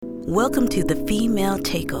Welcome to the Female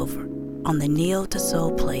Takeover on the Neo to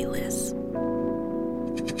Soul playlist.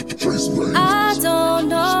 I don't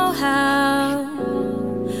know how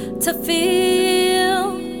to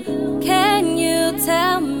feel. Can you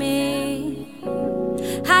tell me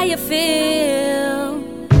how you feel?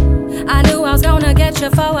 I knew I was gonna get you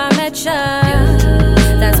before I met you.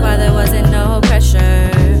 That's why there wasn't no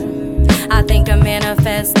pressure. I think I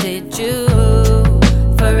manifested you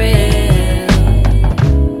for real.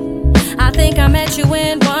 I think I met you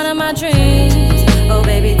in one of my dreams. Oh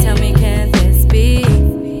baby, tell me, can this be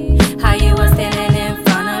how you were standing in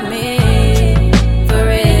front of me? For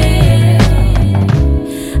real,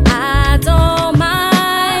 I don't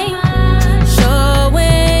mind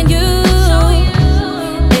showing you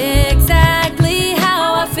exactly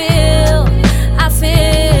how I feel. I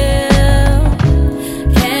feel.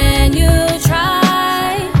 Can you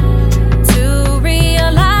try to realize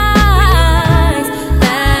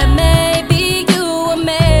that maybe you were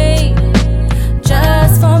meant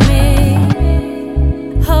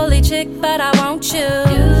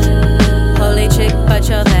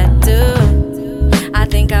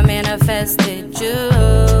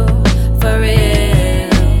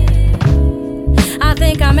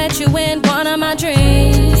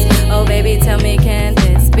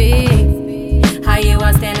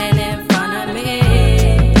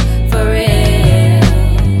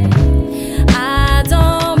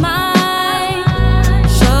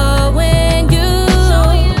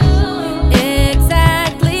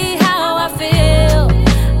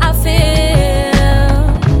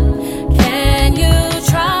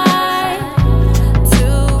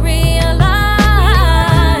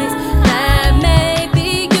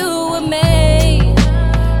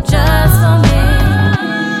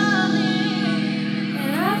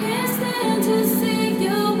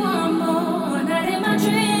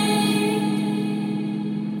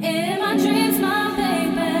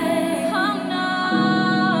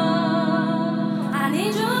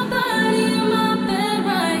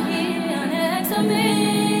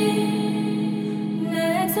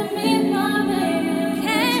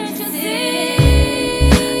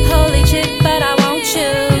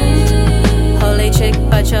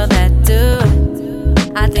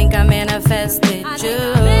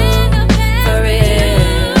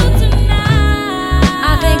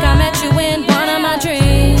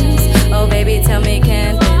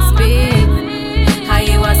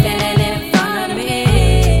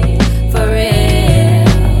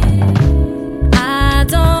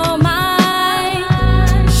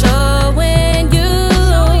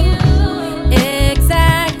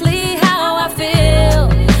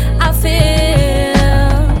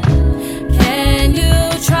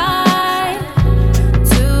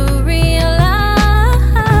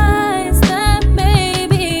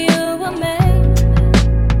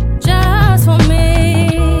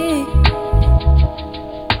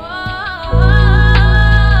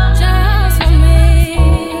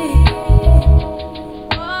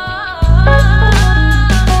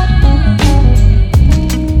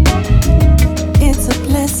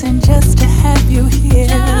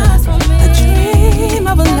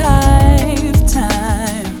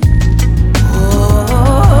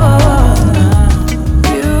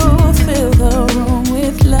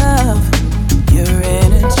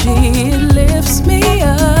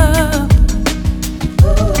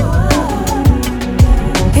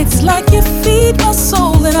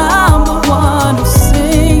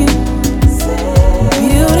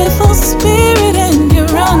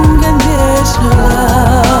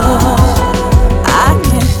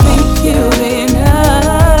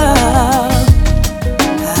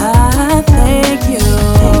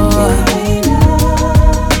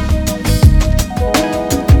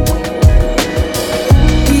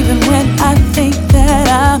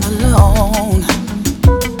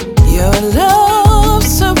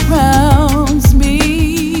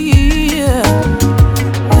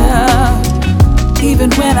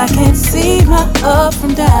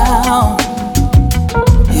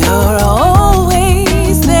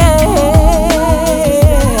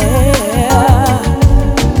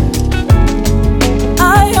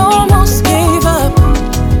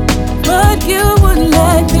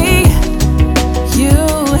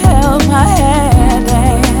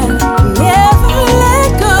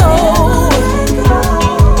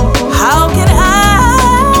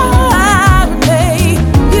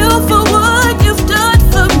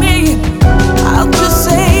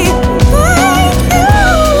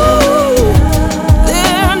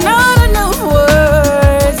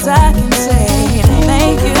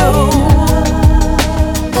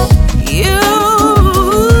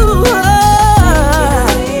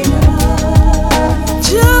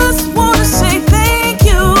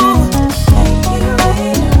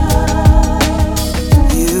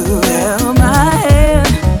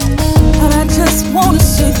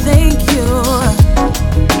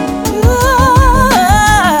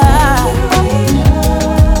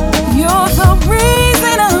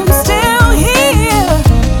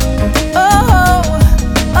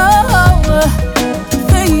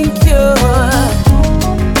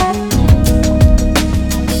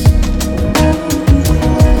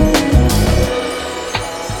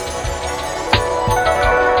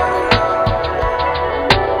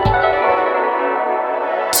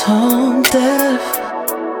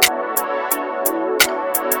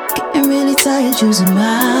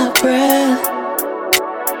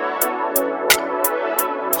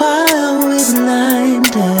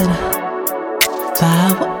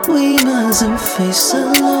wasn't faced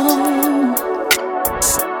alone.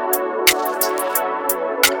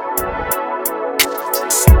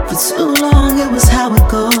 For too long it was how it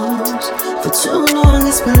goes. For too long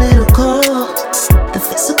it's political. The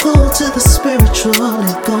physical to the spiritual,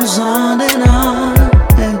 it goes on and on.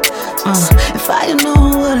 If I had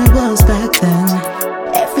known what it was back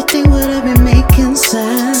then, everything would have been making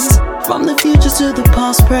sense. From the future to the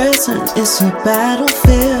past present, it's a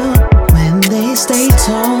battlefield when they stay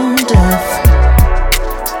tone deaf.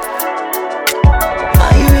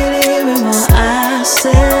 Are you really hearing what I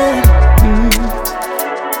said?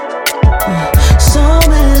 So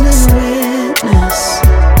many witness,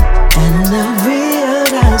 and I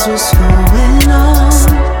realize what's going on.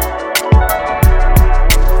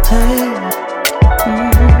 Hey,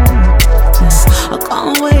 I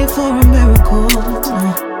can't wait for a miracle.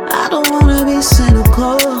 I don't wanna be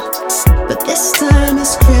cynical, but this time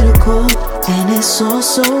it's critical, and it's all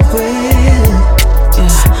so real.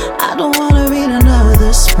 I don't wanna read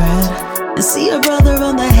another spread and see a brother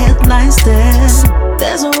on the headlines dead.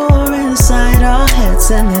 There's a war inside our heads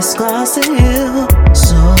and there's scars to heal.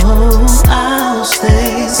 So I'll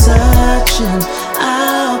stay searching,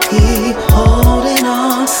 I'll keep holding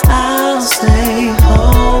on, I'll stay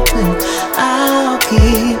hoping, I'll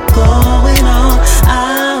keep going on,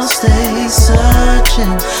 I'll stay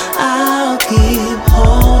searching, I'll keep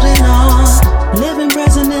holding on. Living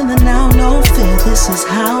present in the now, no fear, this is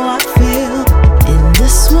how I feel. In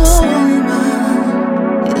this moment,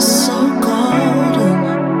 it's so golden.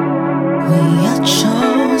 We are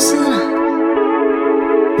chosen,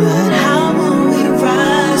 but how will we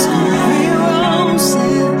rise hungry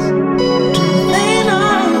roses? Do they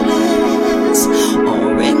notice or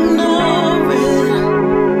ignore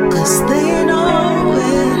it? 'Cause they know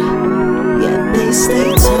it, yet they stay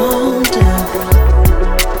tone deaf.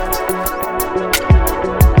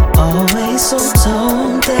 Always so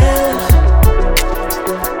tone deaf.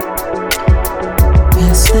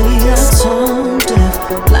 Yes, they are tone deaf,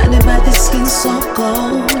 blinded by the skin so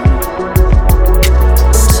cold.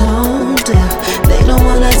 Tone deaf, they don't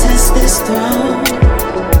wanna test this throne.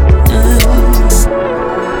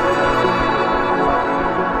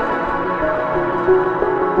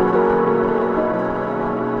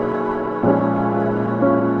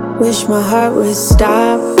 Wish my heart would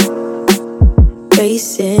stop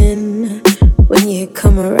racing when you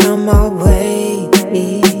come around my way.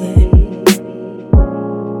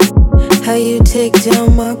 How you take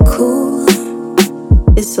down my cool,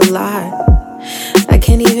 it's a lot. I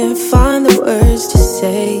can't even find the words to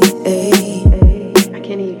say. I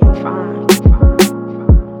can't even find.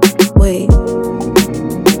 Wait,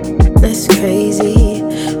 that's crazy.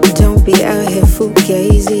 Don't be out here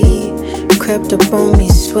fugazi. Crept up on me,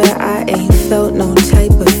 swear I ain't felt no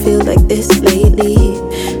type of feel like this lately.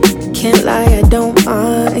 Can't lie, I don't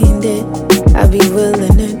mind it. I'd be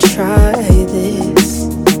willing to try this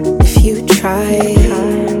if you try.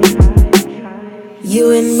 You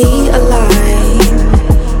and me alive,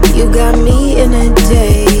 you got me in a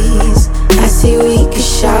daze. I see we could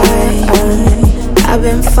shine. I've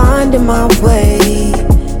been finding my way,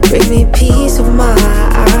 bring me peace of mind.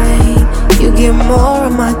 You get more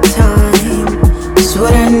of my time, it's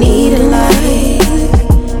what I need in life.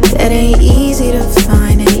 That ain't easy to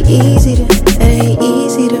find, ain't easy to, that ain't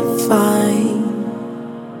easy to find.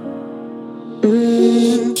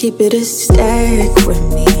 Keep it a stack with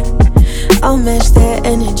me, I'll match that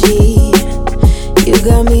energy. You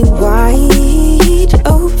got me wide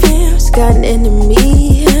open, it's gotten into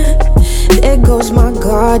me. There goes my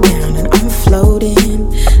guard down and I'm floating.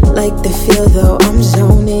 Like the feel though, I'm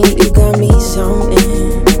zoning. You got me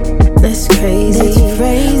zoning. That's crazy.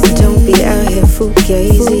 Don't be out here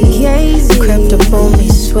fugazi. Crept up on me,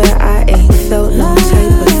 swear I ain't felt no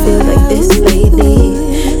type of feel like this lately.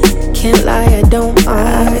 Can't lie, I don't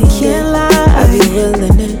mind. I'd be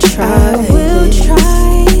willing to try this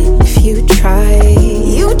if you try.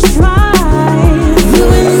 You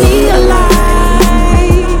and me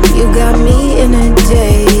alive, you got me in a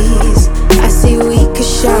daze. I see we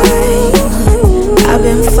could shine. I've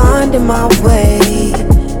been finding my way,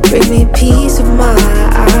 bring me peace of mind.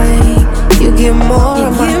 You get more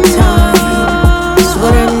of my time, it's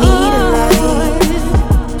what I need in life.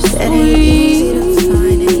 That ain't easy to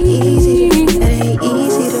find, ain't easy to, that ain't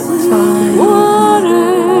easy to find. Water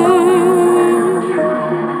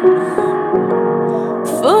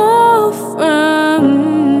fall from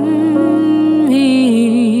me,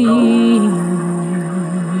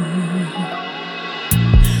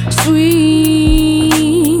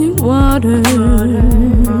 sweet water.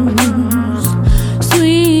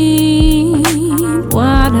 Sweet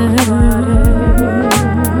waters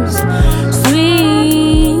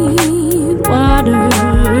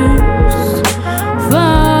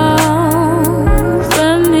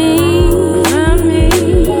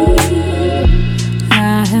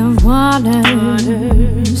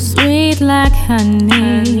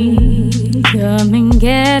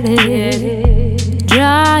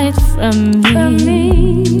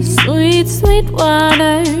sweet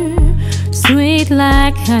water, sweet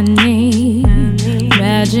like honey,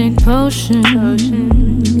 magic potion,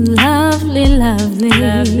 lovely, lovely,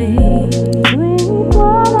 lovely. Sweet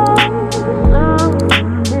water.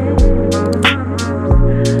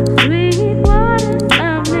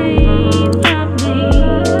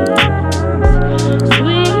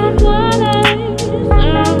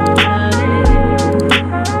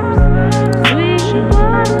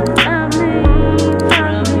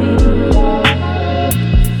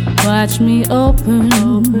 Watch me open,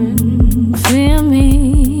 feel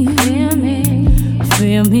me,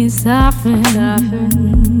 feel me soften,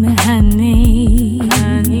 honey.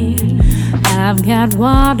 I've got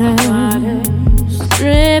water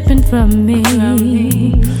dripping from me,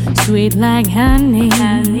 sweet like honey,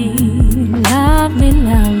 lovely,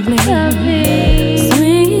 lovely.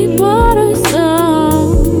 Sweet water's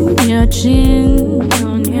on your chin,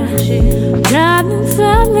 driving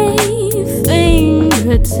from me.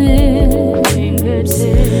 Fingertips,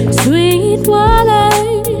 sweet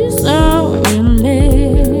water's on your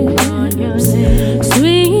lips,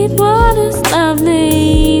 sweet water's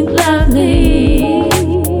lovely, lovely,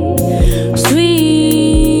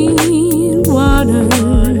 sweet waters,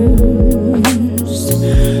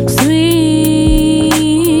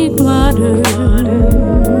 sweet waters,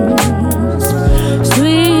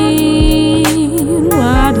 sweet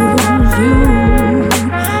waters,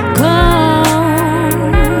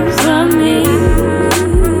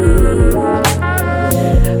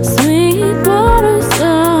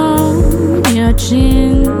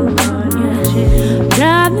 you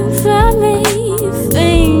driving from me,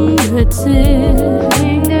 fingertips,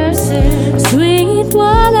 sweet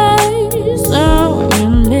waters on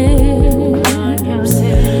your lips,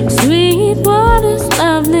 sweet waters,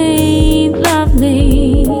 lovely,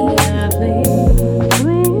 lovely,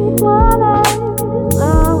 sweet waters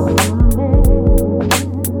on your lips,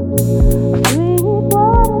 sweet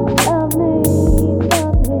waters, lovely, lovely.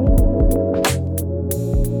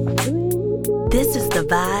 This is The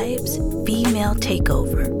Vibes Female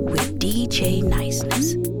Takeover with DJ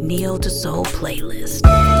Niceness, Neo to Soul playlist.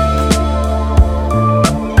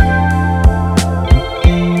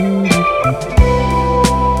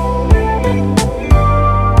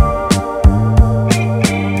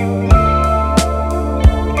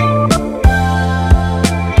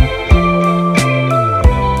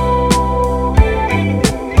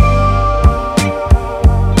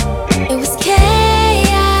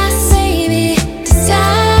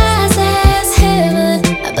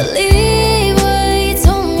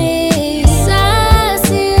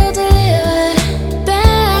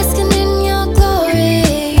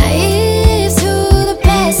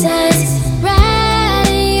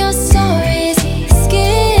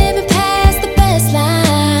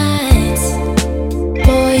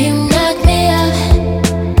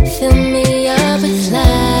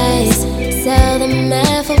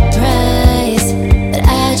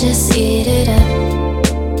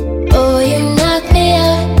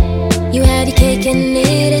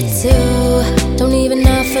 Believe what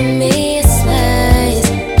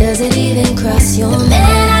you told me.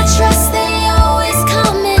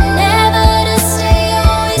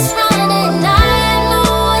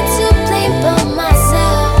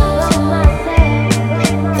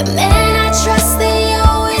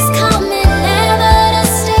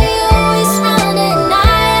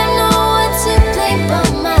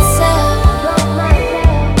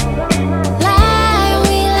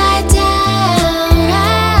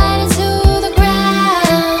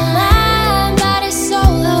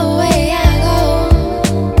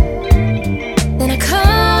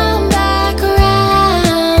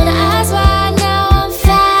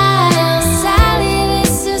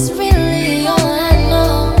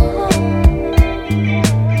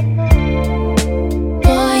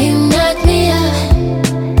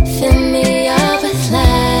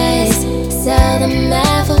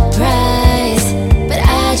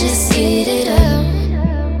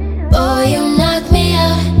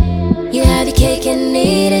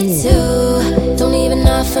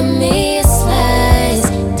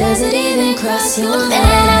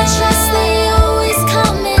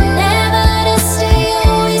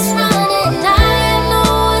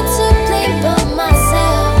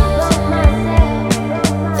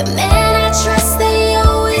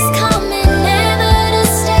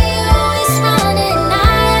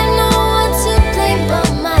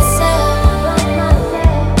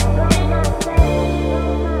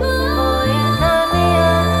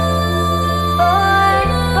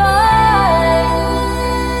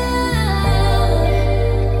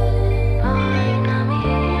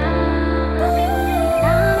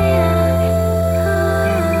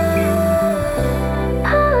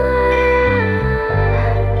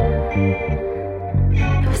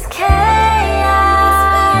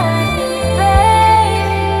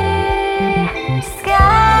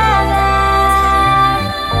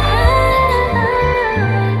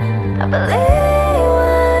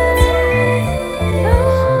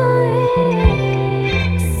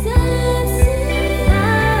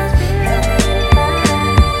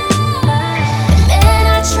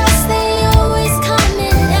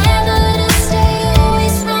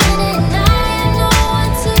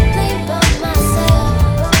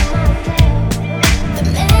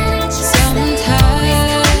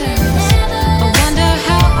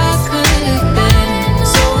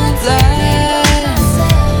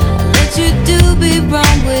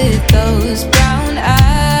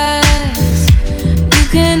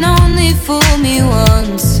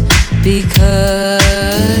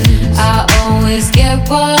 because I always get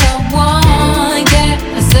what I want. Yeah,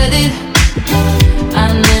 I said it. I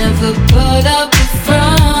never put up a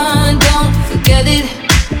front, don't forget it.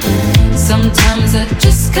 Sometimes I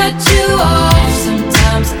just cut you off,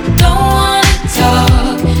 sometimes I don't wanna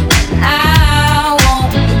talk, and I won't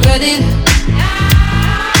regret it.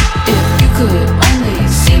 If you could only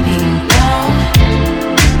see me now,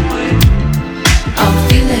 I'm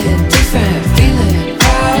feeling different, feeling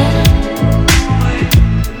proud.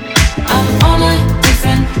 I'm on a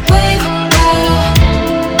different wave now.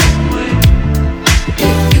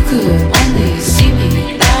 If you could only see me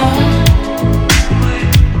now,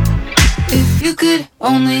 if you could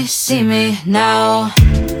only see me now.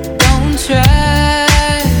 Don't try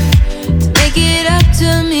to make it up to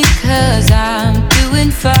me, 'cause I'm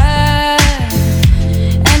doing fine.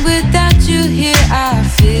 And without you here I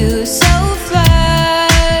feel so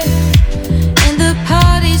fly. And the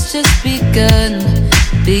party's just begun,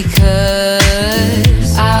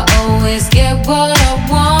 because I always get what I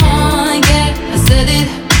want. Yeah, I said it.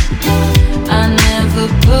 I never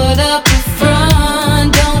put up a front,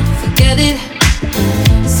 don't forget it.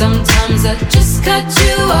 Sometimes I just cut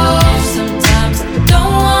you off, sometimes I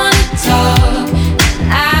don't wanna talk,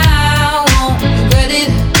 and I won't regret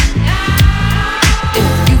it.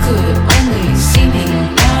 If you could only see me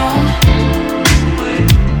now,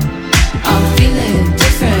 I'm feeling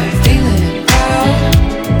different, feeling proud.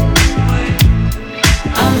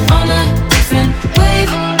 I'm on a different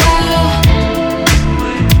wave now.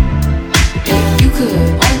 If you could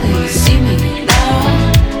only see me now,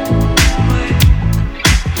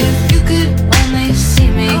 if you could only see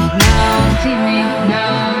me now, see me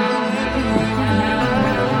now.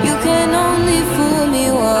 You can only fool me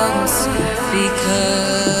once,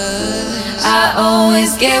 because I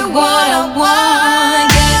always get what I want.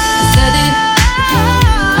 Yeah, I said it.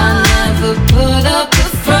 I never put up a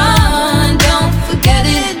front, don't forget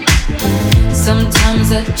it. Sometimes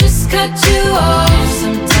I just cut you off,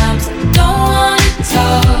 sometimes I don't wanna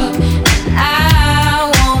talk, and I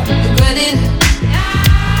won't regret it.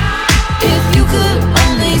 If you could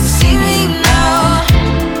only see me now,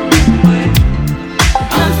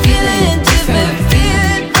 I'm feeling different,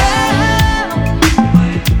 feeling proud.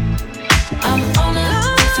 I'm on a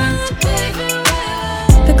different wave.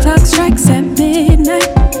 The clock strikes at midnight,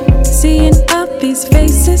 seeing all these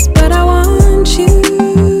faces, but I want you.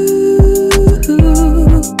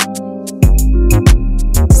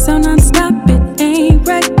 So non-stop, it ain't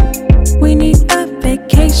right. We need a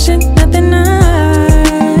vacation, nothing I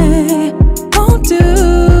won't do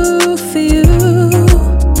for you.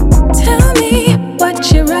 Tell me what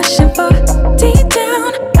you're rushing for. Deep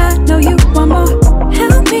down, I know you want more.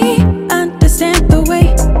 Help me understand the way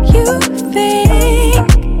you think.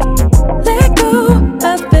 Let go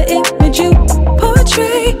of the image you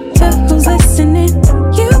portray to who's listening.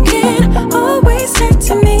 You can always turn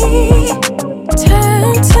to me.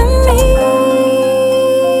 Turn to me.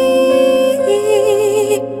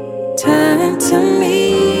 Turn to me.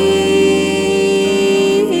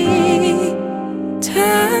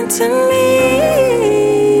 Turn to me.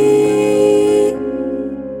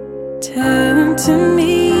 Turn to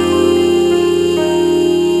me.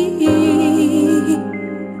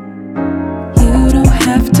 You don't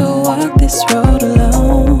have to walk this road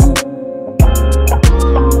alone.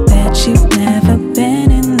 Bet you've never been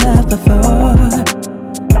in love before.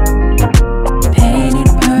 Painted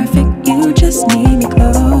perfect, you just need me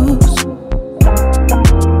close.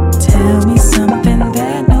 Tell me something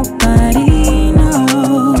that nobody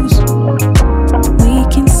knows. We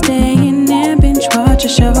can stay in and binge watch a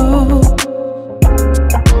show.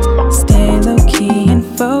 Stay low key and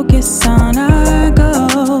focus on our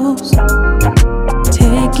goals.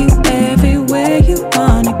 Take you everywhere you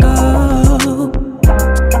wanna go.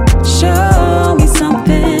 Show me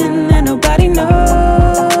something that nobody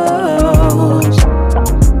knows.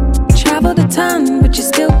 Traveled a ton, but you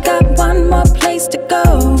still got one more place to go.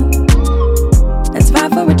 Let's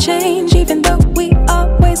vibe for a change, even though we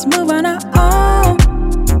always move on our own.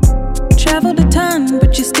 Traveled a ton,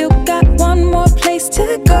 but you still got one more place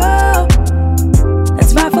to go.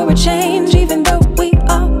 Let's vibe for a change, even though we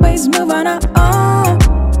always move on our own.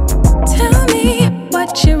 Tell me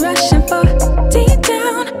what you're rushing for. Deep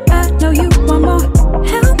down, I know you want more.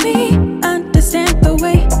 Help me understand the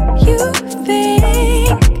way you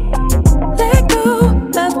think. Let go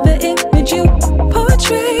of the image you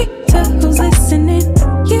portray to who's listening.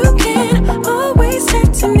 You can always turn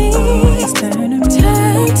to me. Turn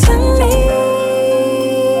to me.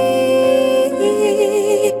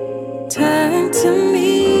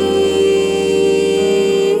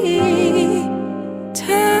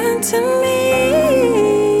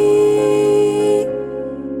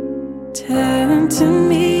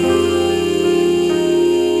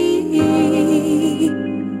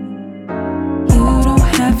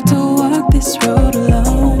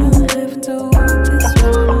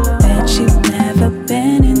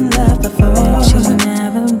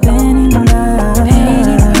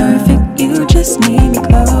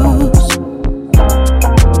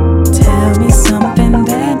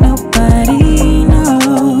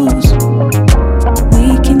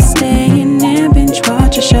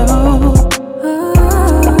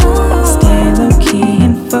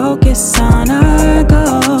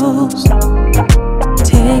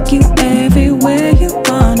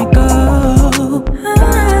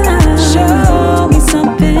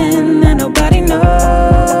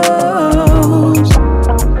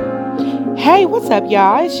 up,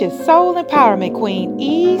 y'all? It's your soul empowerment queen,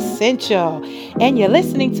 Essential. And you're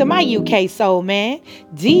listening to my UK soul man,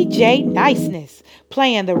 DJ Niceness,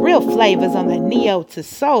 playing the real flavors on the Neo to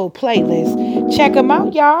Soul playlist. Check them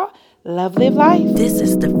out, y'all. Love, live life. This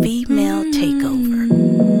is the female takeover.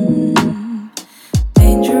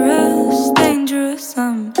 Dangerous, dangerous,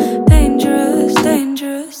 I'm dangerous,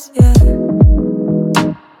 dangerous, yeah.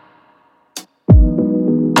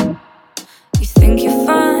 You think you're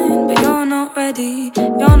fine, but you're not ready,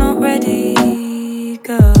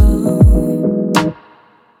 girl.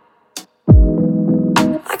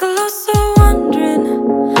 Like a lost soul wandering,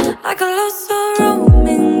 like a lost soul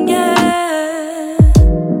roaming, yeah.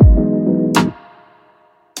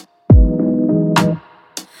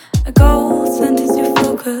 A goal sent is your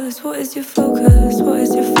focus. What is your focus? What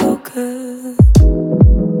is your focus?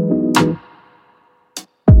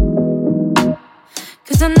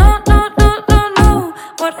 'Cause I know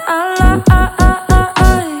what I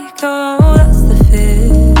like. Oh, that's the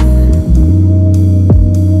fear.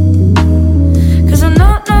 'Cause I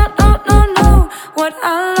know what I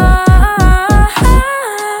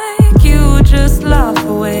like. You just laugh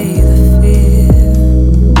away the fear.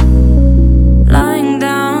 Lying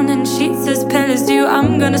down in sheets as pale as you,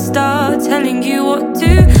 I'm gonna start telling you what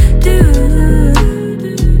to do.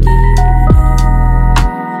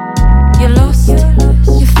 You're lost,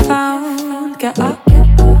 you're found. Get up,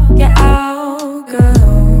 get out,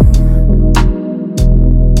 girl.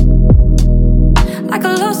 Like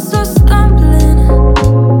a lost soul stumbling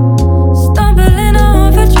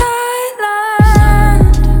over dry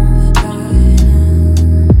land.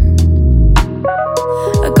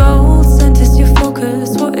 A goal sent is your focus.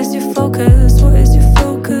 What is your focus? What is your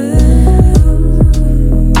focus?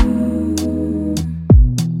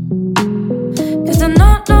 'Cause I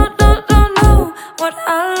know what I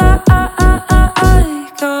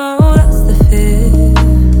like. Oh, that's the fear.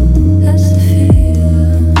 That's the fear.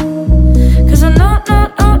 'Cause I know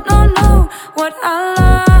what I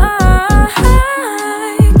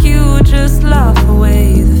like. You just laugh away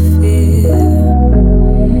the fear.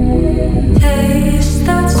 Taste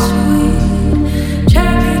that sweet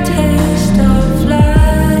cherry taste of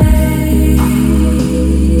life.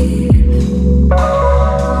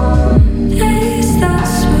 Taste that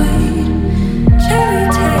sweet cherry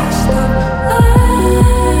taste of life.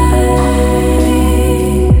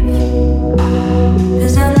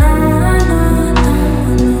 'Cause I know.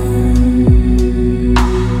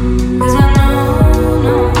 'Cause I know.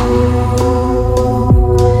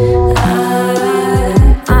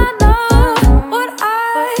 I know what I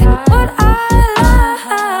like.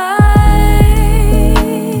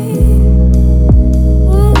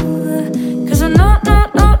 Ooh, 'cause I know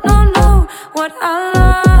what I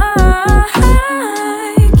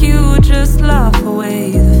like. You just laugh away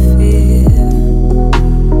the fear.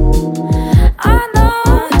 I know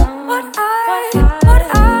what I like.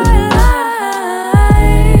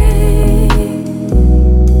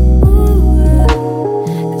 Ooh,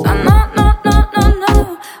 'cause I know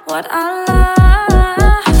what I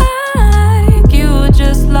like. You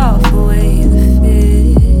just laugh away the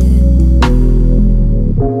fear.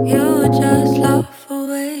 You just laugh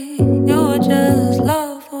away. You just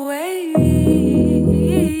laugh away.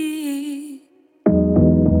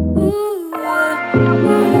 Ooh,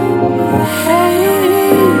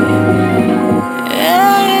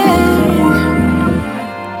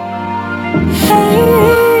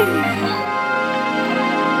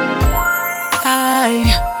 hey,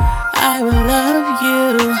 I will love you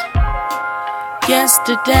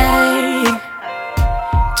yesterday,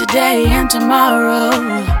 today and tomorrow,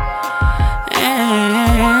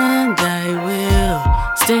 and I will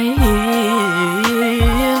stay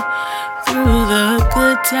here through the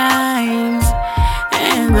good times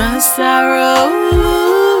and the sorrows.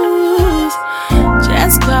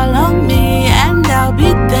 Just call on me and I'll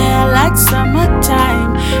be there like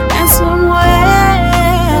summertime, and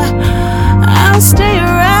somewhere I'll stay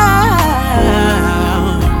around.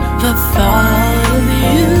 The thought of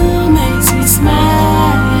you makes me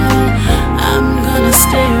smile. I'm gonna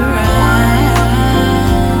stay around,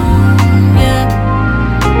 yeah.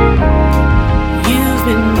 You've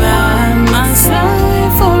been by my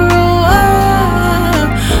side for a while.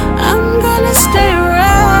 I'm gonna stay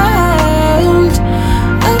around,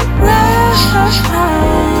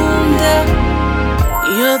 yeah.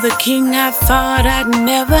 You're the king I thought I'd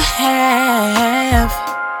never have.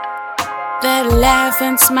 That laugh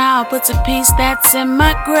and smile puts a piece that's in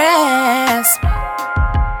my grasp.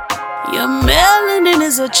 Your melanin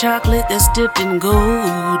is a chocolate that's dipped in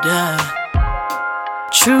gold.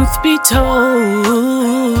 Truth be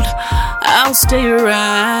told, I'll stay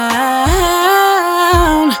around.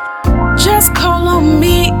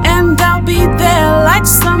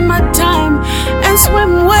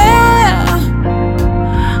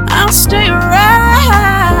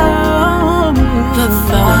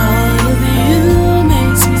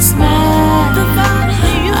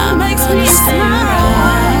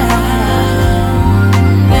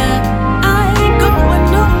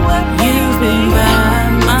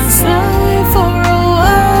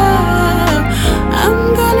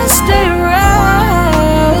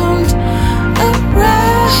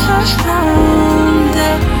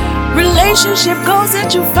 relationship goals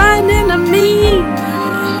that you find in me.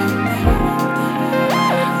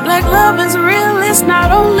 Black love is real, it's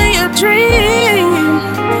not only a dream.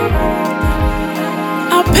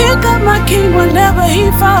 I'll pick up my king whenever he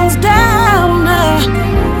falls down.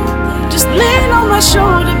 Just lean on my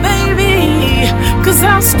shoulder, baby, 'cause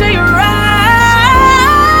I'll stay around.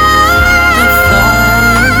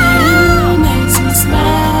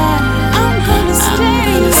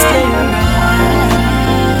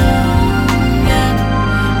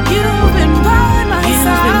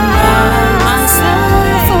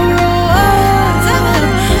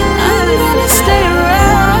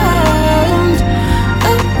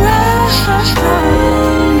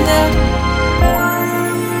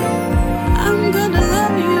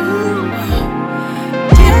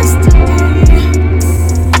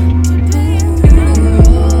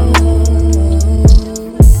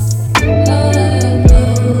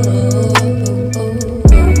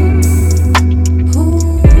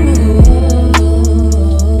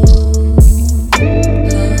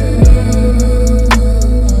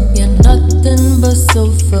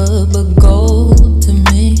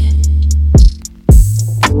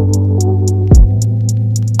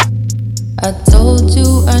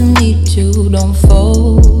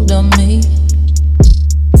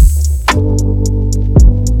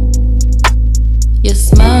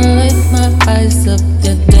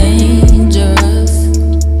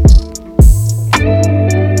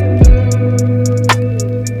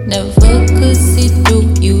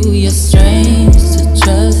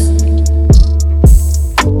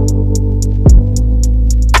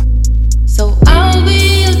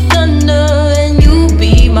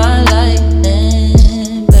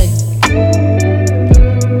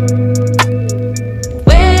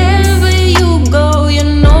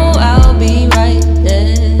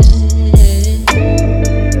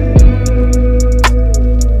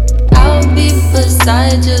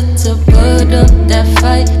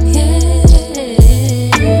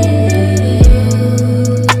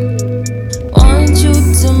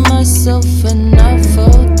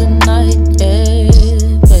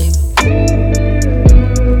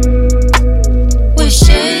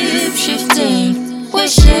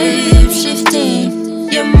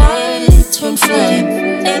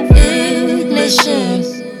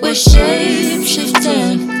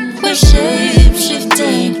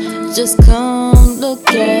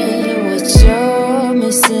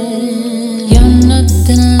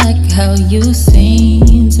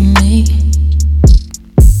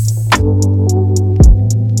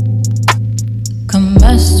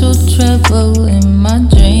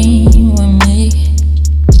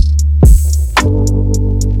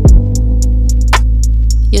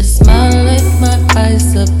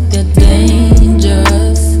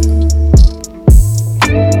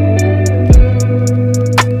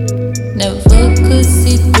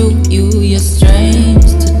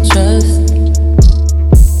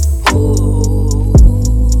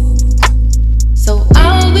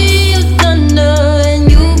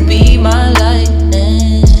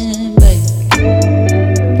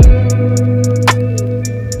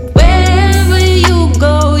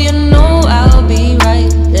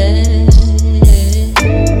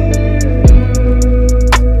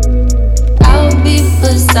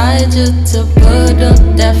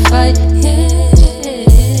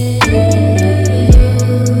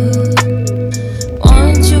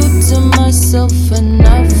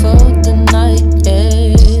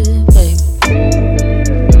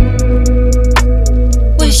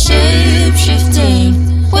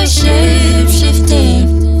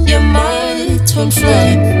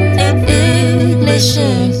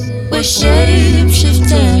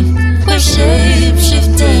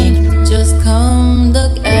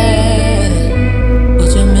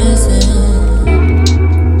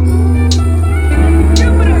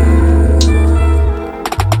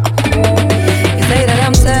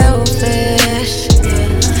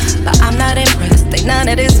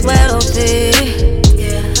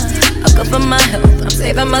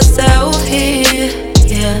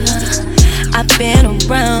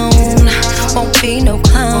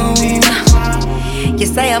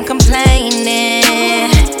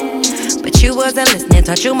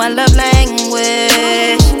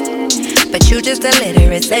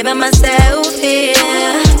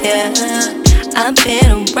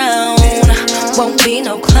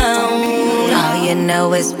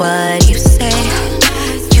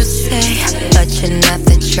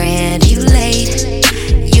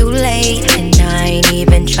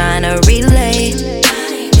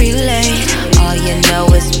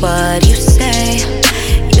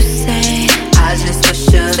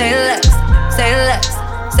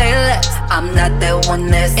 I'm not that one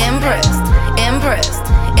that's impressed, impressed,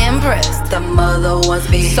 impressed. The other ones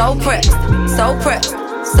be so pressed, so pressed,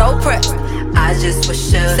 so pressed. I just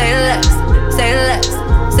wish you say less, say less,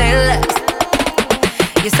 say less.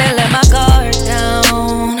 You say let my guard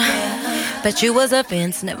down, bet you was a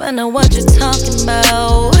fence, never know what you're talking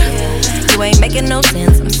about. You ain't making no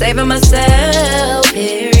sense, I'm saving myself,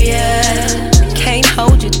 period. Can't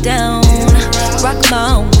hold you down, rock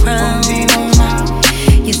my own crown.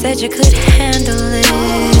 You said you could handle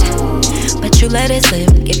it, but you let it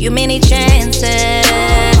slip, give you many chances.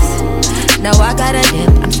 Now I gotta dip,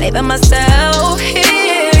 I'm saving myself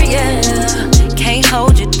here, yeah. Can't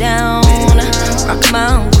hold you down, rock my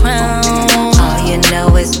own crown. All you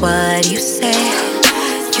know is what you say,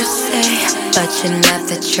 but you're not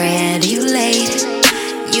the trend. You late,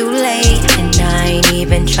 and I ain't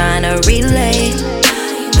even tryna relate.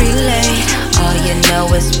 All you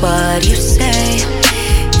know is what you say,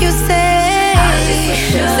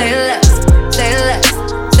 say less, say less,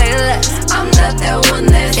 say less. I'm not that one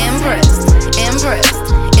that's impressed, impressed,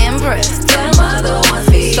 impressed. Them other ones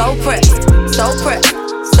be so pressed, so pressed,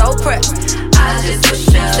 so pressed. I just wish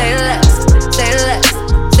you say less, say less,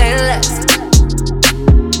 say less.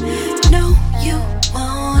 No, you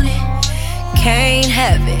want it, can't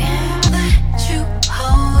have it. Let you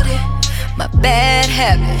hold it, my bad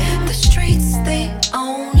habit. The streets, they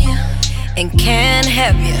own you and can't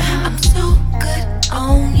have you. I'm so good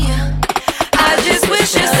on you. I just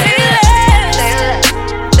wish you say less, say less,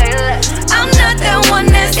 say less. I'm not that one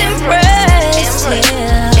that's impressed,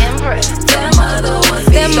 yeah. Impressed. Them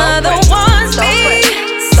other ones be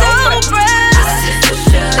so pressed.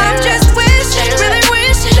 I'm just wishing, really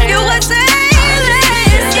wishing you would say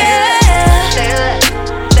less, yeah.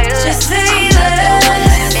 Just say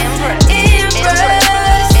less, impressed,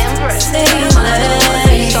 say less.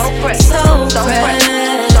 So pressed, so pressed,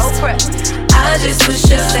 so pressed. I just wish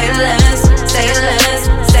you say less, say less,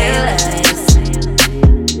 say less.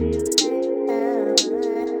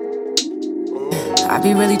 I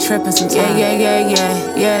be really tripping sometimes.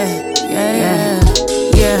 Yeah.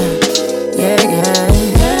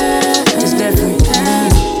 It's different.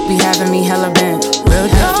 Be having me hella bent. Real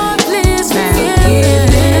different. Please forgive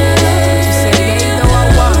me. You say they know I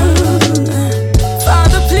walk.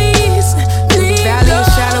 Father, please valley of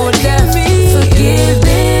shadow of death. Forgive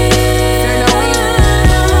me. Fear no evil.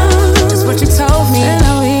 That's what you told me. Fear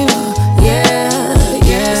no evil. Yeah.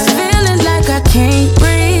 It's feeling like I can't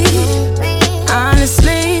breathe.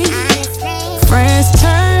 Honestly, friends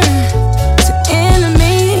turn to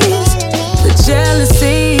enemies. The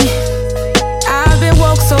jealousy. I've been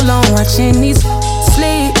woke so long watching these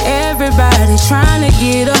sleep. Everybody trying to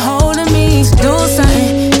get a hold of me. Do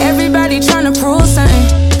something. Everybody trying to prove something.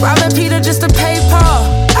 Robbing Peter just to pay Paul.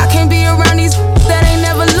 I can't be around these that ain't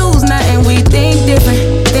never lose nothing. We think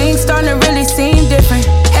different. Things starting to really seem different.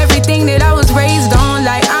 Everything that I was raised on,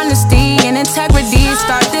 like honesty and integrity,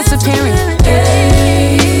 start disappearing.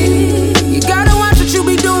 Hey, you gotta watch what you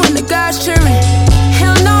be doing to God's children.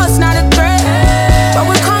 Hell no, it's not a threat. But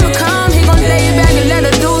when karma come, he gon' lay you back and let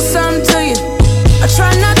her do something to you. I try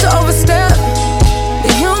not to overstep.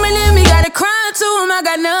 The human in me got it crying to him. I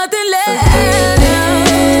got nothing left.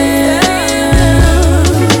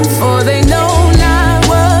 For they know not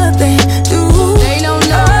what they do. They don't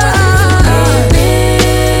know what they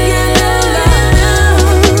do.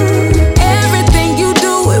 Everything you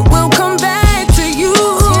do, it will come back to you.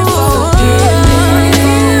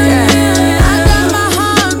 I got my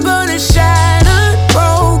heart, but it's shattered,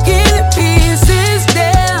 broken in pieces.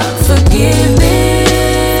 There, forgive me.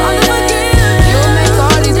 You'll make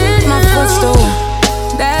all these my footstool.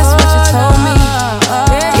 That's what you told me.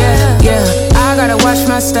 Yeah. I gotta watch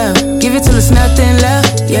my step. Give it till there's nothing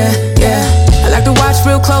left. Yeah. I like to watch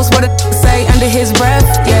real close what it say under his breath.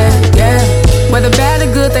 Yeah. Whether bad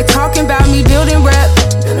or good, they talking about me building rep.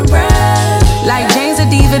 Like Jane's a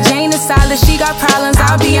diva, Jane is solid. She got problems,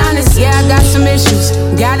 I'll be honest. Yeah, I got some issues.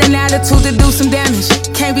 Got an attitude to do some damage.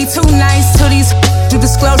 Can't be too nice to these do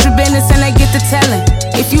disclosure business and they get to telling.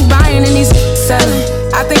 If you buying and these selling,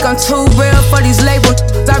 I think I'm too real for these labels.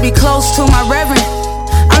 I be close to my reverend.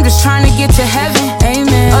 I'm just trying to get to heaven.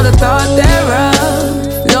 Amen. Or the thought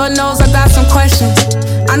thereof. Lord knows I got some questions.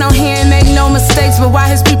 I know he ain't make no mistakes, but why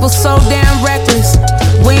his people so damn reckless?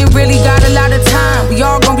 We ain't really got a lot of time. We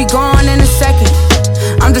all gonna be gone in a second.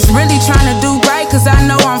 I'm just really trying to do right, cause I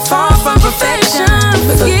know I'm far from perfection.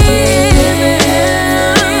 Forgive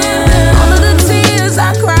all of the tears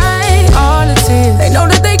I cried. All the tears. They know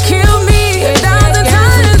that they killed me 1,000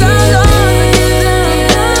 times. I'm gonna forgive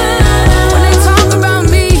them. When they talk about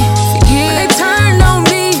me, forgive. When they turn on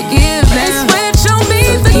me, forgive them. They switch on me,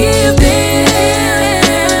 forgive them.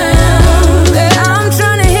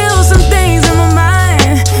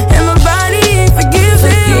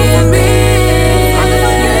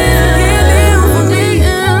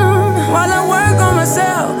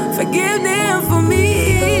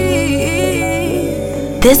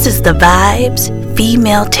 This is the Vibes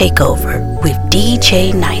Female Takeover with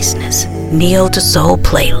DJ Niceness, Neo to Soul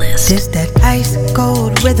playlist. This that ice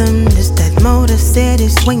cold rhythm, this that motor city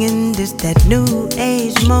swinging, this that new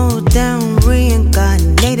age mode down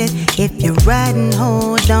reincarnated. If you're riding,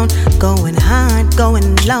 hold on, going hard,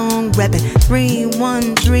 going long, rapping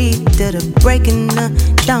 313 to the breaking of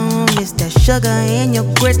dawn. It's that sugar in your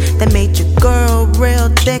grits that made your girl real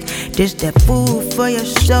thick. This that food for your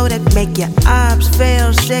soul that make your ops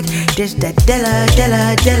feel sick. This that Dilla,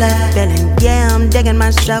 feeling, yeah, I'm digging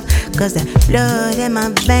myself, cause that blood in my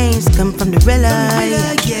veins come from the Rilla,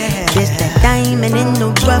 yeah. This that diamond in the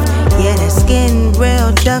rough, yeah, that skin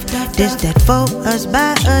real tough. This that for us,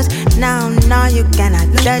 by us, now you cannot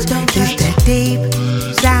touch. This that deep,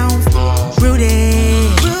 south, rooted,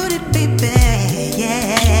 baby,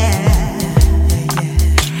 yeah.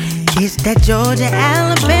 It's that Georgia,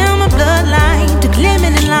 Alabama bloodline, took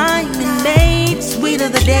lemon and lime and made sweet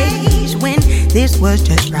of the days when this was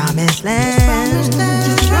just promised land.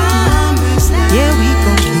 Yeah, we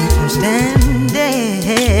gon' keep them standing,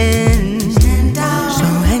 so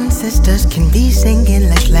ancestors can be singing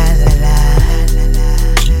like la la la,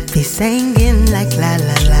 be singing like la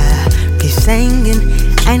la la, be singing.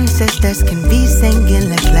 Ancestors can be singing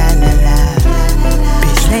like la la la,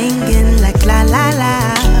 be singing like la la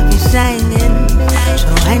la, be singing. So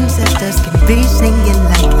ancestors can be singing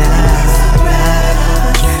like la la,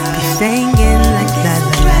 be singing like la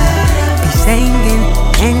la la, be singing.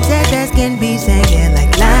 Ancestors can be singing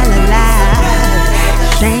like la la la,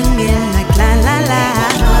 singing like la la la,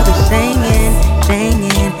 be singing,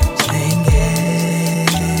 singing, singing.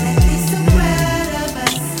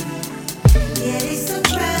 Yeah, they so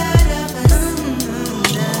proud of us.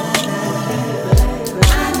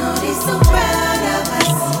 I know they so proud of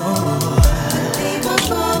us. They will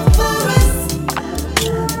go for us.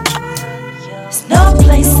 There's no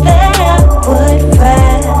place that I would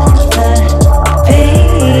rather be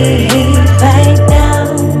right now.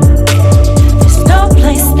 There's no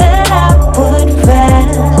place that I would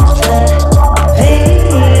rather be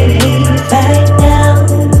right now.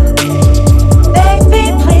 Baby,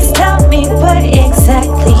 please tell me what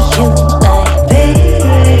exactly you like. Be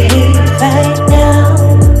right now.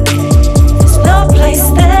 There's no place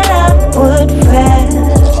that I would rather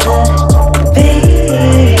be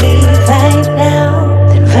right now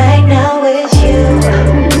than right now with you.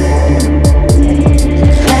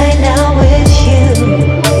 Right now with you.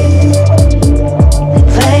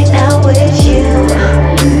 Right now with you.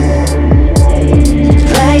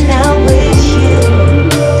 Right now with you.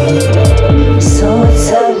 So what's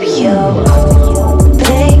up, yo?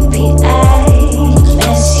 Baby, I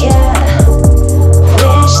miss ya.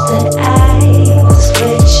 Wish that I was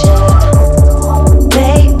with ya.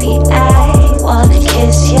 Baby, I wanna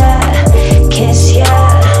kiss ya.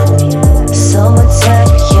 So what's up,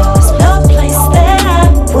 yo? There's no place that I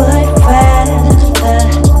would rather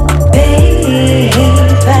be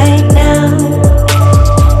right now.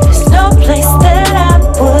 There's no place that I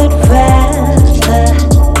would rather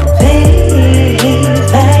be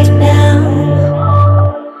right now.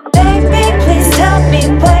 Baby, please tell me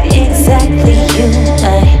what exactly you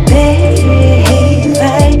like. Be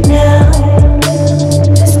right now.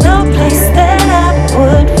 There's no place that I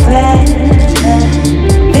would rather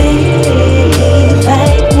be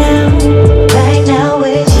right now. Right now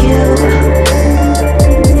with you.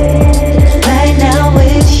 Right now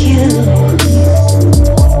with you.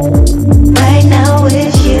 Right now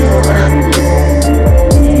with you.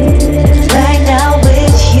 Right now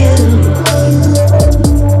with you.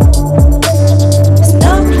 There's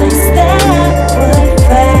no place that I would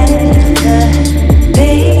rather be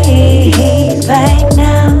right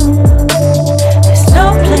now. There's no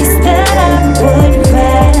place that I would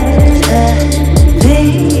rather be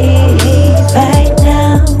right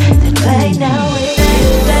now than right now with you.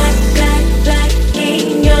 Black king,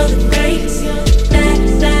 you're the greatest.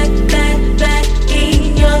 Black king,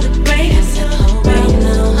 you're the greatest. And the whole world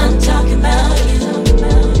know I'm talking about you.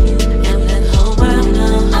 And let the whole world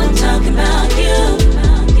know I'm talking about you.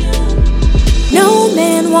 No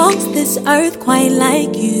man walks this earth quite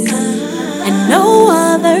like you, and no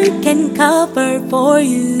other can cover for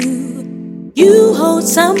you. You hold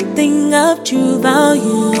something of true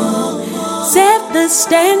value. Set the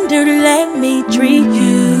standard, let me treat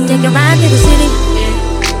you. Take a ride to the city.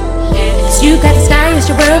 Cause you got the sky, it's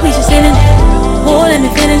your world, we just in it. Oh, let me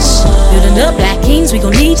finish. Building up black kings, we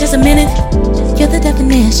gon' need just a minute. You're the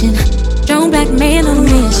definition. Strong black man on a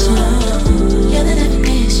mission. You're the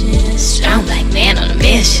definition. Strong black man on a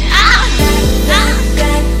mission.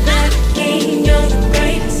 Black king, you're the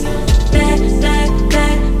greatest. Black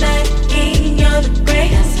king, you're the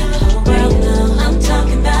greatest.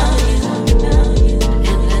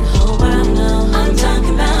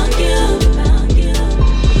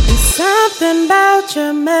 Something about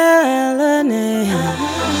your melanin.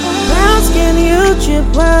 Brown skin, you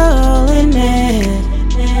drip well in it.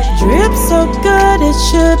 Drip so good, it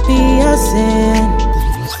should be a sin.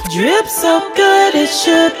 Drip so good, it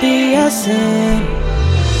should be a sin.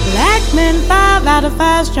 Black men, 5 out of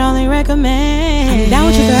 5, strongly recommend. I'm down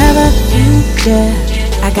with you forever,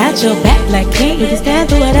 yeah. I got your back, Black King, you can stand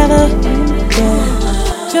through whatever, yeah.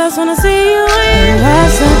 Just wanna see you in. You are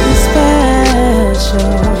something special,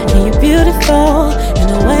 and you're beautiful, and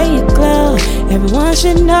the way you glow, everyone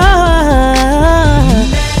should know.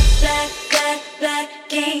 Black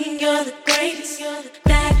King, you're the greatest. You're the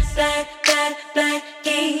Black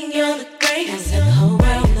King, you're the greatest. And let the whole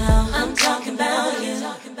world know I'm talking about you.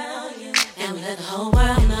 And let the whole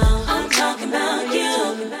world know I'm talking about you.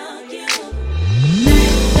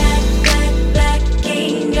 Black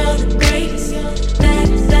King, you're the greatest. You're the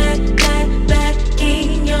Black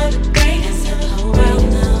King, you're the greatest. And let the whole world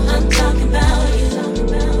know I'm talking about you.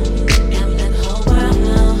 And let the whole world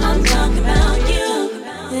know I'm talking about you.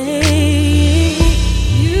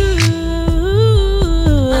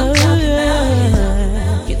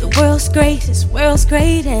 World's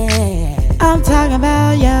greatest. I'm talking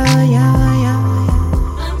about you, I'm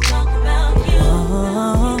talking about you.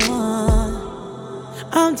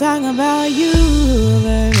 I'm talking about you,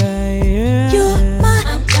 baby. You're my.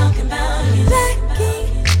 I'm talking about you. Black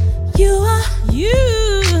King, you are you.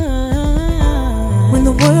 When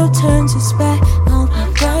the world turns its back, I'll be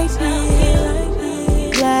right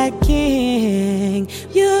here. Black King,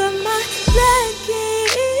 you're my Black King.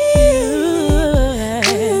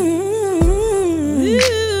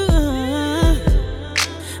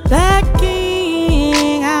 Black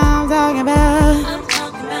King, I'm talking about you.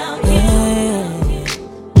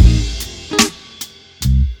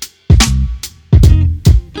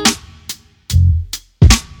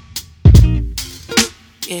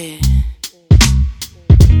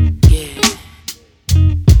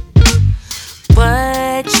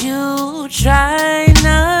 What you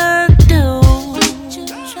tryna do?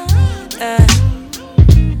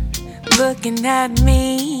 Looking at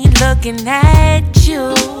me, looking at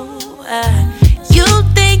you. You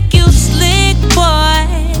think you slick, boy?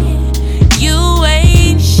 You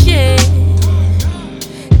ain't shit.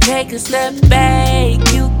 Take a step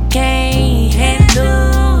back, you can't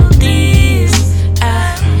handle this. I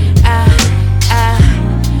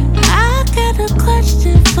got a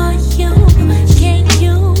question for you. Can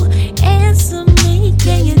you answer me?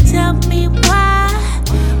 Can you tell me why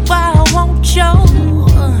I won't you?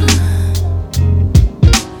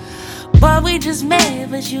 Boy, we just met,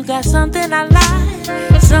 but you got something I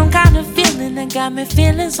like. Some kind of feeling that got me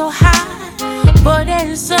feeling so high. Boy,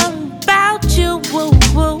 there's something about you, woo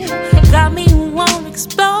woo. Got me wanna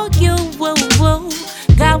explore you, woo woo.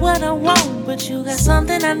 Got what I want, but you got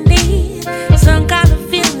something I need. Some kind of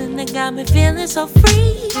feeling that got me feeling so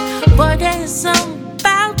free. Boy, there's something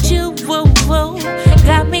about you, woo woo.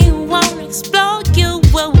 Got me wanna explore you,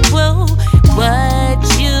 woo woo. What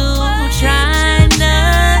you tryna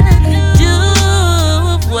do?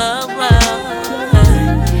 Whoa, whoa.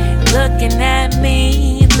 Looking at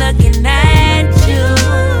me, looking at you.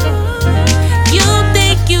 You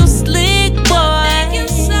think you slick, boy?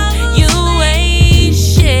 You ain't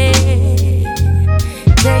shit.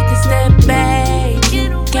 Take a step back, you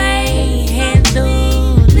can't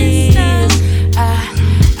handle this.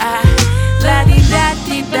 La di da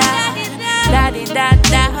di da, la di da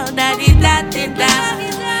da, la di da di da,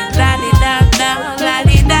 la di da da, la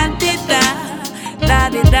di da di da, la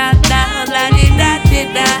di da da, la di da di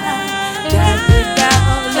da, la di da,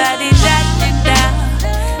 la di da di da,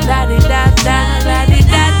 la di da da, la di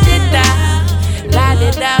da di da, la di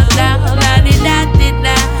da da, la di da di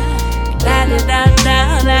da, la di da da,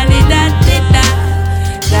 la di da di da,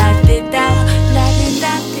 la di da, la di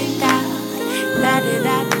da di da, la di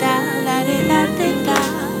da da, la di da di da,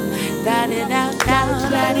 la di da da,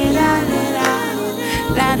 la di da di da,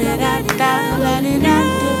 la di da da, la di da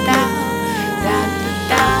di da, la di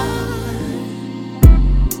da.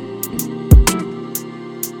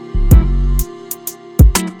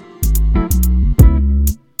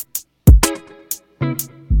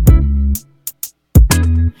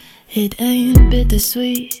 It ain't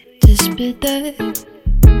bittersweet, just bitter.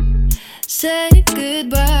 Say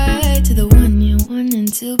goodbye to the one you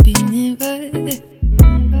wanted to be nearer.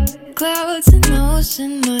 Clouds in the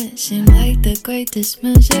ocean might seem like the greatest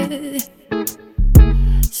measure.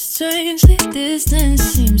 Strangely, distance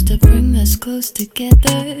seems to bring us close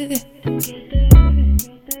together.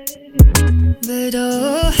 But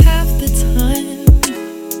oh, half the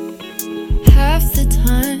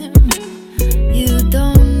time, you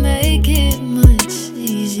don't make it much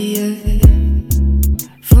easier.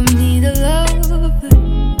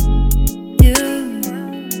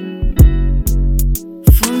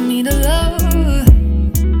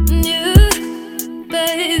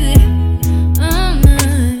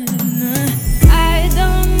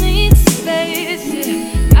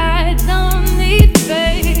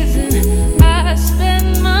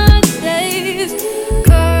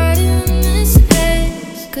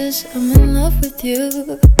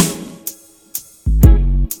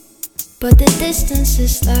 but the distance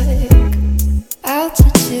is like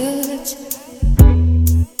altitude.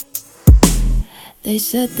 They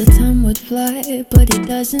said the time would fly, but it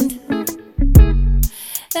doesn't.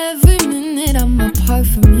 Every minute I'm apart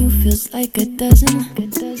from you feels like a dozen.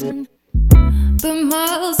 But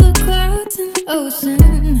miles of clouds and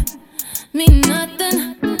ocean mean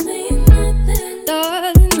nothing.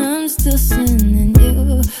 Darling, I'm still sending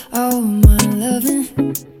you all my loving.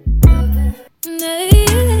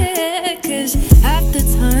 Yeah, 'cause half the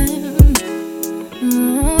time,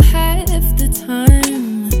 half the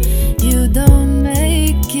time, you don't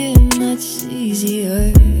make it much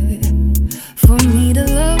easier for me to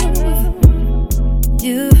love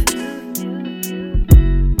you,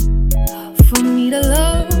 for me to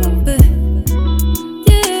love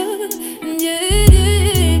you,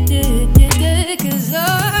 'cause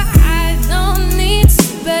I don't need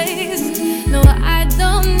space, no I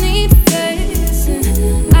don't need face,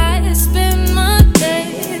 I spend my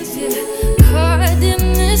days, caught in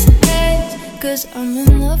this haze, 'cause I'm in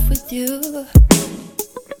love with you.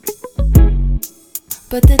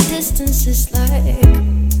 But the distance is like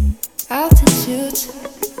altitude.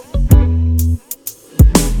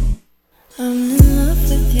 I'm in love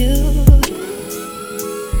with you,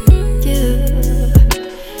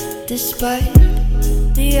 despite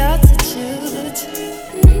the altitude.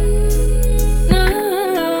 No,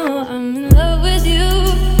 I'm in love with you,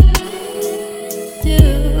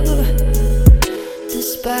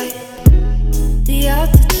 despite the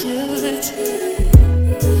altitude.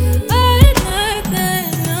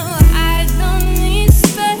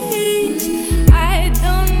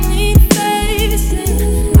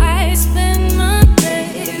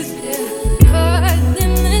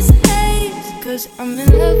 I'm in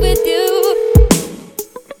love with you,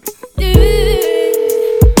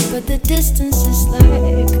 but the distance is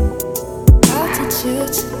like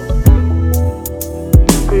altitude.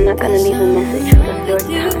 I'm not gonna leave a message for the third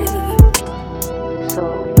time, so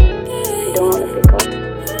if you don't wanna pick up,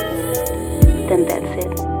 then that's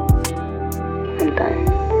it. I'm done.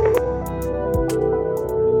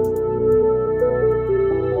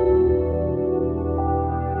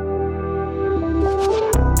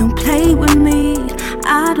 Don't play with me,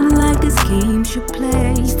 I don't like this games you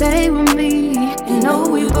play. Stay with me, you know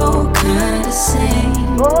we both kinda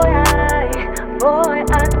same. Boy,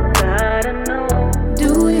 I gotta know. Do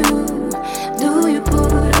you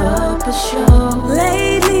put up a show?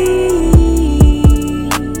 Lately,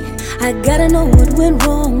 I gotta know what went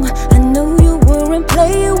wrong. I know you weren't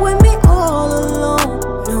playing with me all along.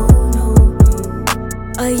 No.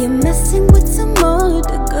 Are you messing with some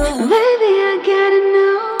other girl? Baby, I gotta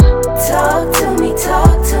know. Talk to me, ayy.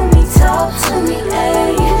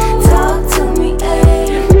 Talk to me,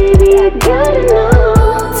 ayy. Baby, I gotta know.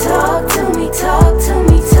 Talk to me, ayy.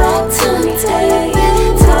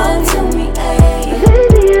 Talk to me, ayy.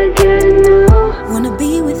 Baby, I gotta know. Wanna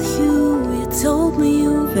be with you, you told me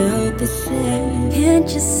you felt the same. Can't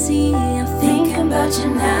you see I'm thinking about you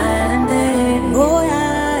night and day?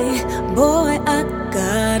 Boy, I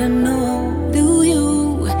gotta know. Do you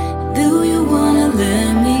wanna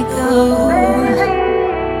let me go?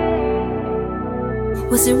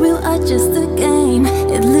 Was it real or just a game?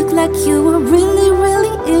 It looked like you were really,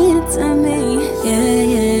 really into me.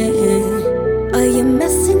 Yeah. Are you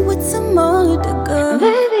messing with some other girl?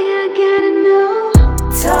 Baby, I gotta know.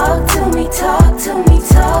 Talk to me, ayy.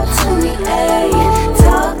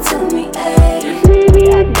 Talk to me, ayy. Baby,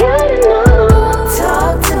 I gotta know.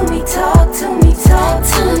 Talk to me, ayy.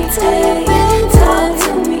 Talk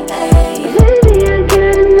to me, ayy. Baby, I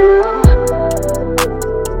gotta know.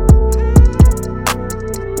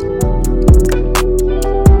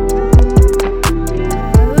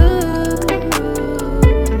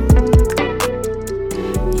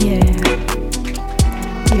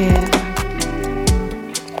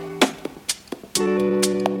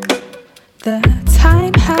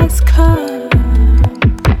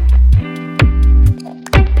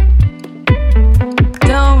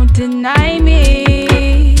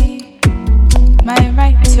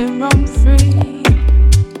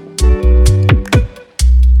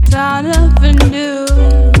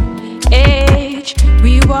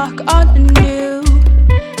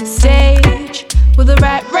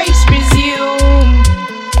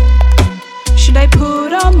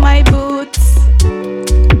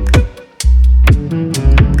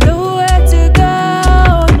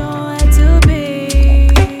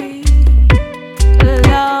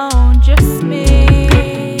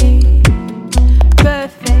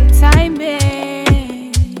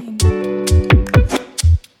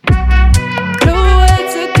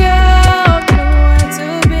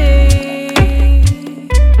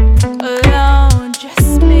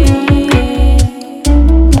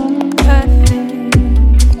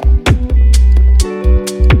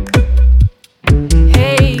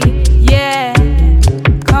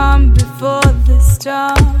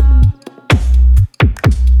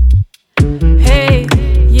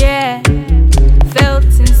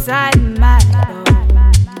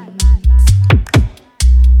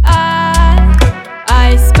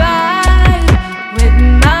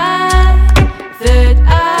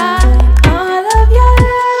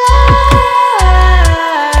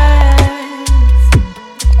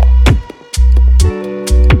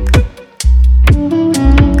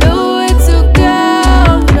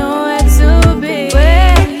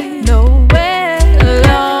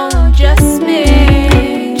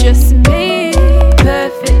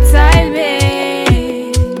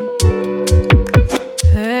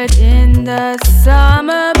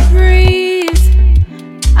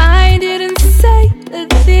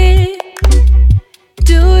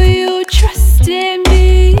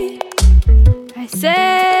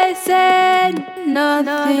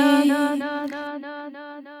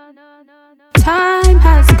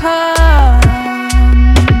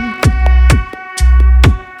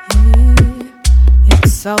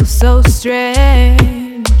 so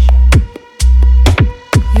strange.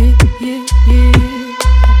 Yeah.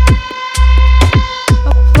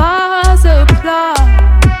 Applause.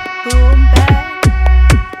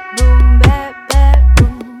 Boom, bap,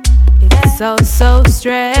 boom. It's so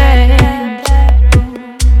strange.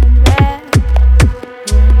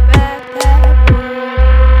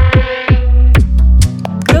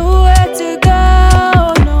 Nowhere to go,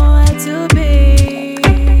 nowhere to be.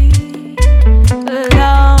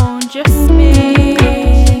 Alone, just me.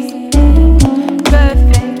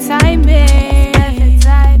 Perfect timing.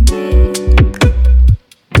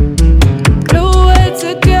 Nowhere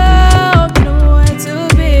to go, nowhere to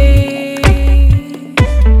be.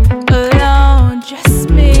 Alone, just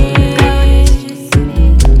me.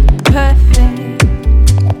 Perfect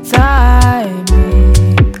timing.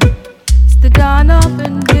 It's the dawn of a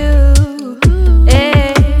new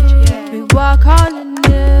age. We walk on a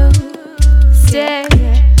new stage.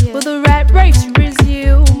 Will the rat race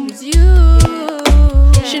resume?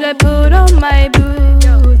 Should I put on my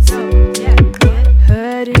boots?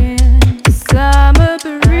 Hurting summer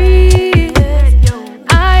breeze.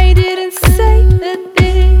 I didn't say a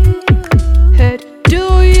thing. Heard, do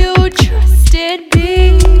you trust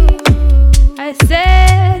me? I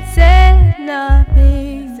said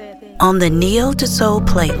nothing. On the Neo to Soul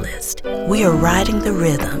playlist, we are riding the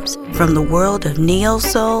rhythms from the world of neo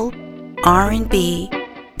soul, R&B,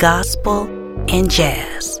 gospel, and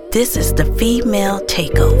jazz. This is the Female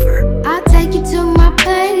Takeover. I'll take you to my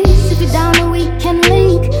place. If you're down, then we can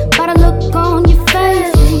link. Got a look on your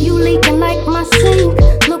face. You leaking like my sink.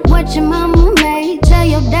 Look what your mama made. Tell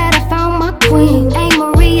your dad I found my queen. Ain't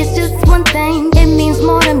Marie, it's just one thing. It means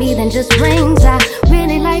more to me than just rings. I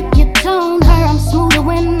really like your tone. Her, I'm smoother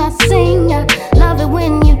when I sing. I love it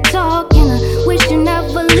when you talk. And I wish you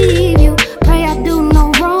never leave. You pray I do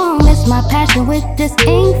no wrong. Miss my passion with this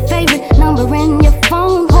ink. Favorite number in your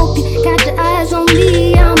phone. Hope you got your eyes on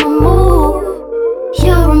me. I'm a mood.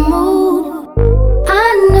 You're a mood.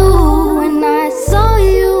 I knew when I saw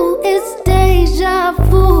you. It's deja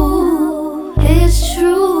vu. It's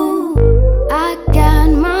true. I got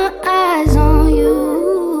my eyes on you.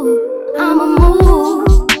 I'm a mood.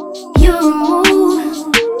 You're a mood.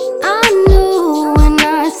 I knew when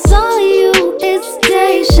I saw you. It's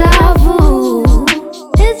deja vu.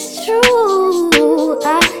 It's true.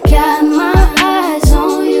 I got my eyes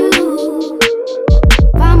on you.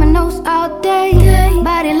 Find my nose all day.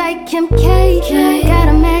 Body like Kim K. Got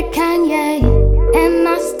a mad Kanye. And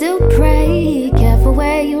I still pray. Careful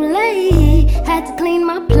where you lay. Had to clean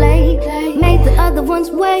my plate. Made the other ones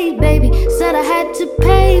wait, baby. Said I had to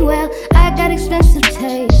pay. Well, I got expensive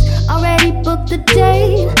taste. Already booked the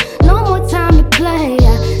date. No more time to play.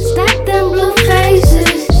 I stack them blue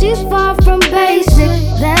faces. She's far from basic.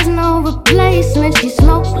 There's no replacement. She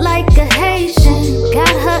smoked like a Haitian. Got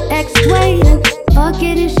her ex waiting. Fuck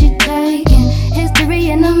it if she taking. History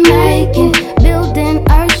in the making. Building,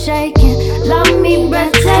 earth shaking. Love me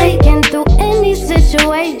breathtaking. Through any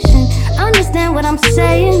situation. Understand what I'm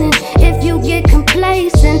saying. And if you get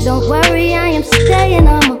complacent, don't worry, I am staying.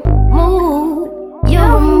 I'm a mood. You're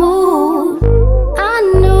a mood. I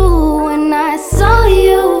knew when I saw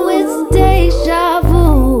you. It's deja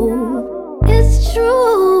vu. It's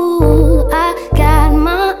true. I got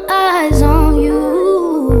my eyes on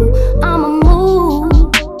you. I'm a move.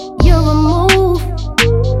 You're a move.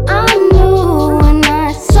 I knew when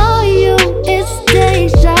I saw you. It's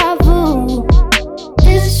deja vu.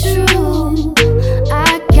 It's true.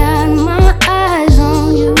 I got my eyes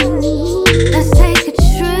on you. Let's take a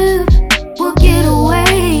trip. We'll get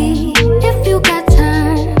away. If you got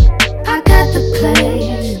time, I got the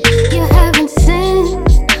place. You haven't seen.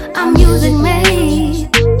 I'm music made.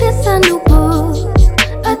 This a new book,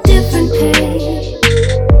 a different page.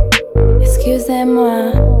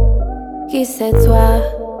 Excusez-moi, qui c'est toi?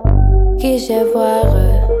 Qui je vois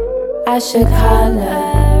à chaque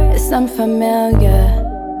holler? It's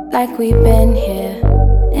unfamiliar, like we've been here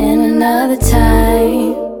in another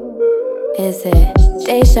time. Is it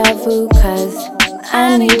deja vu? Cause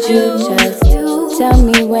I need you, just tell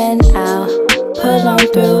me when I'll pull on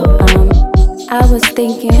through. I was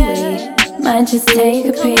thinking we might just take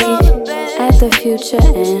a peek at the future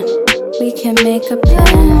and we can make a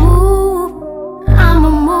plan. I'm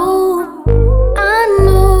a move. I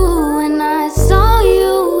knew when I saw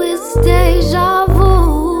you. It's deja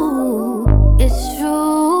vu. It's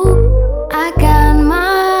true. I got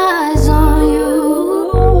my eyes on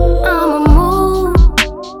you. I'm a move.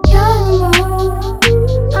 You're a move.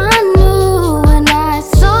 I knew when I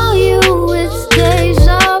saw you. It's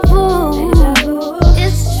deja vu.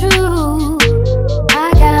 It's true.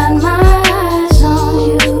 I got my eyes on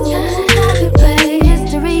you.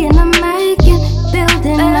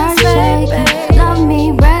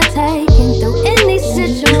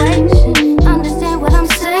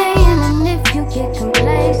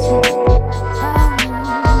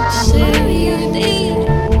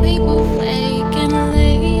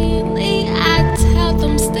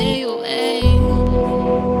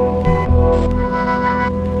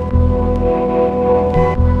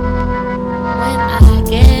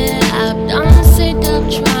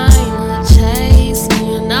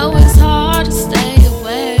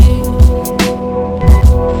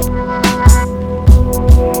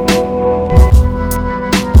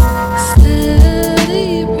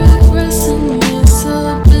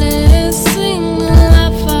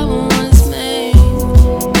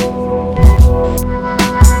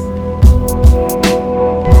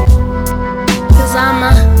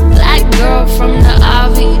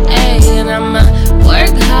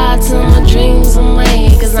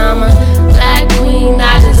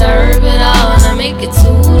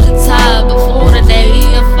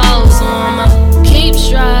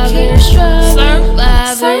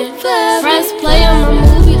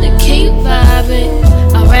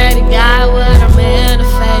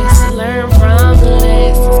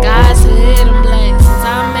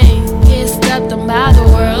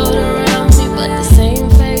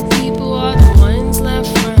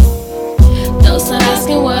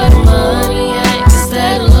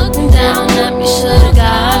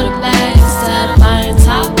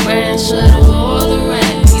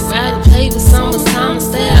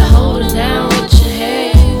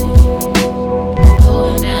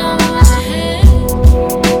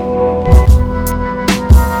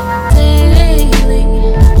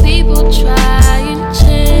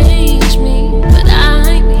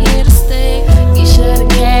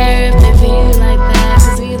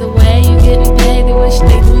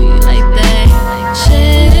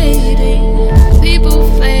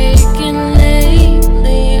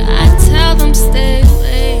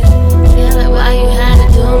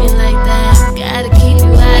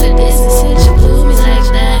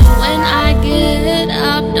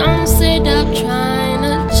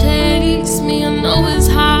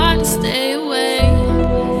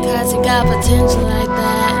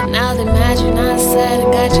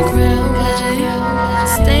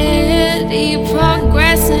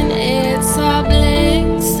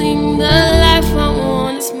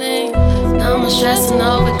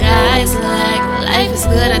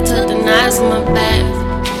 to my back.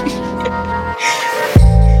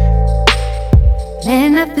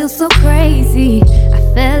 Man, I feel so crazy. I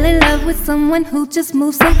fell in love with someone who just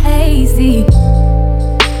moves so hazy.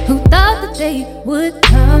 Who thought the day would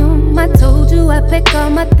come? I told you I'd pack all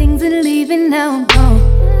my things and leave, and now I'm gone.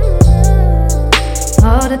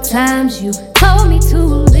 All the times you told me to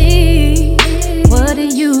leave, what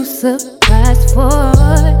are you surprised for?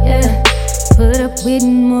 Yeah, put up with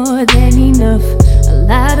more than enough. A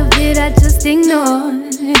lot of it I just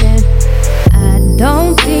ignored. And I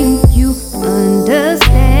don't think you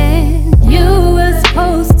understand. You were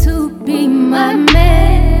supposed to be my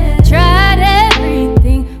man. Tried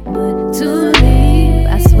everything but to leave.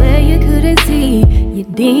 I swear you couldn't see. Your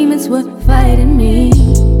demons were fighting me.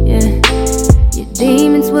 Yeah, your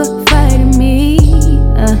demons were fighting me.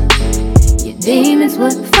 Your demons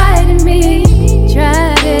were fighting me.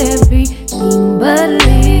 Tried everything but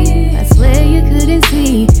leave. I swear you couldn't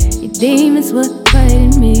see. Your demons were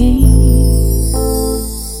fighting me.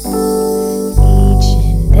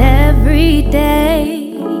 Every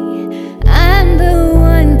day, I'm the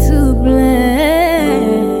one to blame.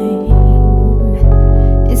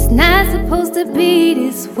 It's not supposed to be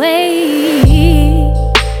this way.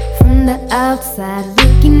 From the outside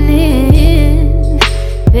looking in,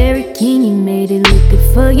 very keen, you made it look good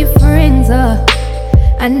for your friends.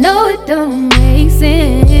 I know it don't make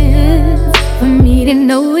sense for me to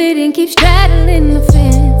know it and keep straddling the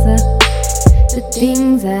fence. The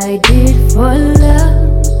things I did for love.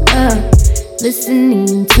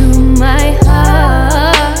 Listening to my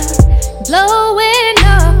heart, blowing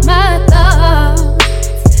off my thoughts,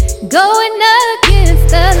 going against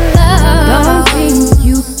the law. Don't think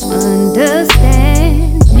you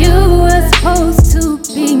understand. You were supposed to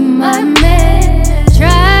be my man.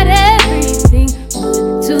 Tried everything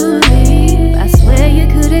but to leave. I swear you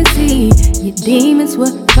couldn't see. Your demons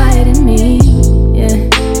were fighting me. Yeah,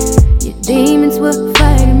 your demons were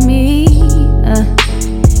fighting me.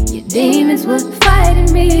 Demons were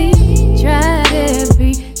fighting me. Tried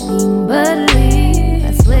everything but leave.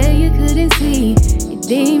 I swear you couldn't see. Your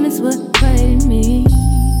demons were fighting me.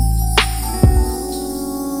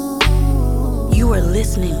 You are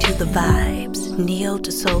listening to The Vibes Neo to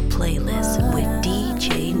Soul playlist with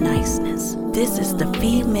DJ Niceness. This is the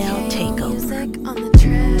female takeover.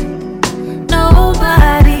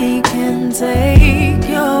 Nobody can take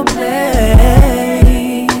your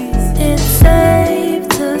place. It's safe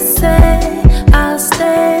to say I'll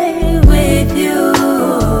stay with you.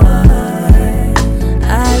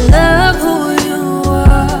 I love who you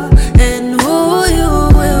are and who you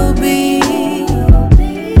will be.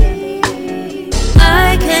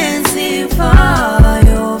 I can see far,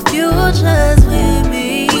 your future's with me.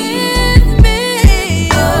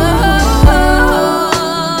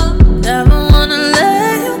 Oh, never wanna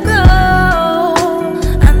let you go.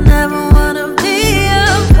 I never wanna be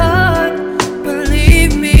apart.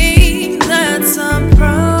 Believe me, that's a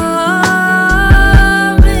promise.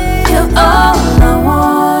 You're all I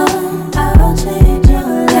want. I will change your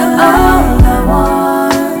life. You're all I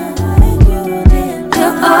want.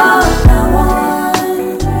 You're all I want.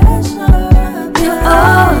 You're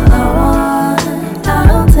all I want.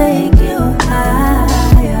 I'll take you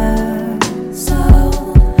higher, so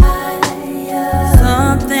higher.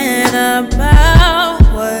 Something about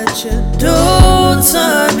what you do to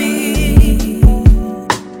me.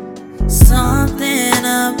 Something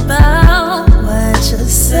about what you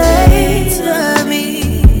say to me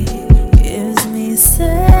gives me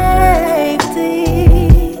safety.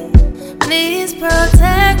 Please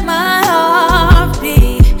protect my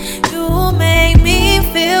heartbeat. You make me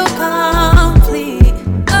feel complete.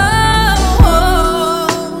 Oh,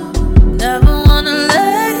 never wanna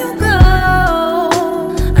let you go.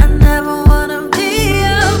 I never wanna be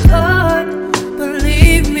apart.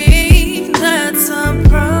 Believe me, that's a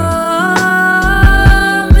promise.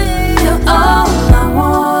 You're all I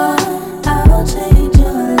want. I will change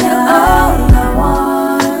your life. You're all I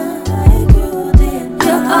want. Like you did.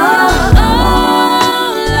 You're all I want.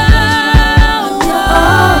 You're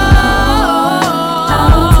all I want. I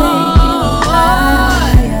will take you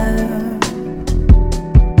higher.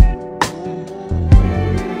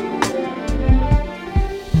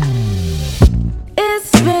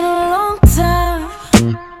 It's been a long time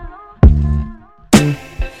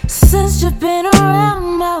since you've been around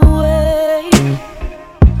my way.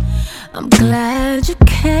 I'm glad you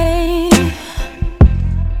came.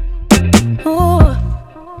 Oh,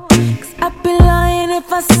 'cause I'd be lying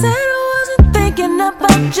if I said I wasn't thinking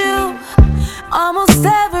about you almost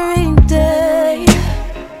every day.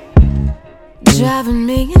 Driving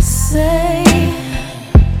me insane.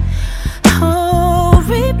 Oh,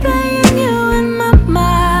 replaying you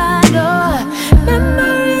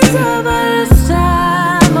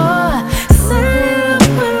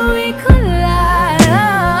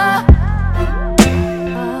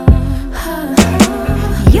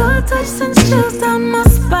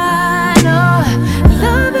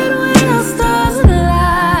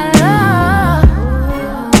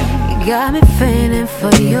Got me feeling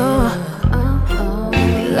for you.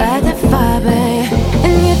 Like that fire, babe.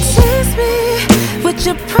 And you tease me with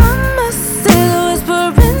your promises,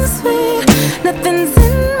 whispering sweet. Nothing's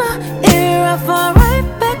in my ear, I fall right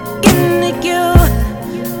back into you.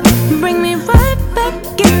 Bring me right back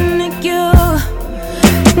into you.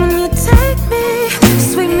 When you take me,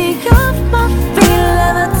 sweep me off my feet,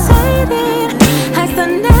 levitating heights I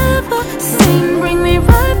never seen. Bring me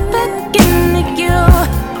right back into you.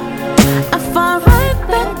 I fall right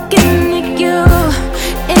back into you,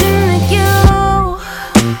 into you.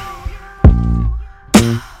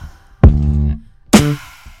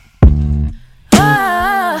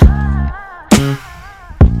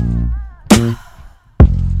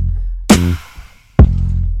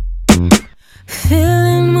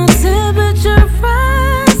 Feeling my temperature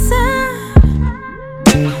rising.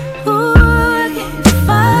 Ooh, I can't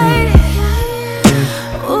fight it.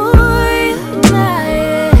 Ooh, ignite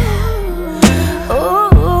it.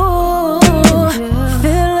 Ooh,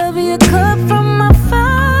 fill up your cup from my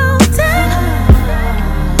fountain.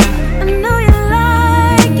 I know you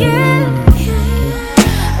like it.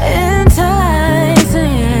 Enticing.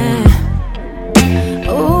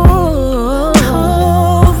 Ooh,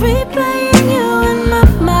 replaying you in my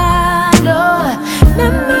mind. Oh,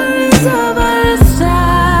 memories of our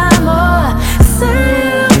time. Oh, set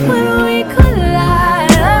it up when we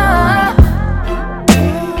collide.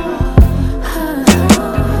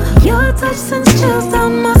 Your touch sends chills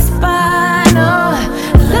down my spine. Oh,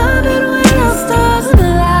 love it when our stars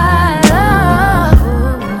align.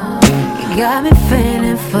 You got me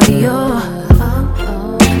feeling for you.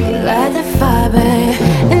 Like that fire, babe.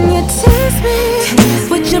 And you tease me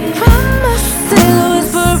with your promises,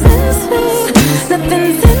 whispering sweet.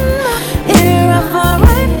 Nothing's in my ear, I fall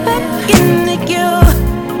right back into you.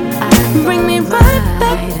 Bring me right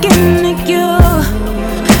back into you.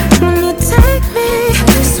 When you take me,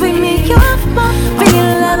 sweep me off my feet,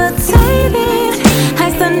 levitating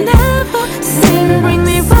heights I never seen. Bring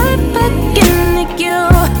me right back into you.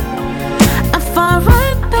 I fall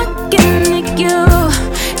right back into you,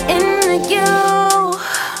 into you.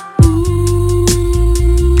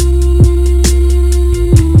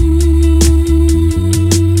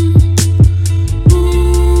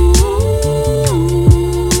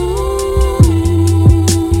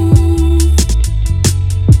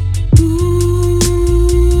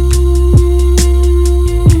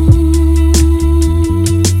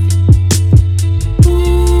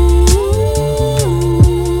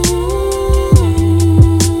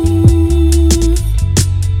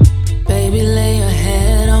 Baby, lay your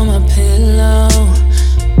head on my pillow.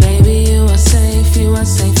 Baby, you are safe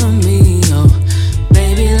for me. Oh,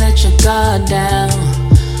 baby, let your guard down.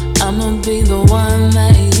 I'ma be the one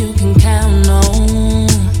that you can count on.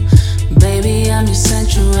 Baby, I'm your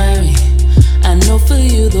sanctuary. I know for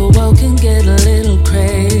you the world can get a little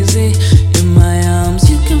crazy. In my arms,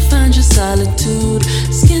 you can find your solitude.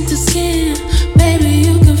 Skin to skin, baby,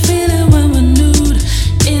 you can feel it when we're nude.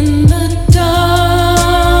 In the dark,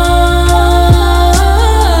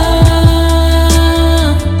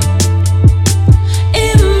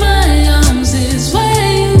 in my arms is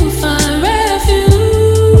where you find refuge.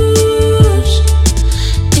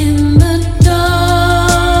 In the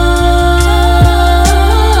dark,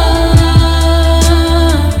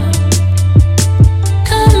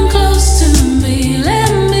 come close to me,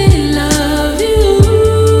 let me love you.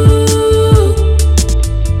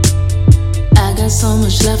 I got so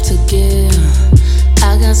much left to give.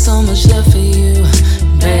 I got so much left for you,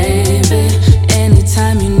 baby.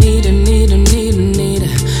 Anytime you need it,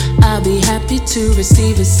 I'll be happy to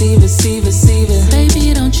receive it.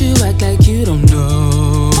 Baby, don't you act like you don't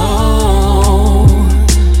know.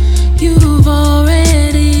 You've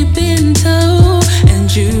already been told, and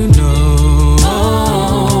you know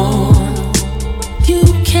you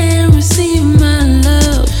can't receive my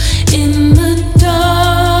love in the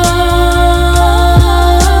dark.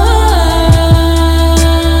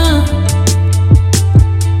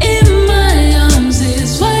 In my arms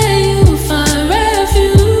is where you find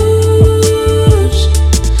refuge.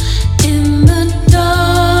 In the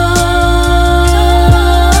dark.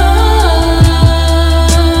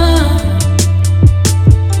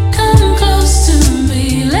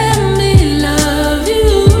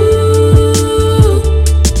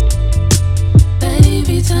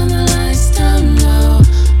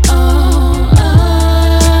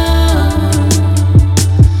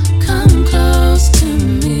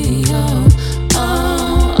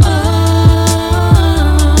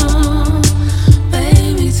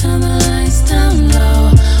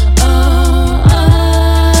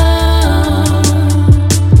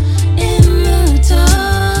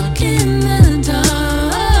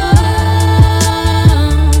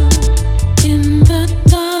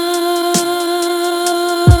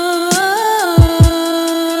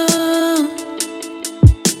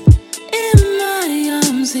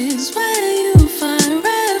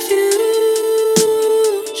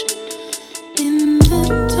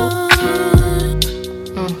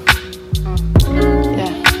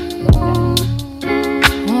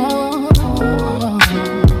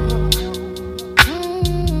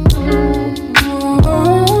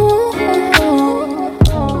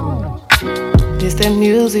 that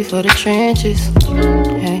music for the trenches.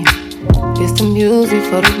 Hey, it's the music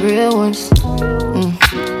for the real ones.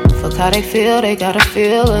 Fuck how they feel, they gotta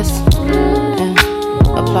feel us.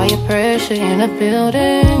 Apply your pressure in the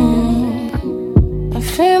building. I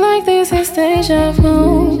feel like this is deja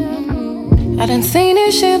vu. I done seen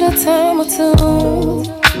this shit a time or two.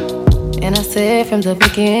 And I said from the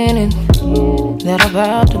beginning that I'm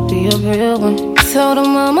about to be a real one. Told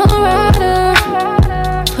them I'm a rider,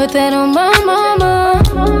 put that on my mama.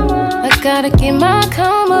 I gotta get my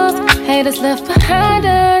commas, haters left behind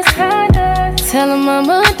us. Tell them I'm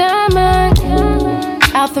a diamond,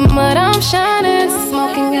 out the mud I'm shining.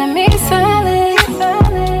 Smoking got me silent,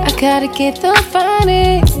 I gotta get the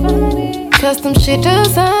finest. Custom shit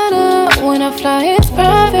designer, when I fly it's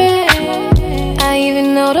private. I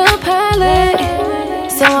even know the pilot,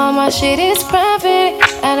 so all my shit is private.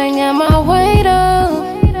 I done got my weight up,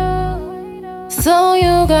 so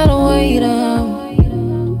you gotta wait up.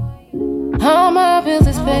 All my bills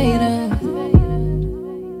is paid up.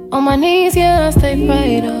 On my knees, yeah, I stay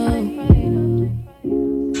prayed up.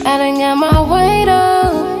 I done got my weight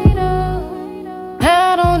up.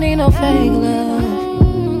 I don't need no fake love.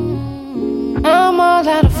 I'm all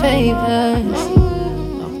out of favors.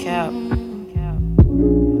 No cap.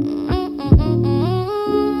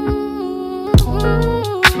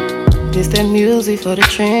 It's that music for the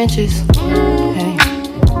trenches. Hey,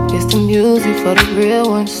 it's the music for the real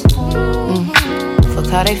ones. Fuck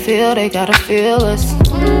how they feel, they gotta feel us.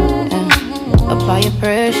 Apply your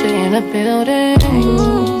pressure in the building.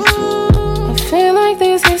 I feel like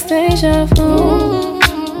this is deja vu.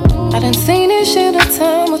 I done seen this shit a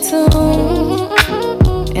time or two.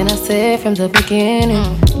 And I said from the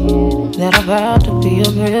beginning that I'm about to be a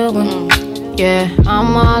real one. Yeah,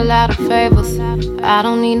 I'm all out of favors. I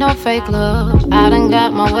don't need no fake love. I done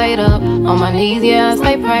got my weight up. On my knees, yeah, I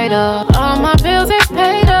stay prayed up. All my bills is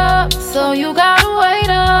paid up, so you gotta wait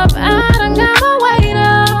up. I done got my weight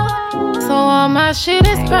up, so all my shit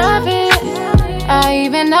is private. I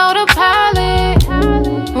even know the pilot.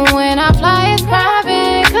 When I fly, it's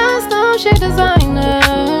private. Custom shit designer.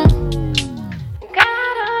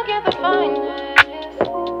 Gotta get the finest.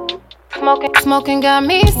 Smoking got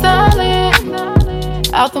me solid.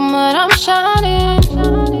 Out the mud, I'm shining.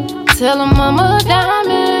 Tell them I'm a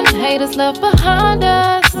diamond. Haters left behind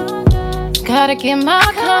us. Gotta get my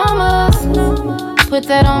commas. Put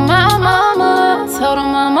that on my mama. Told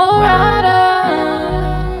them I'm a rider.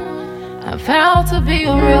 I vowed to be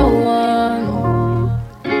a real one.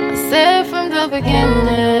 I said from the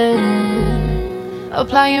beginning.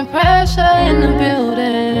 Applying pressure in the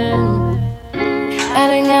building. I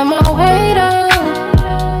done got my weight up,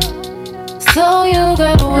 so you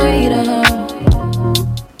gotta wait up.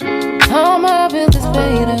 All my bills is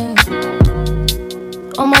paid up.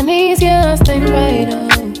 On my knees, yeah, I stay prayed up.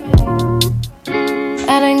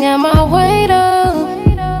 I done got my weight up.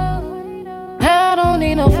 I don't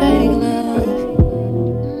need no fake love.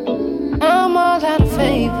 I'm all out of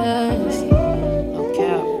favors.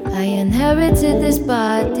 Okay. I inherited this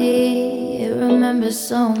body, it remembers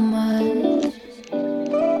so much.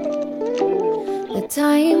 The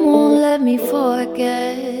time won't let me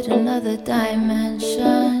forget another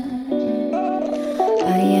dimension.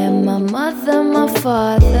 I am my mother, my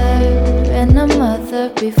father, and a mother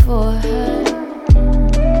before her.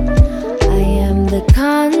 I am the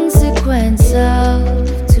consequence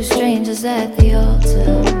of two strangers at the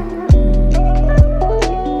altar.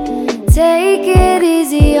 Take it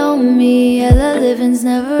easy on me, yeah, the living's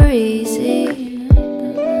never easy.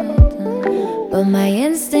 But my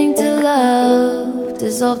instinct to love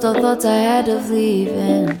dissolved all thoughts I had of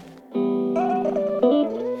leaving.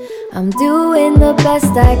 I'm doing the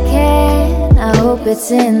best I can, I hope it's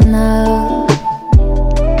enough.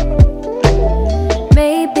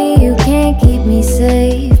 Maybe you can't keep me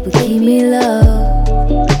safe, but keep me loved.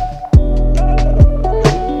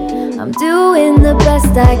 I'm doing the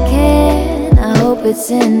best I can, I hope it's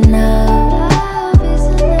enough.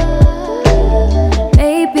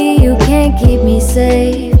 Maybe you can't keep me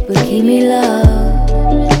safe, but keep me loved.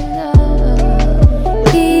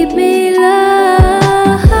 Keep me loved.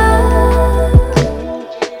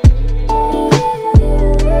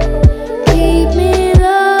 Keep me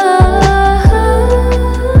loved.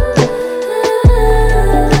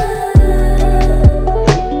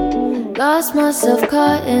 Lost myself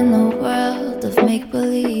caught in the world of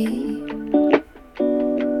make-believe.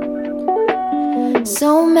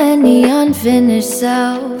 So many unfinished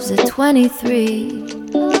selves at 23.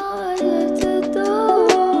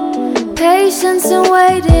 Patience and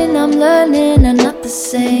waiting, I'm learning are not the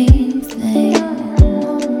same thing.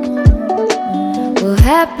 We'll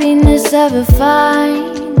happiness ever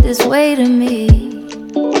find its way to me?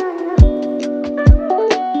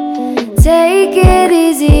 Take it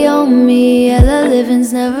easy on me, yeah, the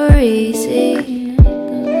living's never easy.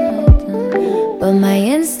 But my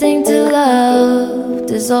instinct to love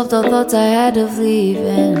dissolved all thoughts I had of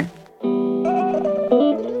leaving.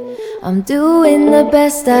 I'm doing the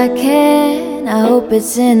best I can, I hope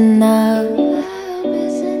it's enough.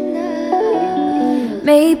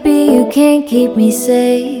 Maybe you can't keep me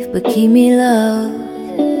safe, but keep me loved.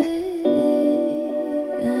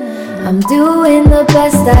 I'm doing the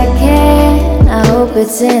best I can, I hope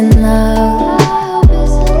it's enough.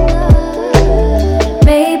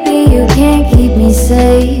 Maybe you can't keep me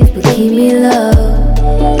safe, but keep me loved.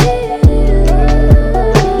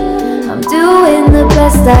 I'm doing the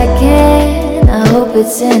best I can, I hope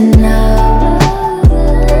it's enough.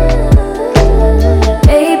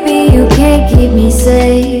 Maybe you can't keep me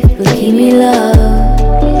safe, but keep me loved.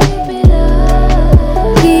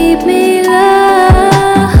 Keep me loved.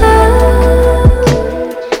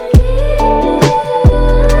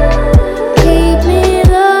 Keep me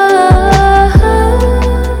loved.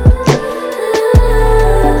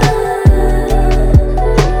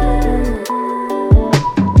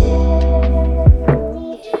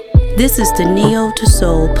 This is the Neo to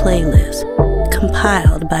Soul playlist,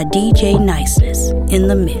 compiled by DJ Niceness in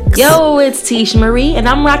the mix. Yo, it's Tish Marie, and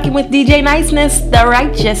I'm rocking with DJ Niceness, the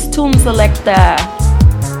righteous tune selector.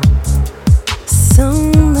 So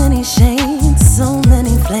many shades, so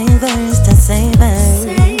many flavors to savor.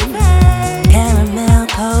 Caramel,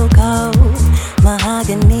 cocoa,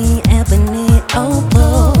 mahogany, ebony,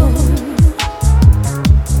 opal.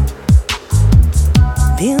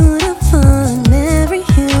 Beautiful in every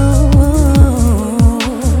hue.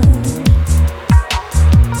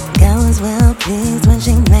 God was well pleased when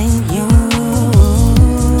she made you.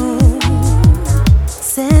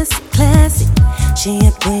 Says classy, she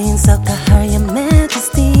a queen, so call her your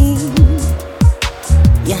majesty,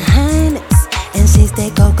 your highness. And she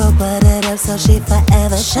stay cocoa buttered up, so she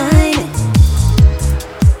forever shining.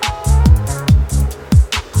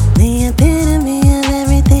 The epitome of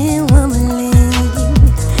everything womanly.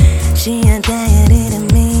 She a deity to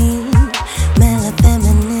me, male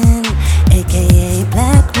feminine, aka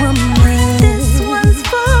black woman. This one's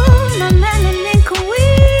for my melanin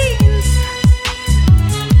queens.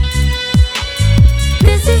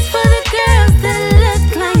 This is for the girls that look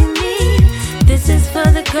like me. This is for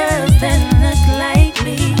the girls that look like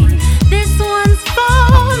me. This one's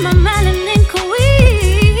for my melanin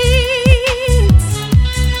queens.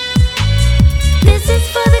 This is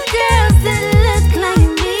for the girls that look like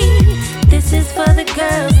me. This is for the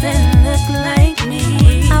girls that look like me.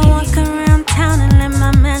 I walk around town and let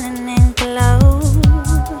my melanin glow.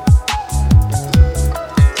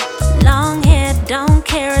 Long hair, don't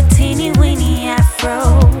care, a teeny weeny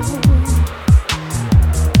afro.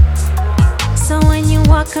 So when you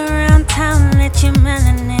walk around town, let your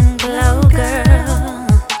melanin glow, girl.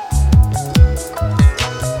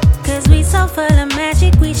 Cause we so full of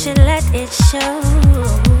magic, we should let it show.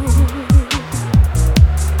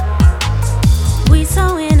 We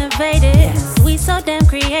so innovative, we so damn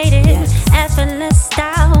creative. Effortless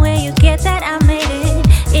style, where you get that I made it.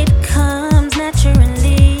 It comes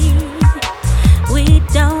naturally. We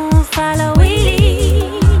don't follow, we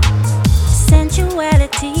lead.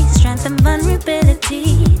 Sensuality, strength and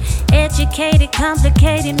vulnerability. Educated,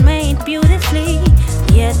 complicated, made beautifully,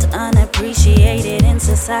 yet unappreciated in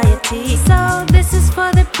society. So this is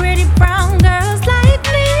for the pretty brown girls like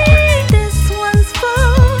me. This one's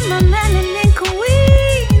for my melanin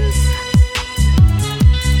queens.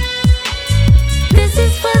 This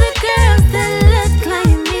is for the girls that look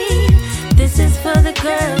like me. This is for the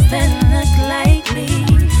girls that look like me.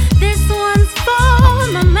 This one's for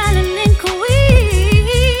my melanin queens.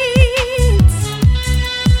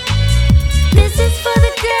 This is for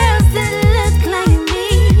the girls that look like me.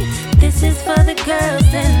 This is for the girls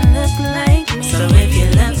that look like me. So if you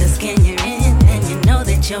love the skin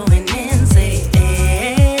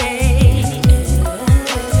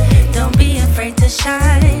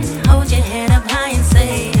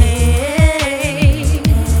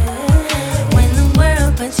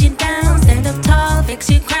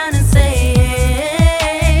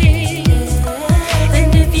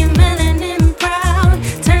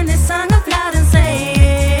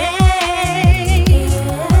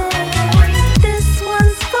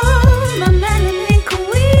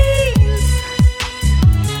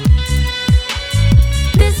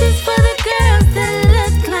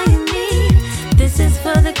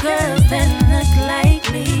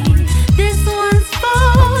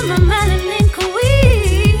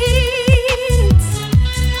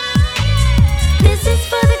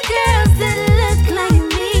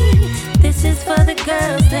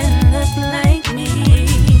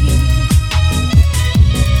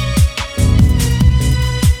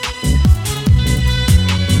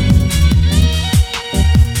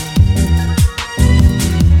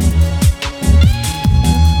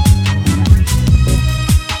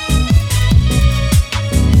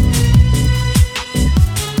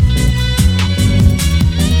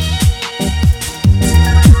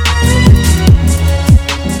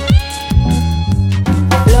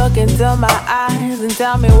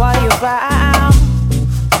tell me what you found.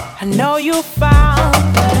 I know you found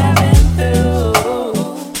what I've been through.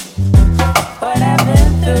 What I've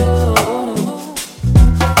been through.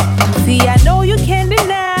 See, I know you can't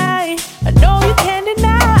deny. I know you can't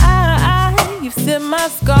deny. You've seen my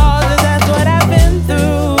scars, and that's what I've been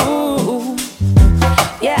through.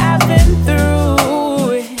 Yeah, I've been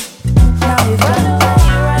through it. Now you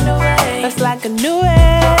run away. It's like a new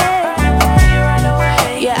way.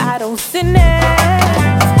 Yeah, I don't sin it.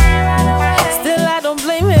 Still, I don't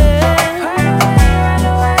blame it.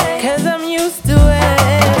 'Cause I'm used to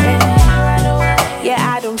it.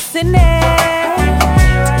 Yeah, I don't sin it.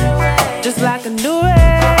 Just like a new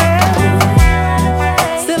way.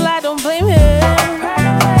 Still, I don't blame him.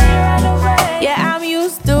 Yeah, I'm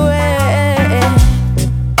used to it.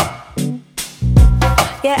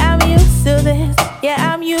 Yeah, I'm used to this. Yeah,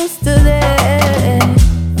 I'm used to this.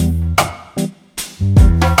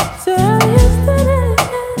 So I'm used to this.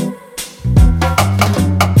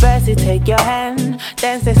 First you take your hand,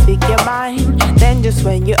 then say speak your mind. Then just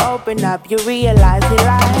when you open up, you realize he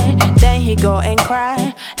lied. Then he go and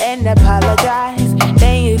cry and apologize.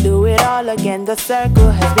 Then you do it all again, the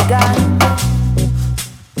circle has begun.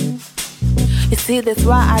 You see, that's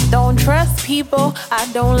why I don't trust people. I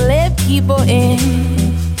don't let people in.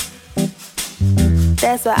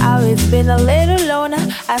 That's why I always been a little loner.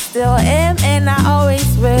 I still am and I always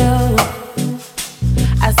will.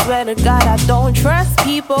 I swear to God, I don't trust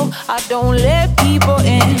people. I don't let people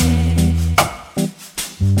in.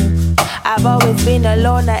 I've always been a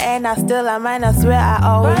loner and I still am, and I swear I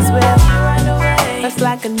always will. It's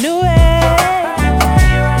like a new way.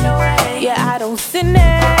 Yeah, I don't sin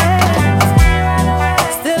it.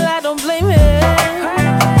 Still, I don't blame it.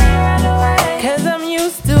 'Cause I'm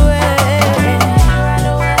used to it.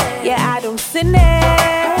 Yeah, I don't sin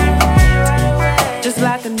it. Just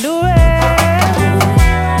like a new way.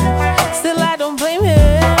 Still, I don't blame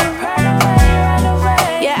him.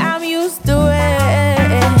 Yeah, I'm used to it.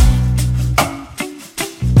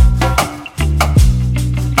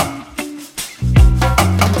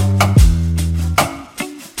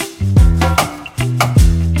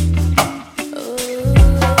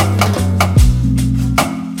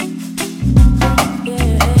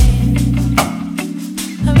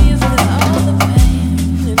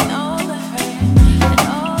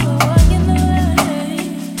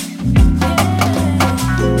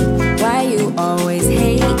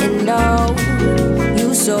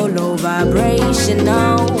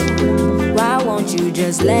 Why won't you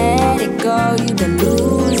just let it go? You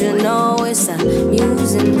delusional, it's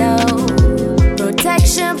amusing though.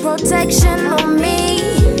 Protection, protection on me.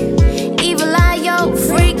 Evil eye, your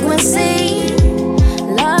frequency.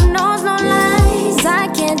 Love knows no lies, I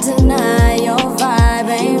can't deny your vibe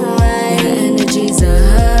ain't right. Your energy's a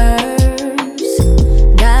hers.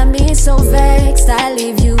 Got me so vexed, I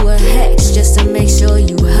leave you a hex just to make sure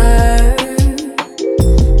you heard.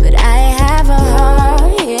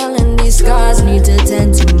 Scars need to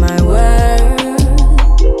tend to my word.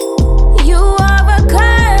 You are a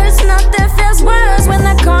curse, nothing feels worse when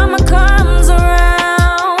the karma comes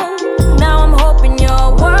around. Now I'm hoping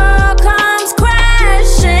your world comes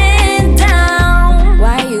crashing down.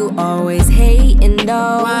 Why you always hating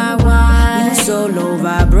though? Why? You so low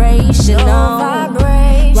vibrational.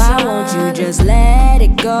 Why won't you just let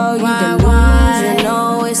it go? You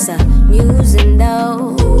delusional, it's amusing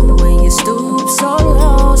though. When you stoop so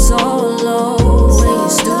low, so low. When you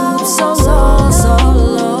stoop so low, so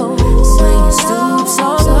low. When you stoop so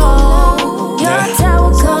low, your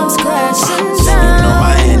tower comes crashing down. You know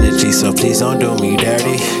my energy, so please don't do me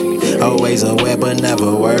dirty. Always aware but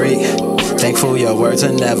never worried. Thankful your words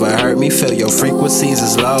will never hurt me. Feel your frequencies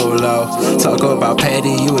is low, low. Talk about petty,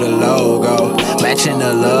 you the logo. Matching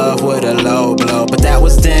the love with a low blow. But that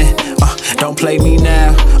was then, don't play me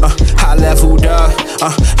now. High leveled up,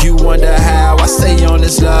 you wonder how I stay on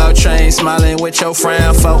this love train. Smiling with your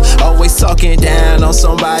frown for. Always talking down on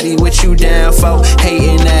somebody with you down for.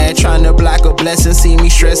 Hating that, trying to block a blessing. See me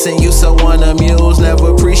stressing, you so unamused.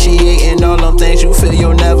 Never appreciating all them things you feel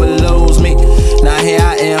you'll never lose me. Now here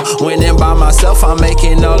I am, winning by myself. I'm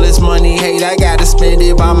making all this money, hate, I gotta spend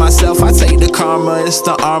it by myself. I take the karma, it's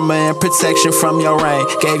the armor and protection from your rain.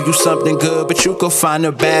 Gave you something good, but you could find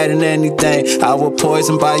the bad in anything. I was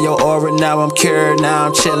poisoned by your aura, now I'm cured. Now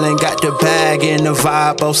I'm chilling, got the bag and the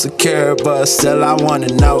vibe both secure. But still I wanna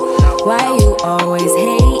know, why you always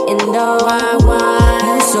hating though? Why?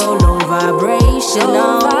 You so low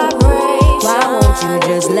vibrational. Why won't you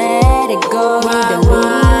just let it go? You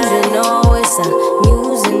delusional, it's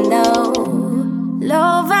amusing though.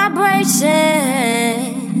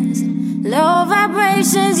 Low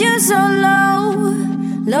vibrations, you so low.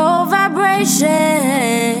 low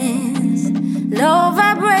vibrations, low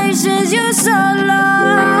vibrations. You so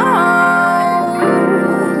low,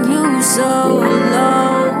 you so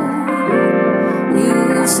low,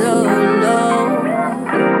 you so low.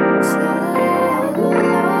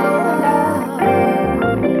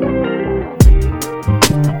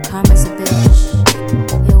 Karma's a bitch.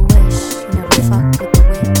 You wish you never fucked with the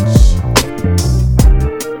witch.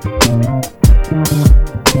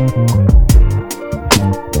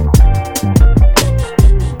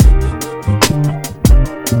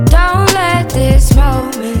 Don't let this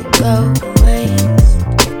moment go to waste.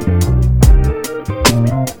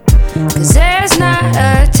 'Cause there's not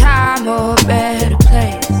a time or better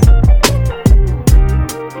place.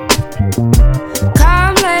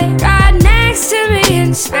 Come lay right next to me in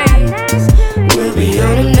space. We'll be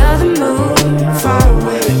on another moon, far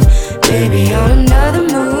away. Baby, on another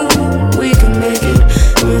moon, we can make it.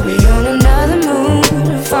 We'll be on another moon,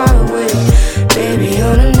 far away. Baby,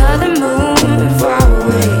 on another moon, far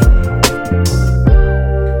away.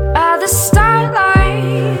 By the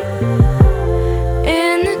starlight,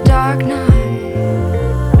 in the dark night,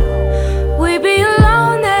 we'd be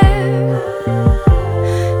alone there.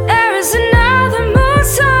 There is another moon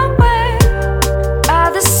somewhere. By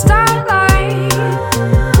the starlight,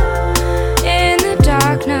 in the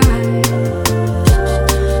dark night,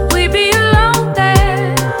 we'd be alone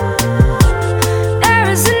there. There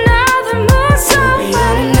is another moon somewhere. We'll be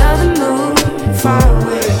on another moon, far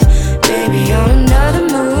away. Baby, on another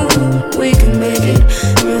moon, we can make it.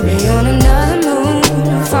 We'll be on another moon,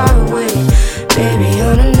 far away. Baby,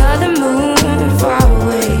 on another moon, far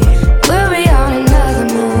away. We'll be on another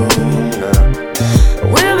moon.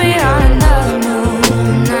 We'll be on another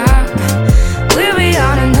moon now. We'll be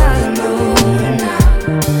on another moon now.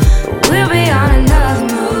 We'll be on another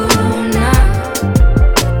moon now.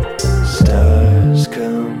 Stars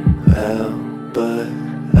come out, but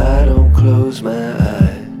I don't close my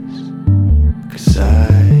eyes, 'cause I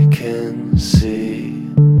can see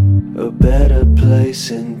a better place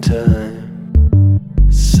in time.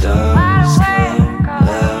 Stars come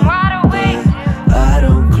out, but I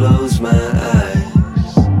don't close my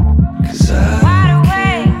eyes, 'cause I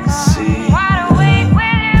can see a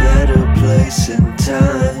better place in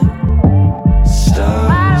time.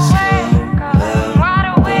 Stars come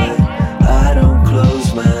out, but I don't close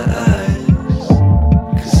my eyes,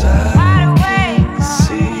 'cause I can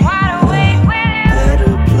see a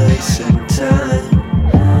better place in time.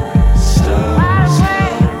 Stars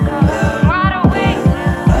come out, but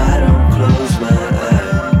I don't close my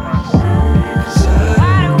eyes, 'cause I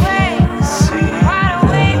can see a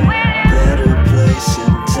better place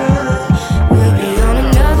in time. We'll be on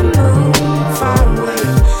another moon, far away.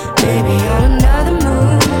 Baby, on another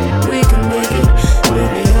moon, we can make it.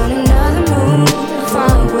 We'll be on another moon,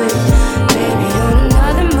 far away. Baby, on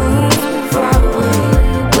another moon, far away.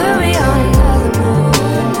 We'll be on another moon.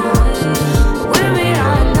 We'll be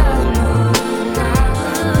on another moon.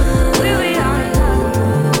 We'll be on another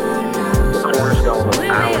moon. The cornerstone of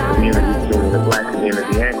our community, meaning the Black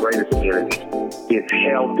community and greater community, is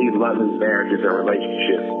healthy, loving marriages and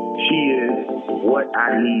relationships. She is what I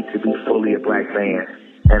need to be fully a Black man,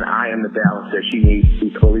 and I am the balance that she needs to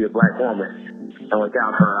be fully a Black woman. And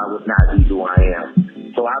without her, I would not be who I am.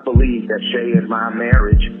 So I believe that Shay and my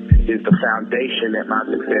marriage is the foundation that my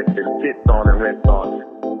success sits on and rests on.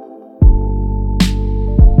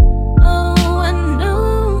 Oh, I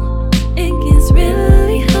know it gets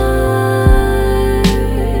really hard.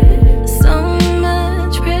 So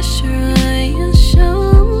much pressure on your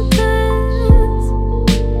shoulders.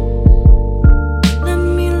 Let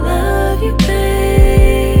me love you,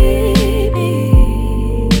 baby.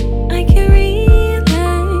 I can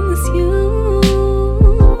realize you.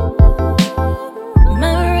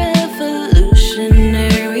 My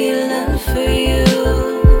revolutionary love for you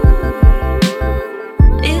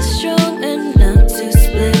is strong enough to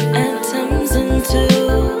split atoms in two.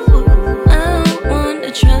 I don't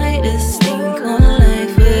wanna try to think on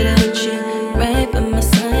life without you. Right by my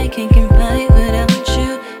side, can't get by without you.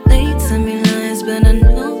 They tell me lies, but I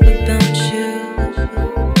know about you.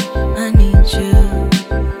 I need you.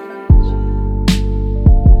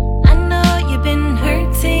 I know you've been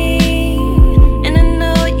hurting, and I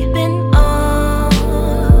know you've been on.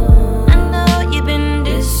 I know you've been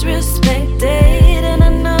disrespected, and I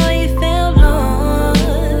know you feel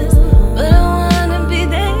lost. But I wanna be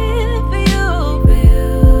there for you,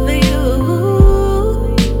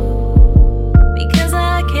 because I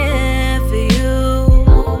care for you.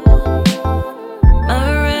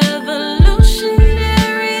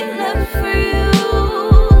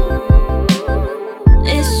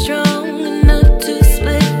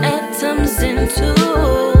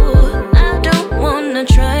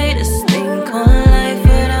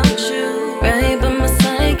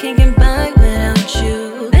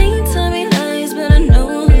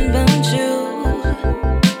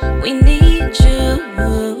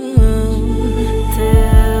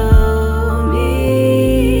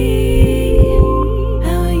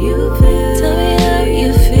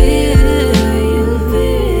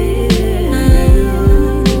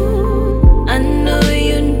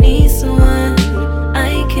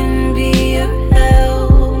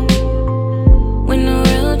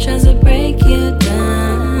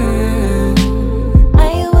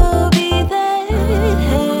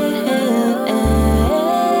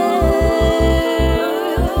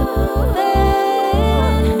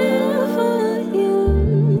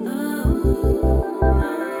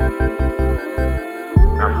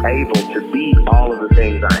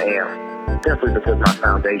 simply because my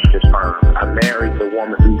foundation is firm. I married the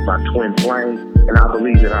woman who's my twin flame, and I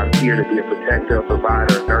believe that I'm here to be a protector, a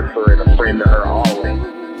provider, a nurturer, and a friend to her always.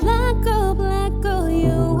 Black girl,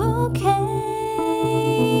 you okay?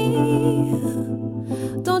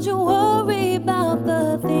 Don't you worry about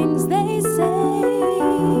the things they say.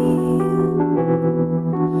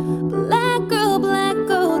 Black girl,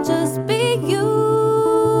 just be you.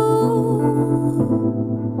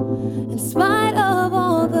 In spite of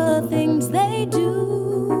all the things they do,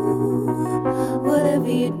 whatever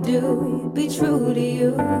you do, be true to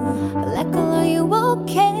you. Black girl, are you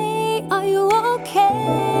okay? Are you okay?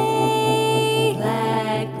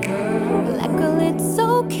 Black girl, it's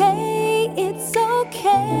okay, it's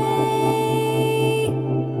okay.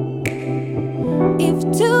 If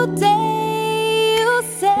today you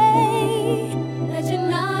say that you're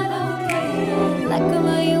not okay, black girl,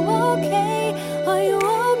 are you okay? Are you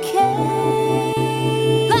okay?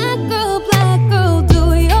 Black girl, do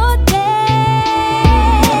your dance.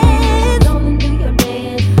 Don't do your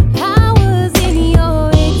dance. Powers in your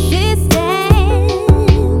existence.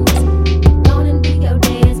 Don't do your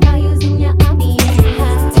dance. Powers in your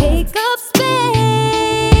ambience. Take up space,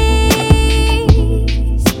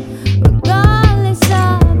 regardless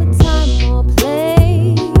of the time or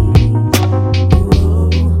place.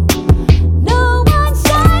 No one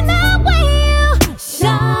shine that way you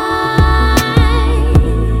shine.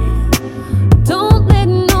 Don't let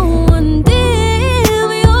no one dim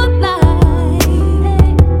your light.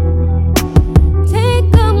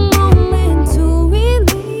 Take a moment to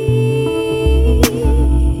release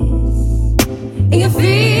your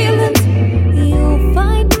feelings. You'll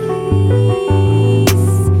find peace.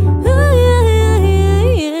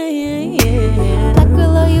 Black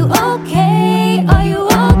girl, are you okay? Are you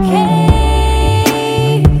okay?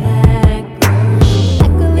 Black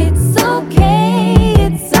girl, it's okay,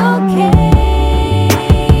 it's okay.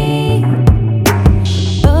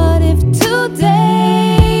 But if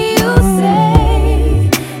today you say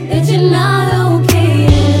that you're not okay,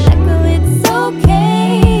 black girl, it's okay,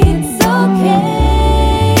 it's okay.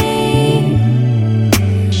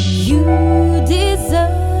 You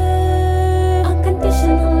deserve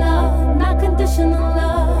unconditional love, not conditional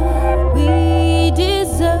love. We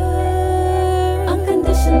deserve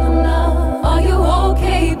unconditional love. Are you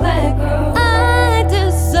okay, black girl? I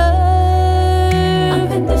deserve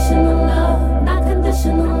unconditional love, not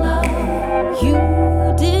conditional love. You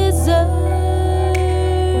deserve.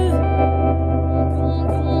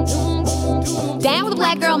 Down with the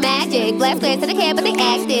black girl magic. Black flares to the cab, but they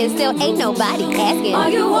acting. Still ain't nobody asking. Are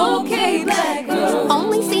you okay, black girl?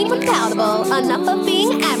 Only seem palatable. Enough of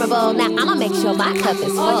being admirable. Now I'ma make sure my cup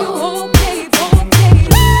is Are you full. okay?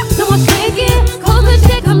 Someone shake it, close the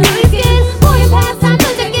check, come release it. Boy, you pass time to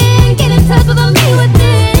check in. Get in touch with the me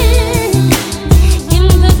within. Get in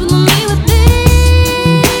touch with the me within.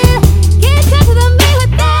 Get in touch with the me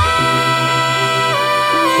within.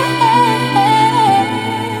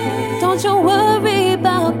 Don't you worry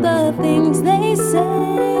about the things they say.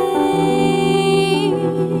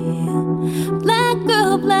 Black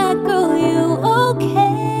girl, you okay?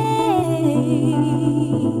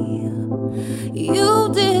 You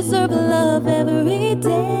deserve love every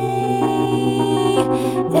day,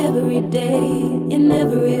 in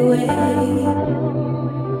every way.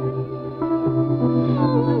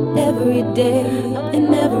 Every day,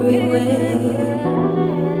 in every way. Every day, in every way.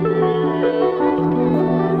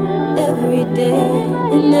 Every day,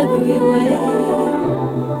 in every way.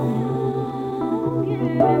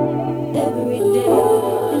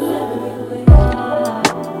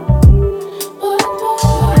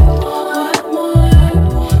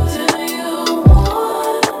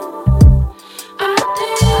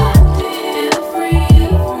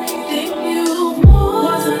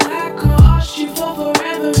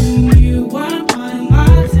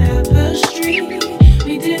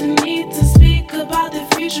 We didn't need to speak about the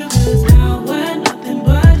future, 'cause now we're nothing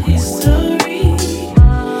but history.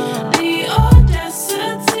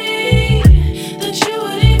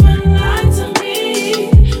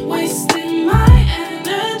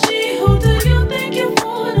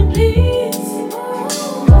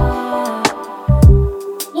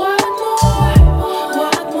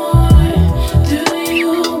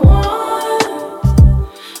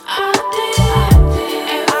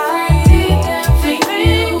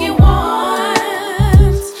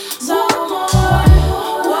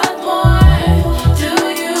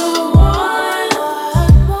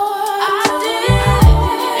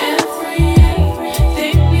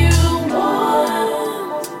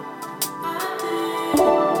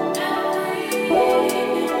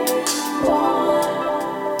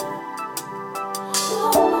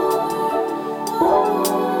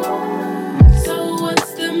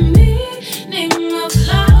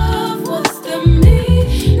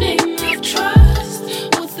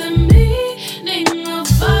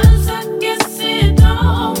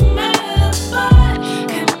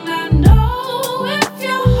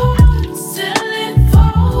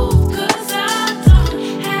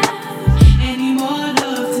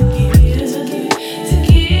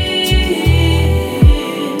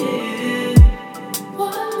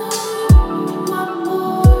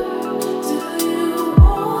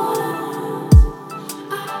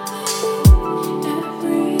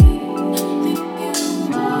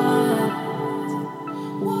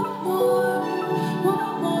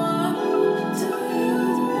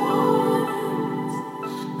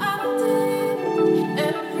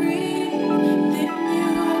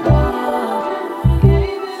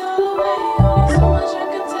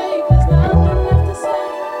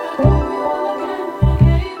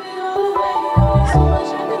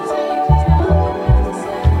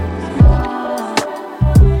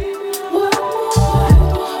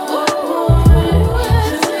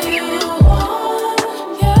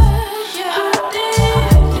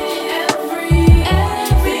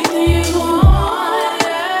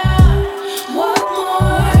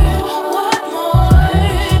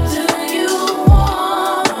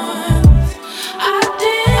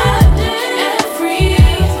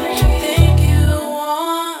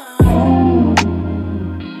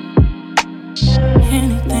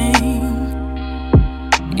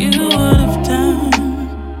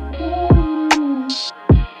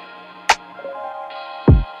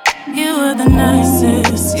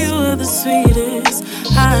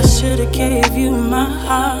 should've gave you my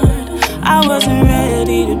heart. I wasn't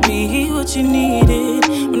ready to be what you needed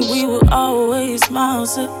when we were always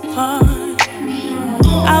miles apart.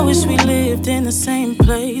 I wish we lived in the same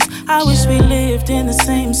place. I wish we lived in the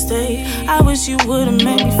same state. I wish you would've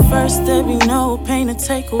made me first. There'd be no pain to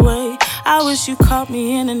take away. I wish you caught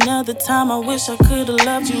me in another time. I wish I could've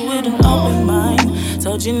loved you with an open mind.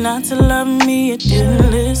 Told you not to love me, you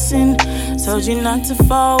didn't listen. Told you not to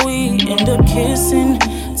fall, we end up kissing.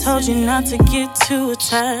 Told you not to get too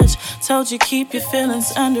attached. Told you keep your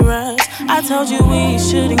feelings under wraps. I told you we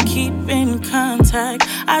shouldn't keep in contact.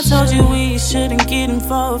 I told you we shouldn't get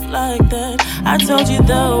involved like that. I told you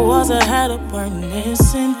the walls I had up weren't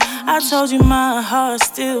missing. I told you my heart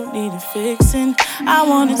still needed fixing. I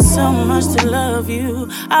wanted so much to love you.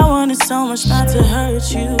 I wanted so much not to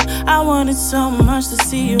hurt you. I wanted so much to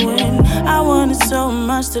see you win. I wanted so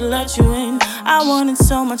much to let you in. I wanted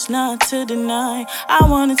so much not to deny. I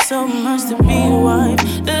wanted so much to be your wife.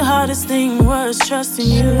 The hardest thing was trusting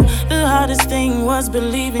you. The hardest thing was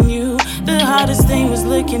believing you. The hardest thing was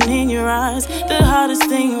looking in your eyes. The hardest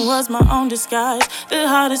thing was my own disguise. The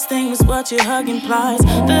hardest thing was what your hug implies.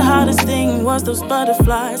 The hardest thing was those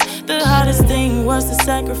butterflies. The hardest thing was the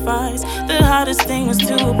sacrifice. The hardest thing was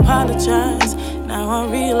to apologize. Now I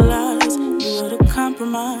realize you would've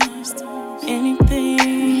compromised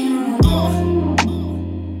anything.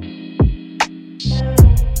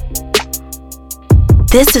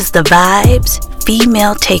 This is the Vibes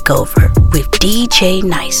Female Takeover with DJ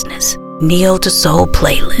Niceness, Neo to Soul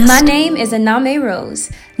Playlist. My name is Aname Rose.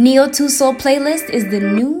 Neo to Soul Playlist is the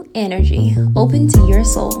new energy. Open to your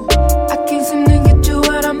soul. I can't seem to get you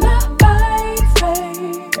out of my life.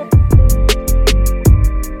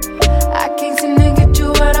 I can't seem to get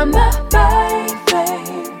you out of my life.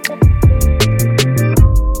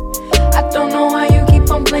 I don't know why you keep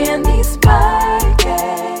on playing these spy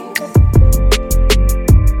games,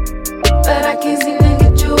 but I can't seem to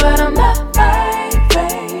get you out of my life,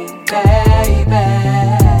 baby.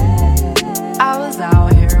 I was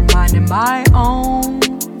out here minding my own.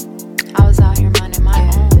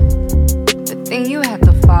 But then you had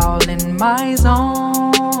to fall in my zone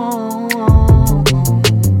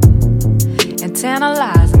and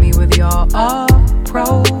tantalize me with your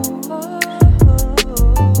approach.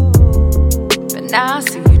 But now I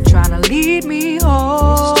see you trying to lead me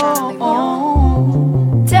home.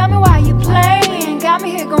 Tell me why you playing, got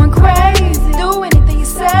me here going crazy. Do anything you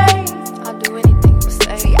say, I'll do anything you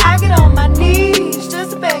say. See, I get on my knees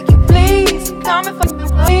just to beg you, please. Come and fuck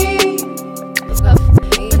me. But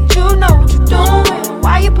you know what you're doing.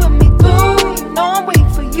 Why you put me through? You know I'm weak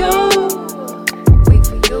for you.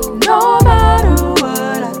 No matter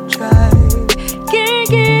what I try, can't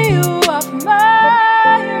get you off my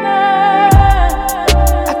mind.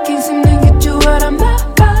 I can't seem to get you out of my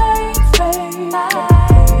life.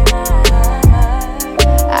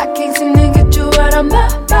 I can't seem to get you out of my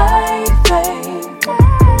life.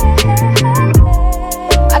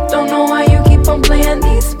 I don't know why you keep on playing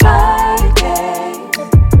these spy games,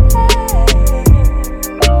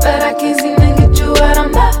 but I can't seem to get you out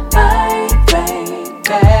of my life, baby.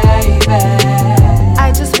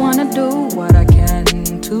 I just wanna do what I can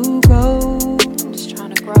to grow. Just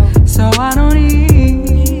trying to grow, so I don't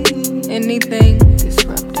need anything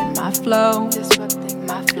disrupting my flow.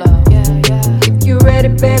 Yeah. If you ready,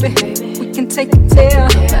 baby, we can take it there.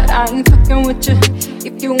 But I ain't fucking with you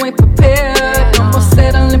if you ain't prepared. No more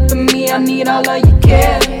settling for me, I need all of your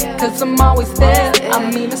care. Cause I'm always there,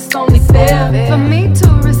 I mean it's only fair for me to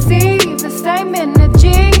receive the same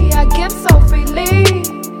energy I give so freely.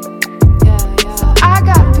 So I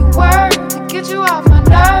gotta do work to get you off my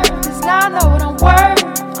nerves. Cause now I know what I'm worth.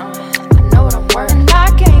 And I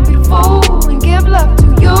can't be fooled and give love to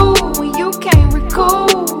you when you can't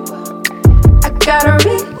recoup. I gotta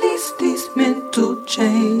release these mental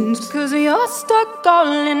chains, cause you're stuck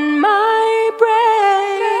all in my brain.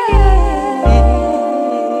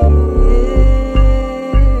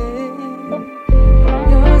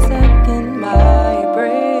 You're stuck in my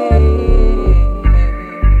brain,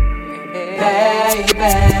 baby.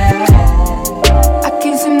 I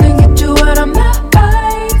can't seem to get you out of my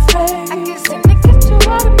life. I can't seem to get you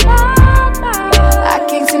out of my life. I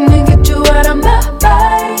can't seem to get you out of my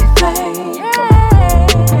life.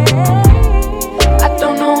 I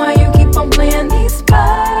don't know why you keep on playing these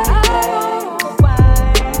spy games,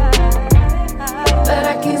 but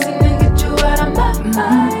I can't seem to get you out of my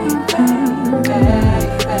mind,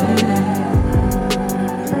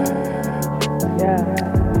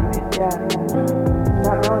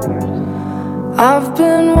 I've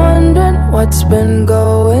been wondering what's been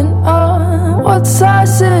going on. What's our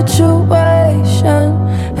situation?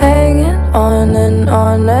 hanging on and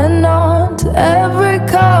on and on to every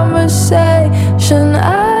conversation.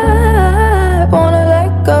 I wanna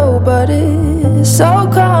let go, but it's so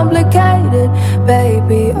complicated,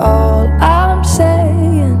 baby. All I'm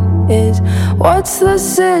saying is, what's the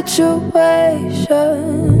situation?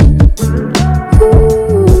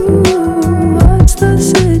 Ooh, what's the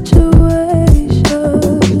situation?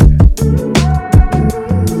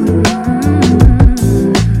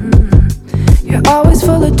 You're always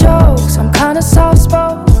full of jokes, I'm kinda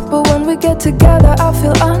soft-spoken, but when we get together I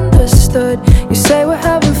feel understood. You say we're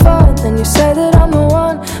having fun, then you say that I'm the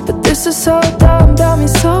one, but this is so dumb, got me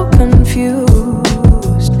so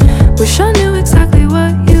confused. Wish I knew exactly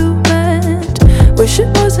what you meant, wish it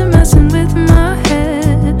wasn't messing with my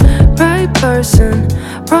head. Right person,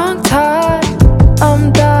 wrong time,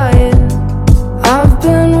 I'm dying. I've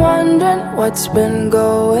been wondering what's been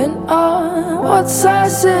going on. What's our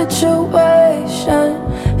situation?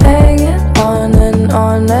 Hanging on and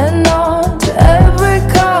on and on to every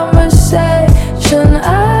conversation.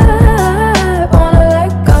 I wanna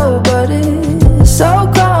let go, but it's so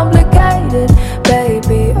complicated,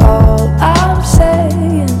 baby. All I'm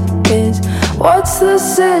saying is, what's the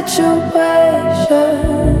situation?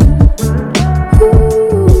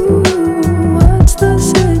 Ooh, what's the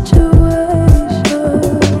situation?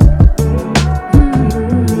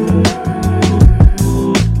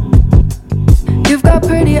 You've got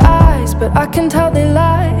pretty eyes, but I can tell they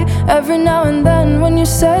lie. Every now and then when you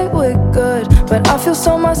say we're good, but I feel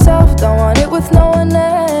so myself, don't want it with no one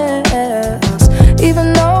else,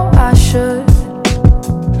 even though I should.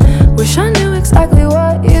 Wish I knew exactly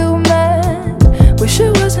what you meant, wish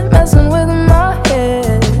it wasn't messing with my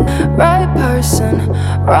head. Right person,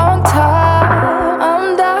 wrong time,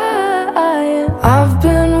 I'm dying. I've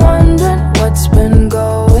been wondering what's been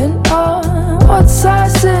going on. What's our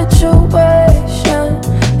situation?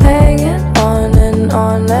 Hanging on and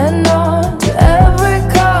on and on to every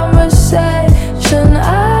conversation.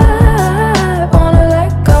 I wanna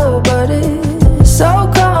let go, but it's so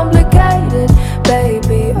complicated,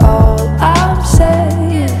 baby. All I'm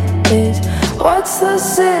saying is, what's the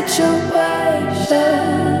situation?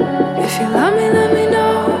 If you love me, let me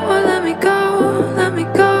know, or let me go, let me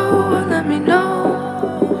go, or let me know.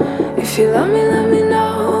 If you love me, let me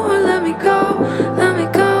know, or let me go, let me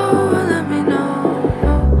go, or let me know.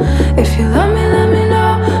 If you love me, let me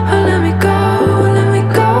know, or let me go, let me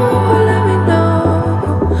go, or let me know.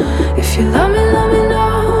 If you love me, let me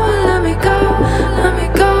know, or let me go, let me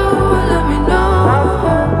go, or let me know.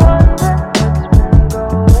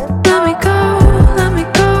 Let me go, let me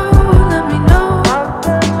go, let me know.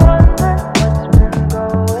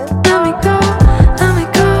 Let me go, let me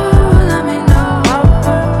go, let me know.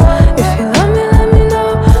 If you love me, let me know,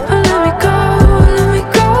 or let me go, let me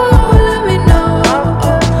go, let me know.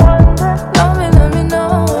 Love me, let me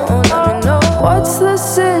know, let me know. What's the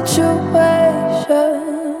situation?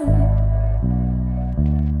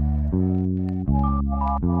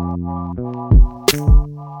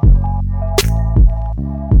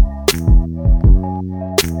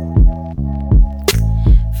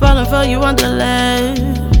 Falling for you on the left,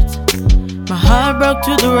 my heart broke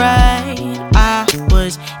to the right. I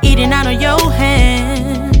was eating out of your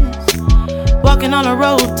hands, walking on a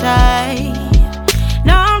road tight.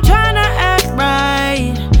 Now I'm trying to act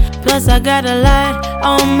right, plus I got a lot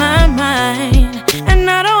on my mind, and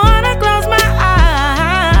I don't wanna close my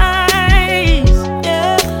eyes,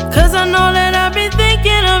 yeah. Cause I know that I've been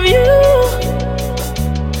thinking of you,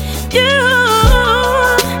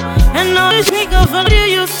 and all this sneaker for you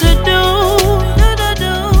used to do.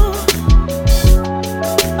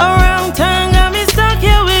 Around town got me stuck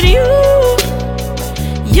here with you.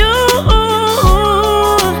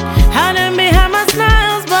 Hiding behind my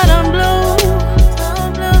smiles, but I'm blue.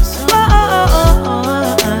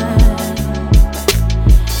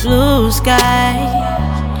 Blue sky,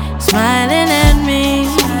 smiling at me.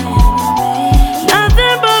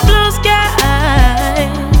 Nothing but blue skies,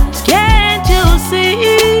 can't you see?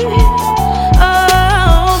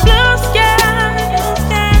 Oh, blue skies,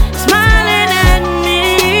 smiling at me.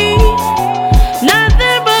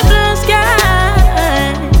 Nothing but blue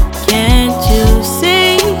skies, can't you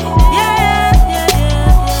see?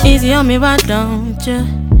 Easy on me, why don't you?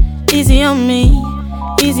 Easy on me,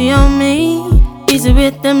 easy on me. Easy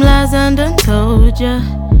with them lies I done told ya.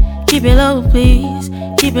 Keep it low, please,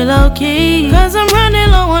 keep it low key. Cause I'm running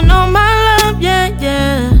low on all my love, yeah,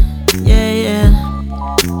 yeah, yeah, yeah.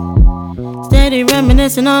 Steady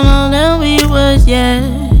reminiscing on all that we was, yeah,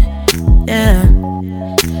 yeah.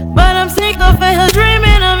 But I'm sick of it,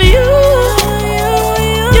 dreaming of you.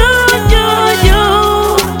 You,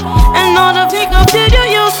 and all the pick up shit you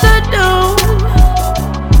used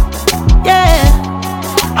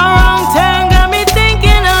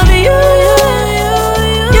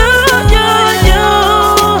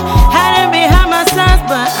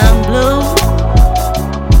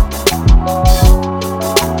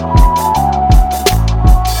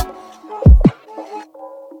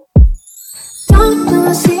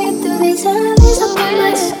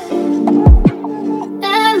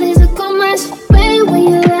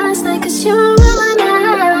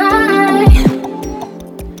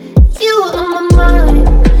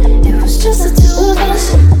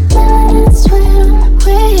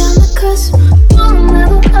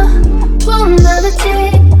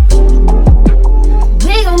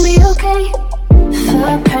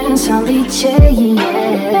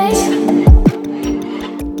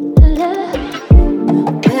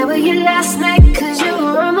you last night, cause you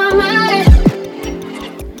were on my mind.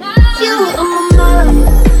 You were on my mind.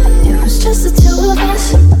 It was just the two of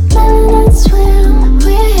us. Let's swim,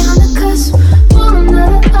 we're on the cusp.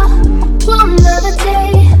 One another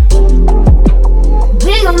day.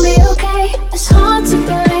 We gon' be okay. It's hard to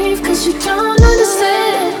believe, cause you don't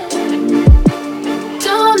understand.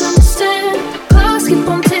 Don't understand. Clocks keep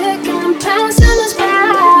on ticking and passing us by.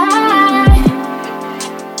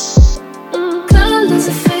 Colors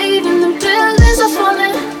are fading, the buildings are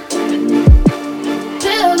falling.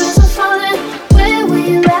 Buildings are falling. Where were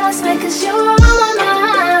you last night, cause you were on my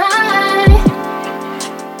mind.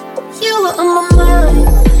 You were on my mind.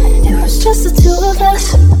 It was just the two of us.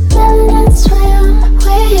 Let's swim,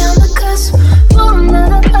 way on the cusp. One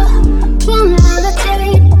another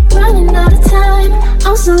day. Running out of time,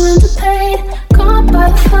 I'm still in the pain. Caught by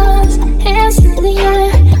the fuzz, hands in the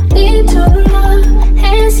air. Lead to the love,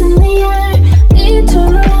 hands in the air. Lead to the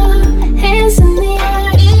love, hands in the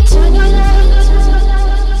air. Lead to the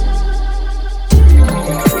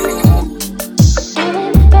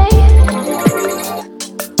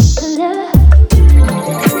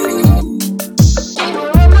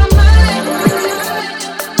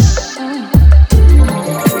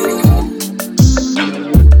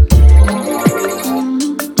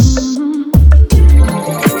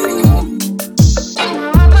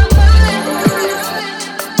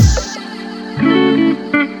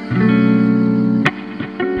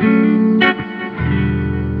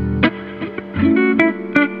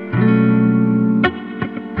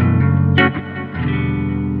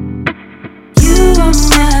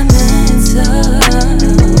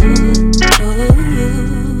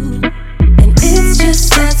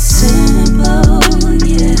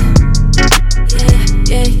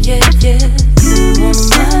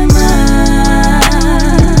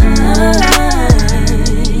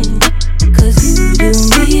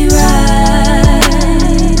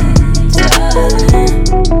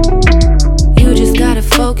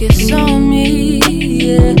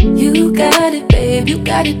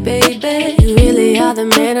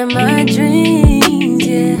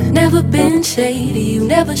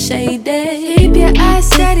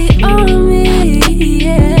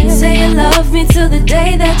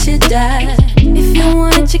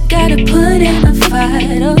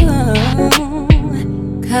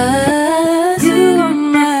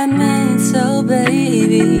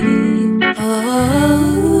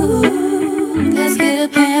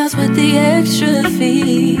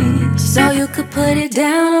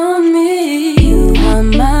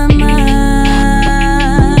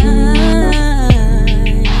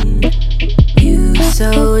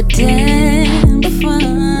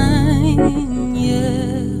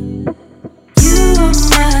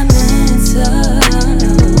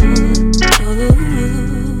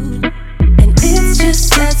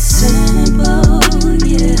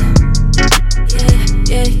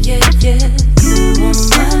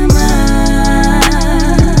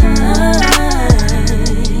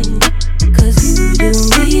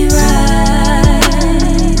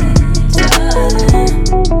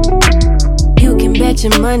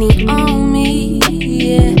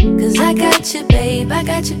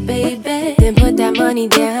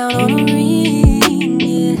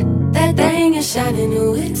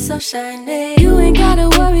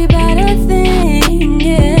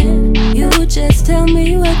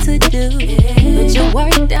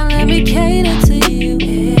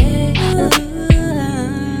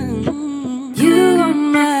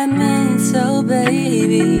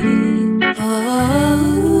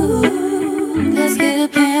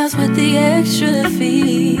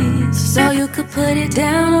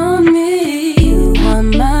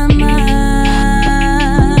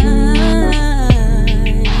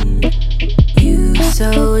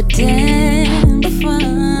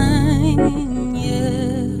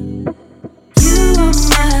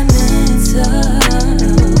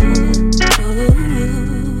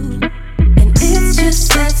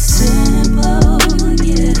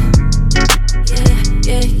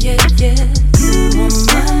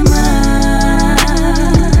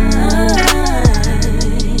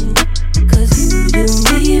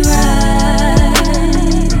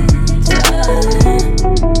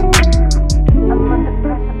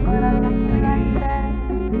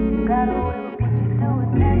got away.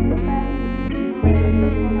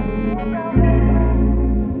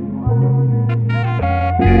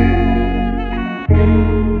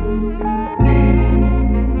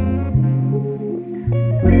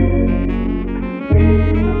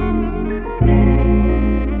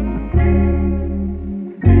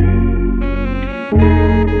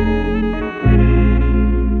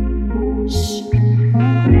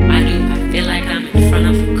 front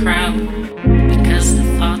of a crowd because the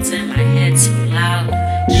thoughts in my head so loud.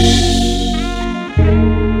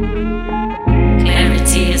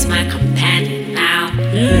 Clarity is my companion now.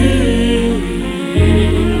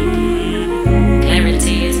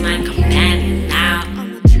 Clarity is my companion now.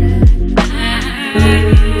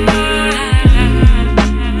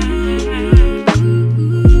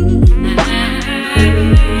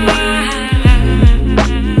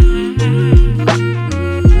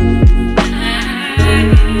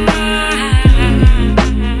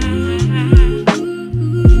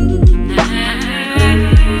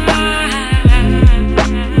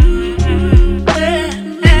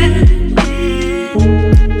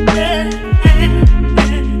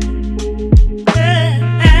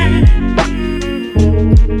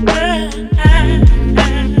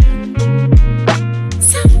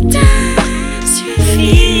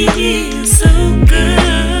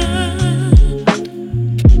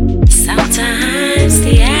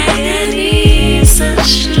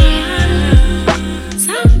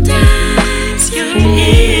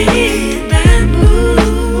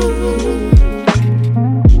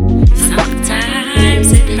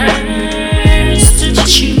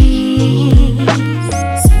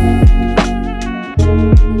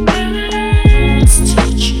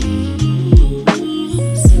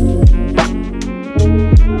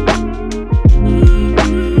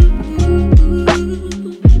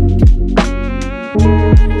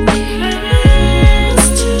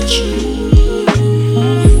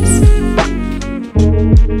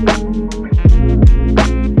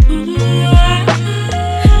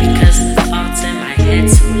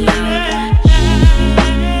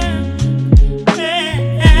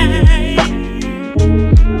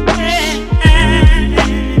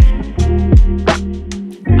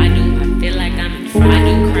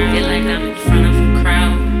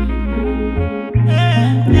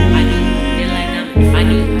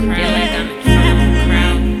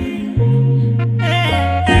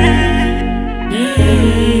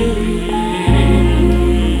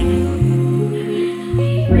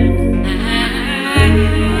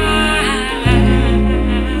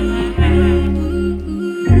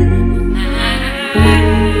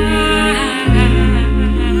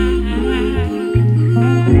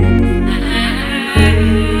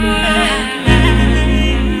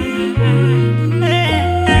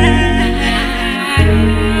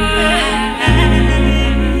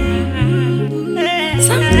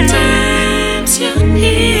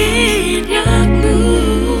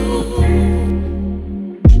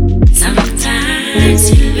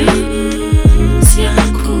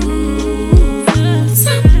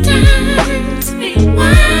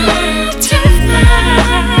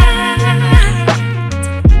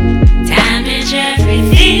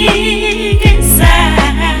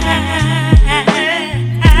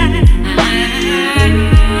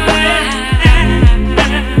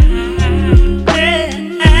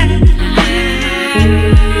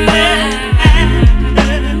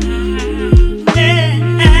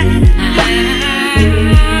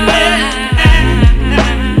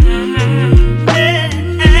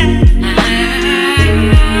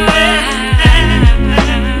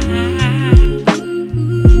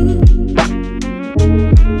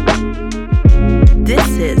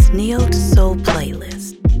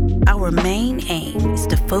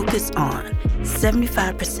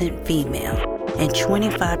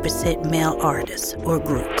 Male artists or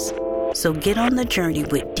groups. So get on the journey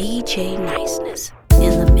with DJ Niceness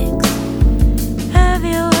in the mix. Have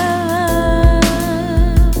you ever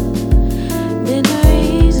been the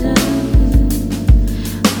reason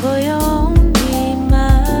for your own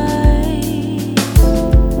demise?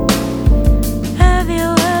 Have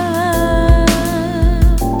you ever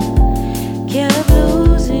kept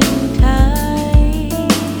losing time,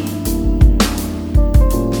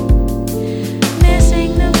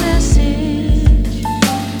 missing the message,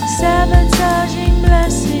 sabotaging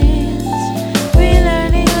blessings,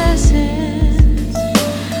 relearning lessons?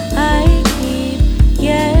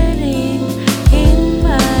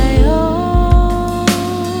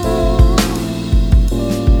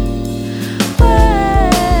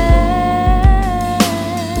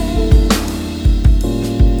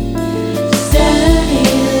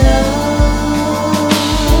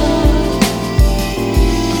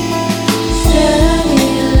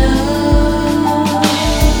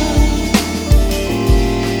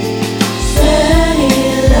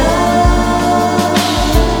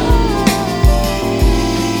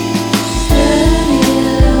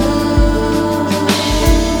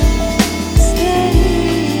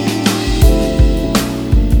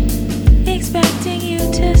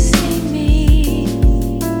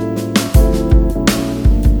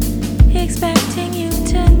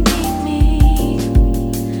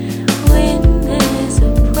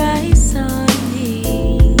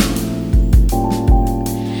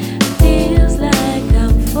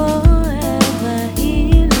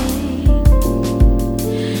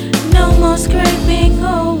 scraping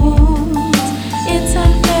or wounds. It's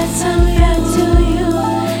unfair to you,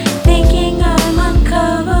 thinking I'm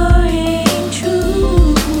uncovering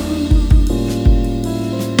truth.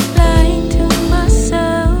 Lying to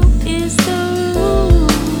myself is the rule.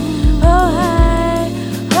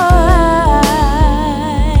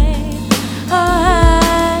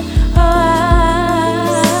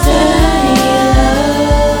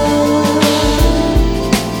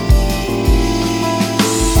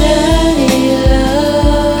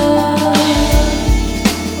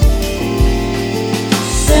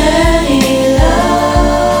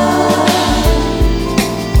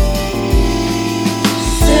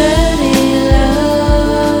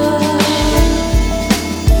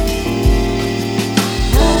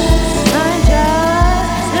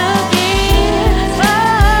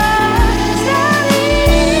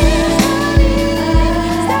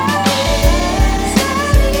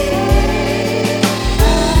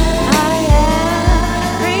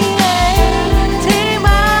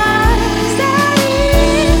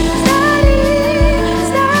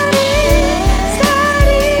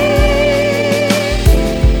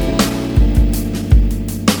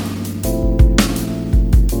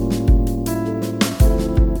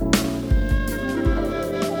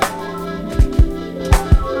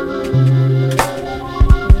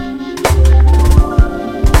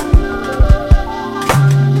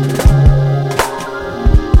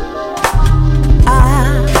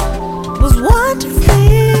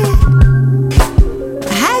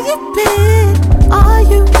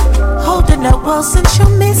 Oh, since your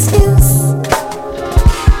misuse,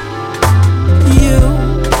 you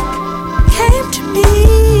came to me.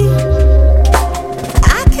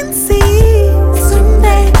 I can see soon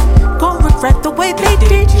they gon' regret the way they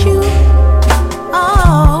did you.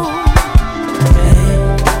 Oh,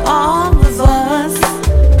 all of us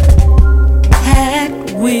had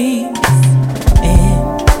wings in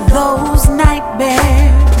those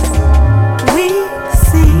nightmares we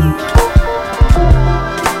see.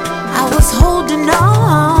 I was holding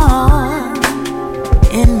on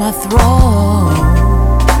in my throne.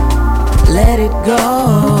 Let it go.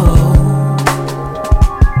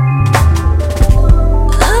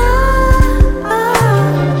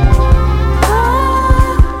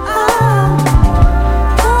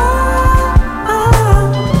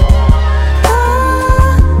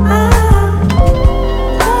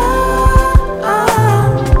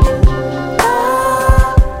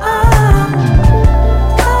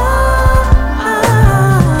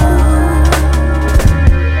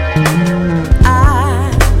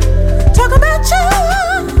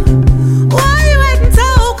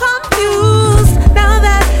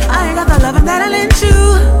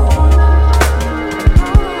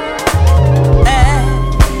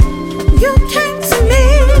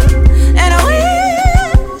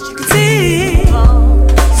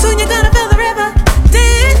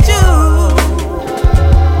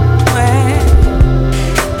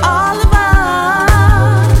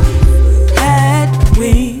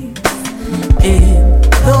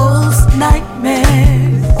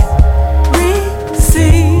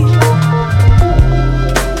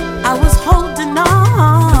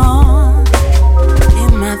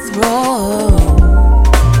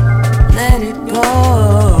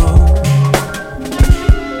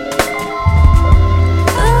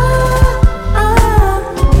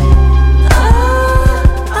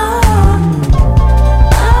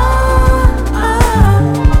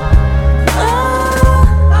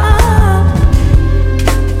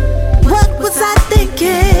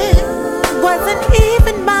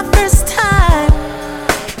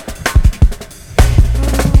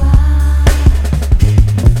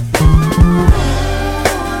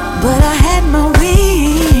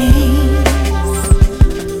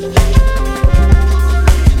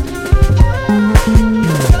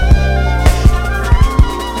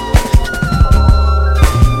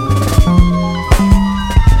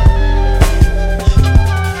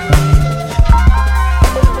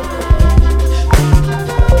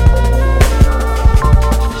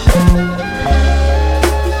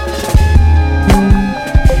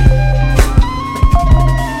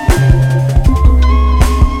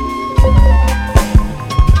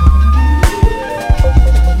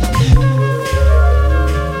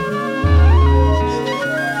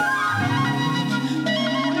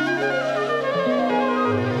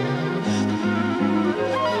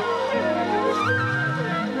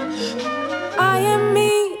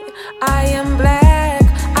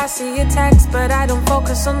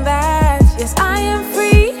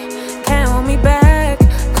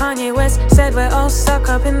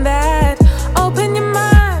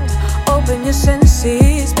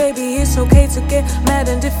 Senses, baby, it's it's okay to get mad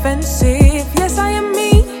and defensive. Yes, I am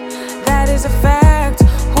me, that is a fact.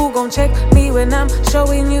 Who gon' check me when I'm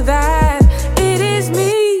showing you that? It is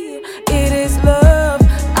me, it is love.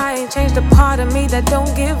 I ain't changed the part of me that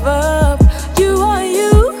don't give up. You are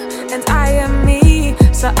you, and I am me.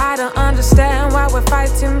 So I don't understand why we're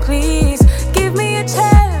fighting, please. Give me a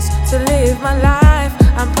chance to live my life.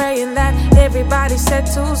 I'm praying that everybody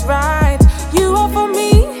settles right. You are for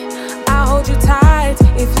me, I'll hold you tight.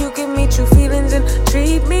 If you give me true feelings and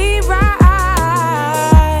treat me right.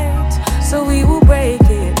 So we will break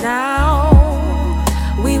it now.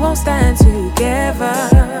 We won't stand together,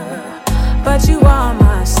 but you are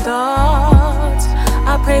my start.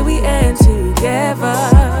 I pray we end together.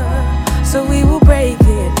 So we will break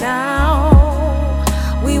it now.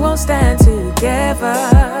 We won't stand together,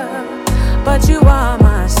 but you are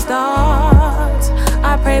my start.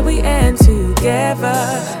 I pray we end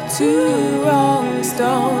together. Two wrongs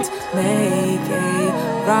don't make a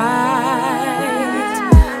right.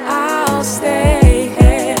 I'll stay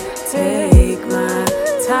here, take my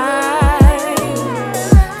time.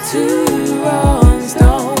 Two wrongs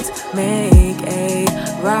don't make a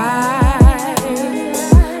right.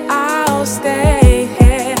 I'll stay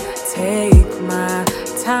here, take my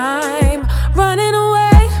time. Running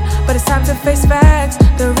away, but it's time to face facts.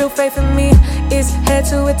 The real faith in me is here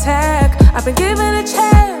to attack. I've been given a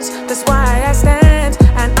chance, that's why I stand.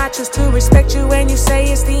 And I choose to respect you when you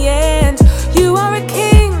say it's the end. You are a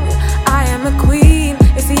king, I am a queen.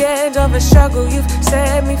 It's the end of a struggle, you've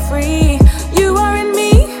set me free. You are in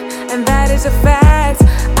me, and that is a fact.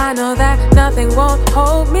 I know that nothing won't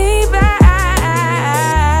hold me back.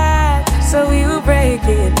 So we will break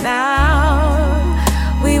it now.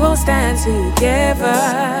 We won't stand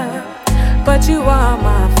together, but you are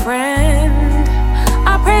my friend.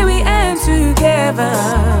 I pray we end together.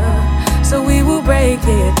 So we will break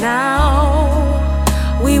it now.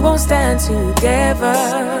 We won't stand together,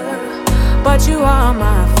 but you are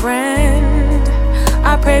my friend.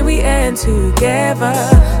 I pray we end together.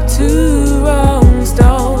 Two wrongs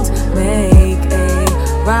don't make a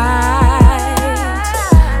right.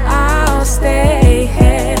 I'll stay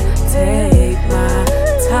here, take my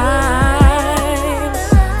time.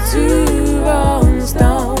 Two wrongs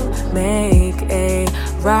don't make a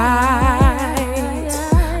right.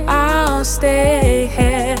 I'll stay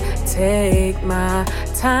here, take my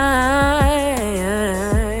time.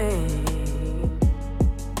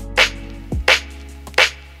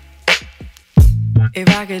 If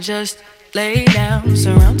I could just lay down,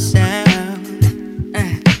 surround sound,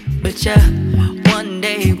 but yeah, one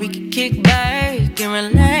day we could kick back and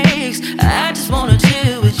relax. I just wanna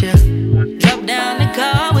chill with you. Drop down the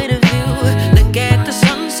car with a view, look at the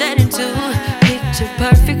sun setting too. Picture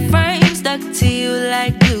perfect frame stuck to you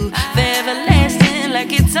like glue, forever lasting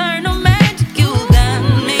like eternal magic. You got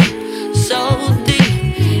me so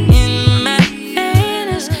deep in my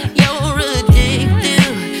fantasy. You're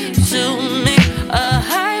addictive to me. A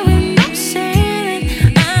highway no sailing.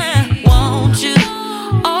 I want you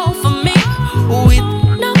all for me with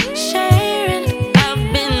no sharing. I've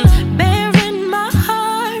been bearing my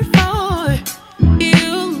heart for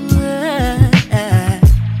you.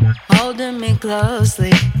 Holding me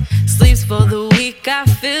closely, sleeps for the weak. I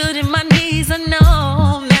feel it in my knees. I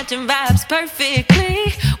know matching vibes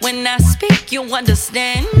perfectly. When I speak, you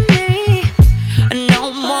understand me.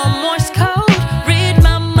 No more Morse code. Read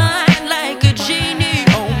my mind like a genie.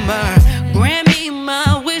 Oh my, grant me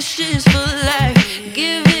my wishes for life.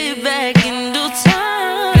 Give it back in due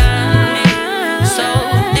time. Got me so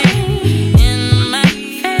deep in my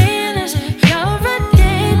fantasy. You're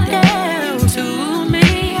addicted to me.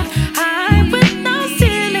 High with no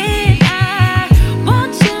ceiling.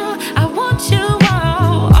 I want you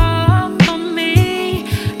all for me.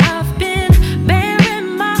 I've been bearing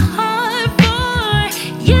my heart for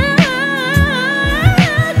you.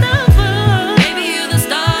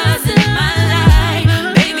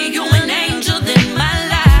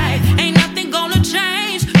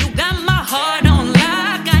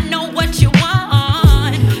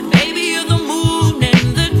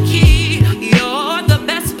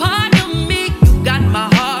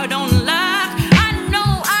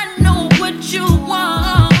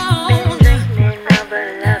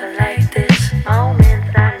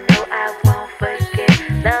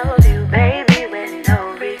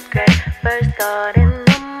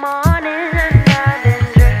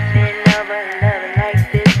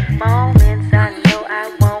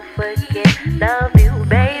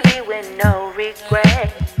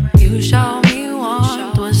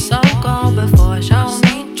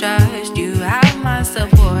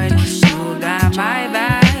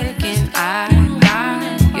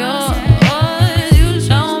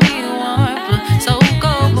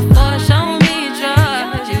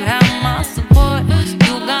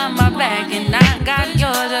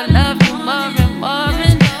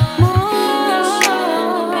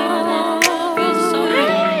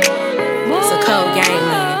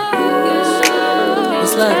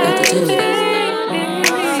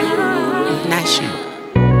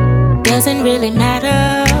 doesn't really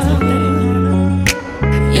matter.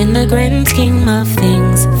 In the grand scheme of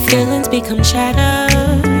things, feelings become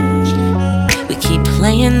shattered. We keep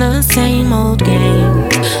playing the same old game.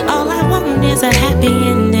 All I want is a happy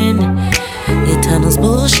ending. Your tunnel's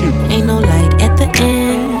bullshit, ain't no light at the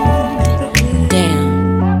end.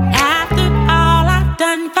 Damn. After all I've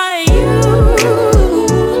done for you,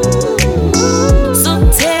 so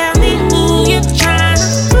tell me who you're trying to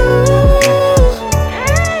fool.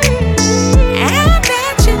 I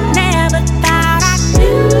bet you never thought I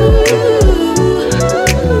knew.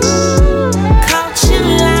 Caught you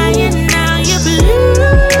lying, now you're blue.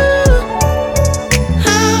 Oh.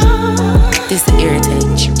 This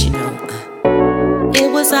irritates you know. It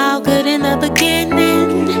was all good in the beginning.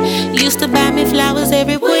 Used to buy me flowers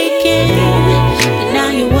every weekend, but now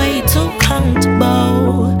you're way too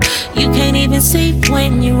comfortable. You can't even see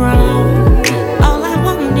when you're wrong. All I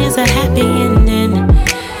want is a happy ending.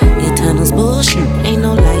 Your tunnel's bullshit, ain't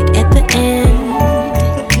no light at the end.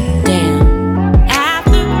 Damn.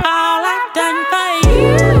 After all I've done for you,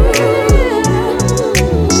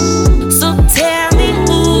 so tell me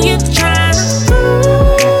who you're trying to fool.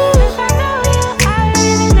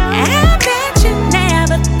 I bet you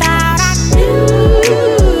never thought I knew.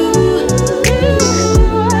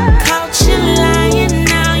 Caught you lying,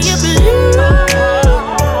 now you're blue.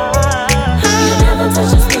 You never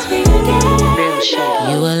touch a stick again. Real shit.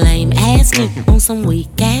 You a lame ass nigga on some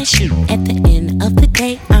weak ass shit. At the end of the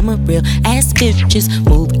day, I'm a real ass bitch. Just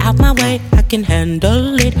move out my way, I can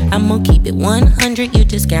handle it. I'm gonna keep it 100, you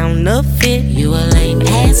just counterfeit. You a lame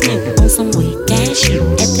ass nigga on some weak ass shit.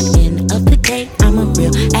 At the end of the day, I'm a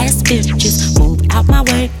real ass bitch. Just move out my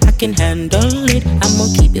way, I can handle it. I'm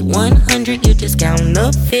gonna keep it 100, you just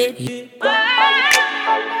counterfeit.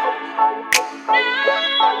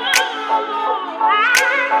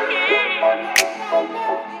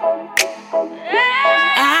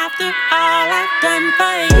 After all I've done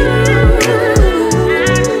for you,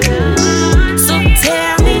 so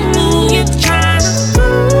tell me who you're trying to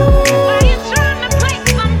fool.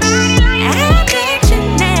 I bet you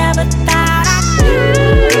never thought I knew.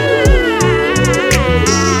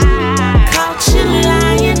 Caught you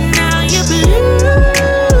lying, now you're blue.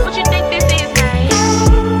 What you think this is, man?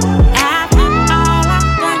 After all I've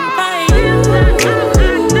done for you,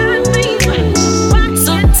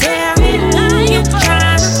 so tell me who you're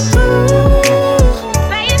trying to fool.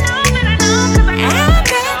 I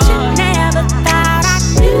bet you never thought I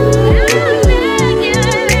knew.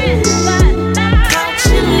 Caught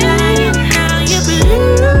you lying, now you're blue.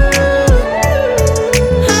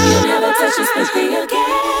 You never touch a stick again,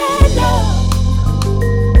 no.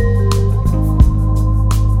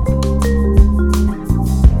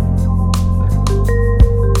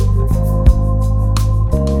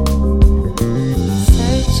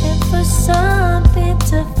 Searching for something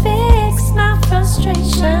to fix my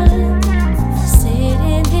frustration.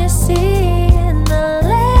 Sitting here seeing the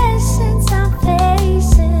lessons I'm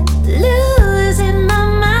facing. Losing my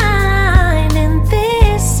mind in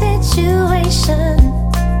this situation.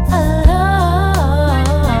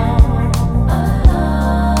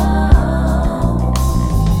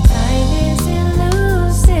 Time is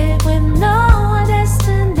elusive with no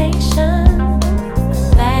destination.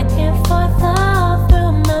 Back and forth all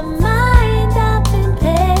through my mind, I've been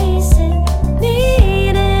pacing,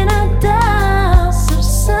 needing a dose of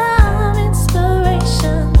some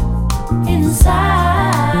inspiration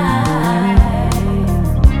inside.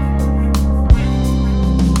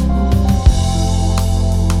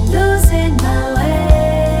 Losing my way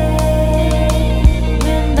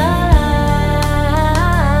when the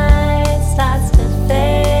light starts to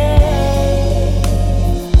fade.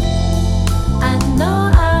 I know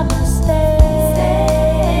I must stay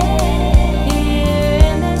here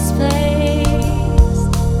in this place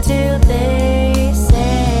till they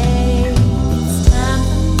say it's time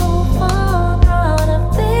to move on. Throw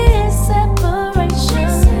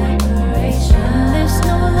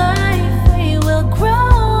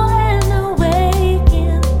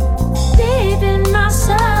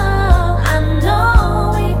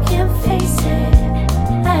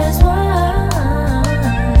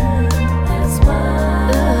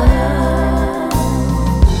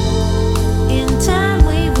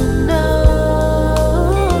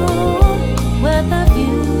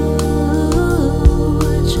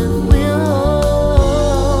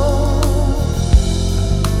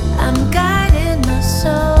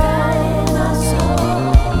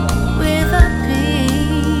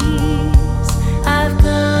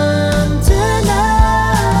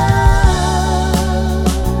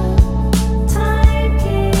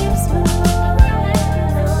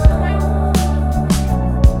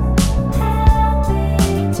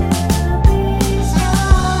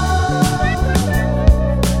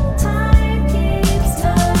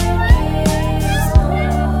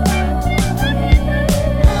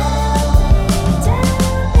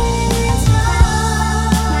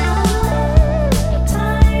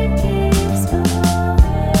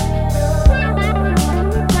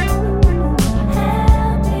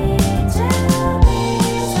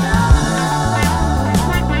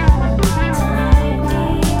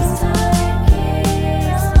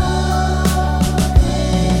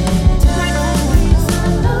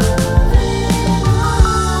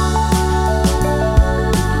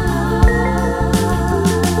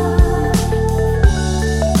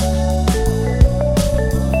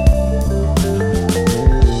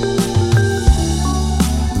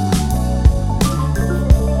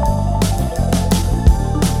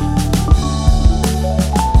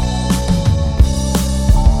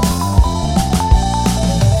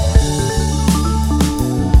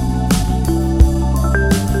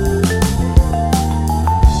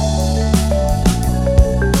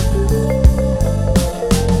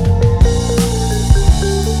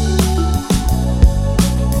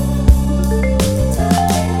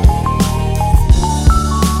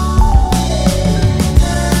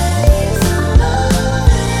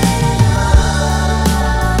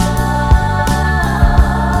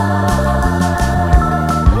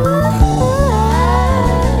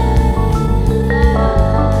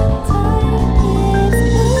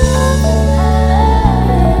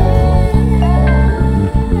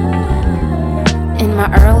my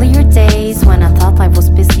earlier days when I thought life was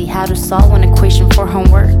busy, how to solve an equation for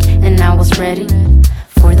homework, and I was ready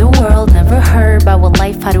for the world. Never heard about what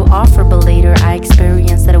life had to offer, but later I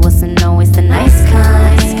experienced that it wasn't always the nice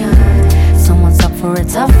kind. Someone's up for a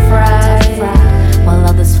tough ride, while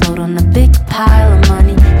others float on a big pile of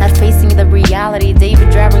money, not facing the reality. David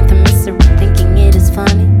driving through misery, thinking it is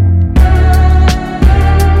funny.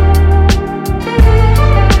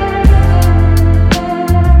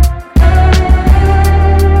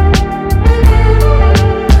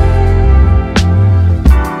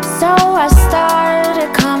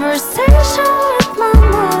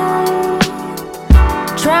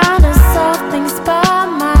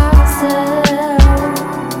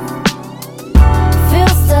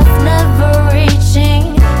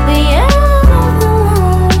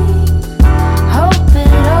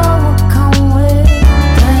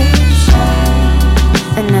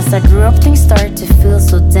 I grew up, things started to feel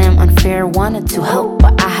so damn unfair. Wanted to help,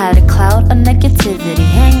 but I had a cloud of negativity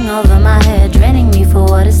hanging over my head, draining me for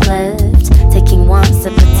what is left. Taking one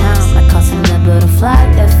step at a time, like causing the butterfly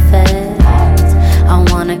effect. I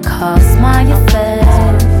wanna cause my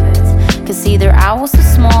effect, cause either I was too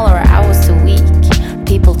small or I was too weak.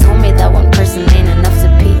 People told me that one person ain't enough to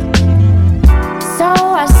peak. So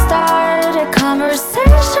I started a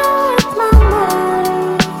conversation with my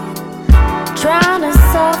mind, trying to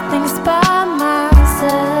solve things by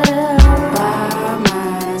myself.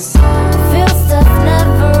 Feel stuff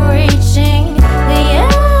never reaching the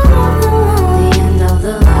end of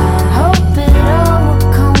the line. Hope it all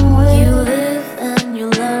will come with. You live and you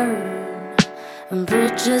learn, and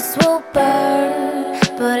bridges will burn.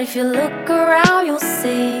 But if you look around, you'll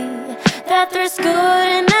see that there's good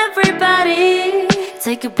in everybody.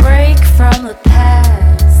 Take a break from the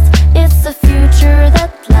past, it's the future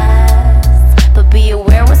that lasts. But be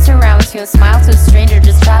aware what surrounds you and smile to a stranger.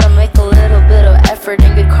 Just try to make a little bit of effort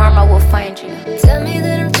and good karma will find you. Tell me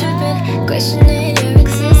that I'm tripping, questioning your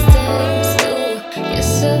existence. Ooh, you're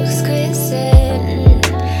so exquisite.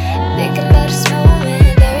 Thinking about this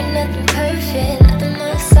moment, there ain't nothing perfect, nothing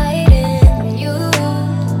more exciting than you.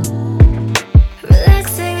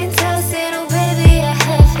 Relaxing and tossing, oh baby, I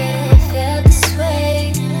haven't felt this way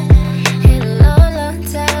in a long, long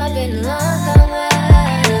time, been a long, long while.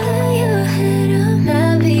 You're ahead of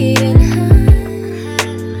my beating heart.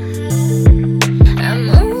 I'm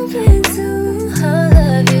open to all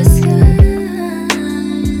of your skies,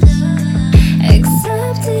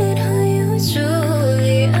 accepting who you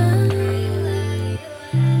truly are.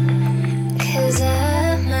 Cause I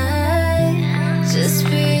might just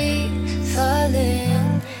be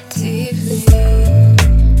falling deeply.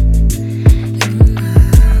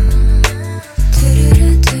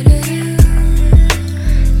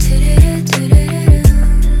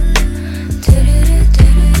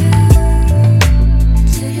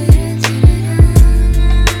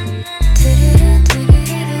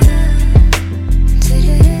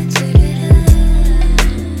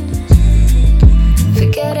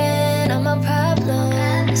 Forgetting all my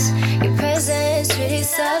problems, your presence really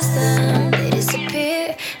solves them. They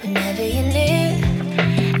disappear whenever you're near.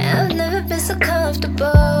 I've never been so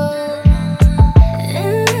comfortable.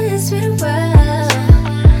 It's been a while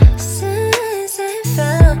since I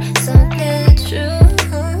found something true.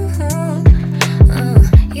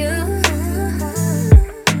 You're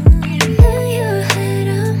ahead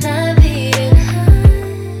of my beating heart.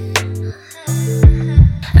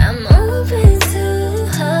 I'm open to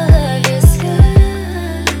all of your skies,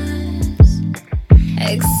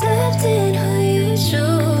 accepting who you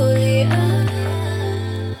truly are.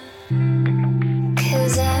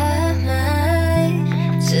 Cause I might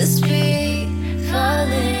just be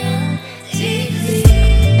falling deeply.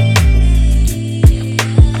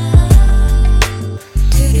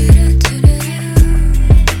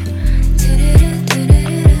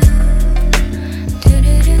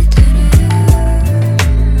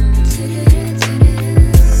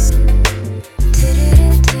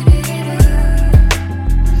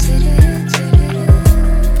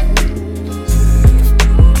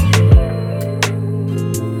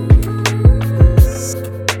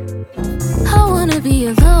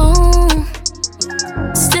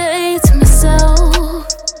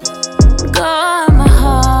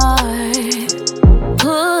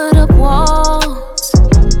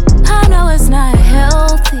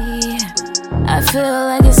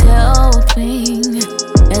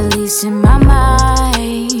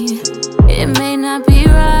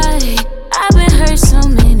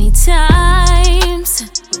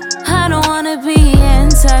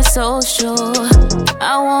 social.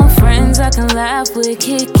 I want friends I can laugh with,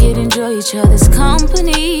 kick it, enjoy each other's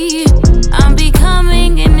company. I'm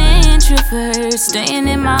becoming an introvert, staying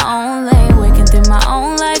in my own lane, working through my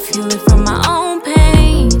own life, healing from my own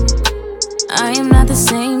pain. I am not the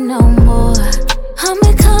same no more. I'm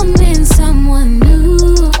becoming someone new.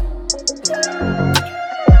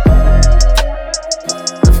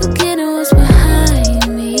 Forgetting what's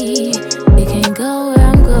behind me. You can't go where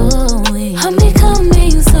I'm going. I'm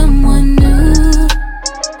becoming someone new.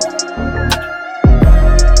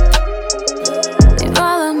 Leave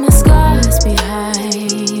all of my scars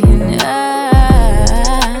behind.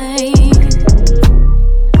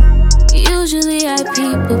 Usually I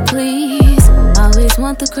people please, always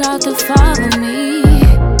want the crowd to follow me.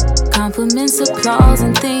 Compliments, applause,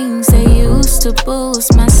 and things they used to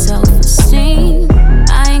boost my self-esteem.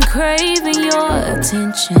 I ain't craving your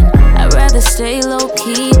attention, I'd rather stay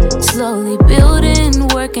low-key, slowly building,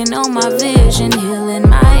 working on my vision, healing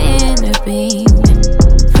my inner being.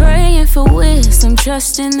 Praying for wisdom,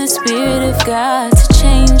 trusting the Spirit of God to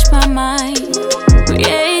change my mind.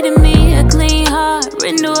 Creating me a clean heart,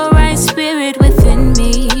 renew a right spirit within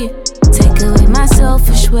me. Take away my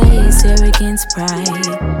selfish ways, arrogance, pride.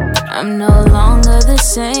 I'm no longer the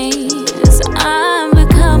same, as I'm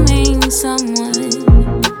becoming someone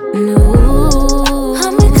new.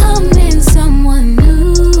 I'm becoming someone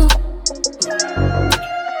new.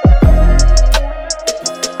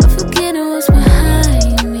 Forgetting what's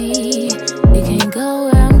behind me. You can't go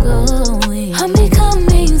where I'm going. I'm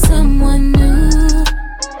becoming someone new.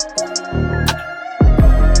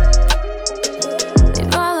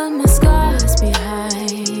 Leave all of my scars behind.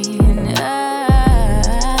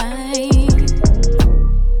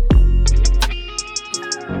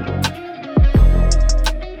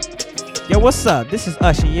 Yo, what's up? This is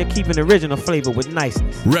Usher. You're keeping the original flavor with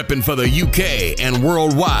niceness. Repping for the UK and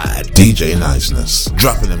worldwide. DJ Niceness.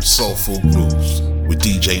 Dropping them soulful grooves with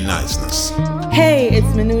DJ Niceness. Hey, it's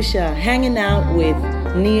Minutia, hanging out with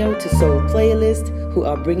Neo to Soul Playlist, who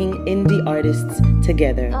are bringing indie artists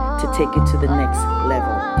together to take it to the next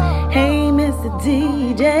level. Hey, Mr.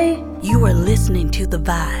 DJ. You are listening to The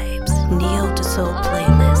Vibes, Neo to Soul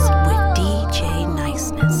Playlist with DJ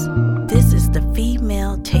Niceness. This is the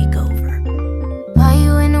female takeover. Why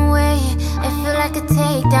you in the way? It feel like a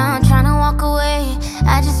takedown, trying to walk away.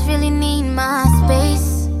 I just really need my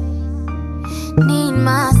space. Need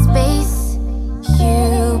my space.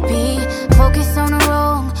 You be focused on the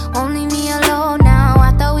wrong, only me alone now.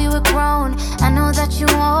 I thought we were grown. I know that you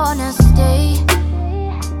wanna stay.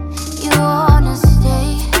 You wanna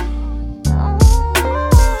stay.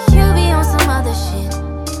 You be on some other shit,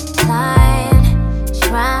 lying,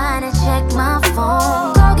 trying to check my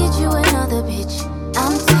phone. Go get you another bitch.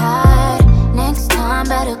 I'm tired. Next time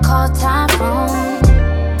better call Tyrone.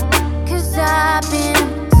 Cause I've been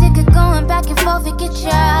sick of going back and forth and get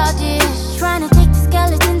childish. Trying to take the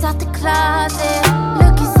skeletons out the closet.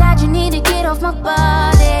 Look inside, you need to get off my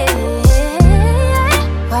body.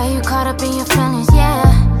 Why you caught up in your feelings, yeah.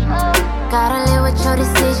 Gotta live with your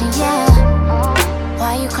decision, yeah.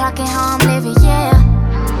 Why you clocking how I'm living, yeah.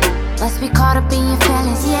 Must be caught up in your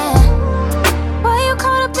feelings, yeah. Why you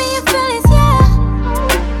caught up in your feelings, yeah.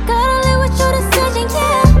 Gotta live with your decision,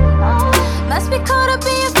 yeah. Must be caught up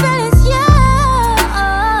in your feelings, yeah.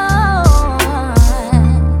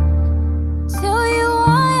 Tell you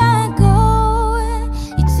why I go,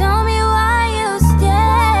 you tell me why you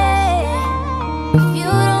stay. If you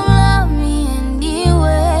don't love me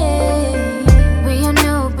anyway, we a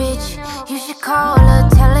new bitch, you should call her.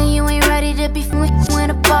 Tell her you ain't ready to be with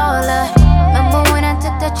a baller. Remember when I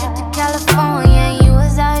took that trip to California? You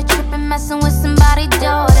was out here tripping, messing with somebody's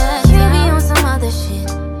daughter. You be on some other shit,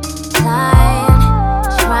 lying,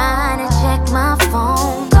 trying to check my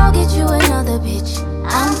phone. Go get you another bitch.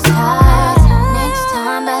 I'm tired. Next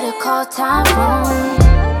time better call Tyrone.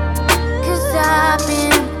 Cause I've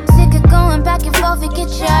been sick of going back and forth and get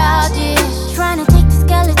childish. Trying to take the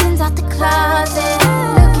skeletons out the closet.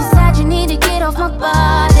 Look inside, you need to get off my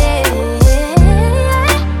body.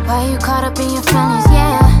 Why you caught up in your feelings,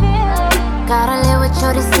 yeah. Gotta live with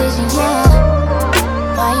your decision, yeah.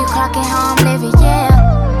 Why you clocking how I'm living, yeah.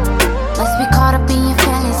 Must be caught up in your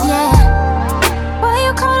feelings, yeah. Why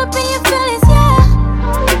you caught up in your feelings, yeah.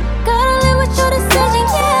 Gotta live with your decision,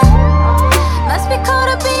 yeah. Must be caught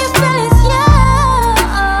up in your feelings, yeah.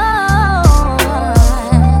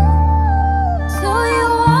 Tell you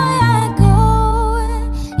why I go,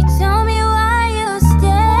 you tell me why you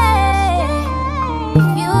stay. If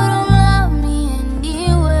you don't love me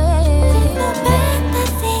anyway, there's no better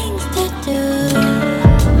things to do.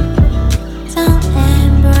 Don't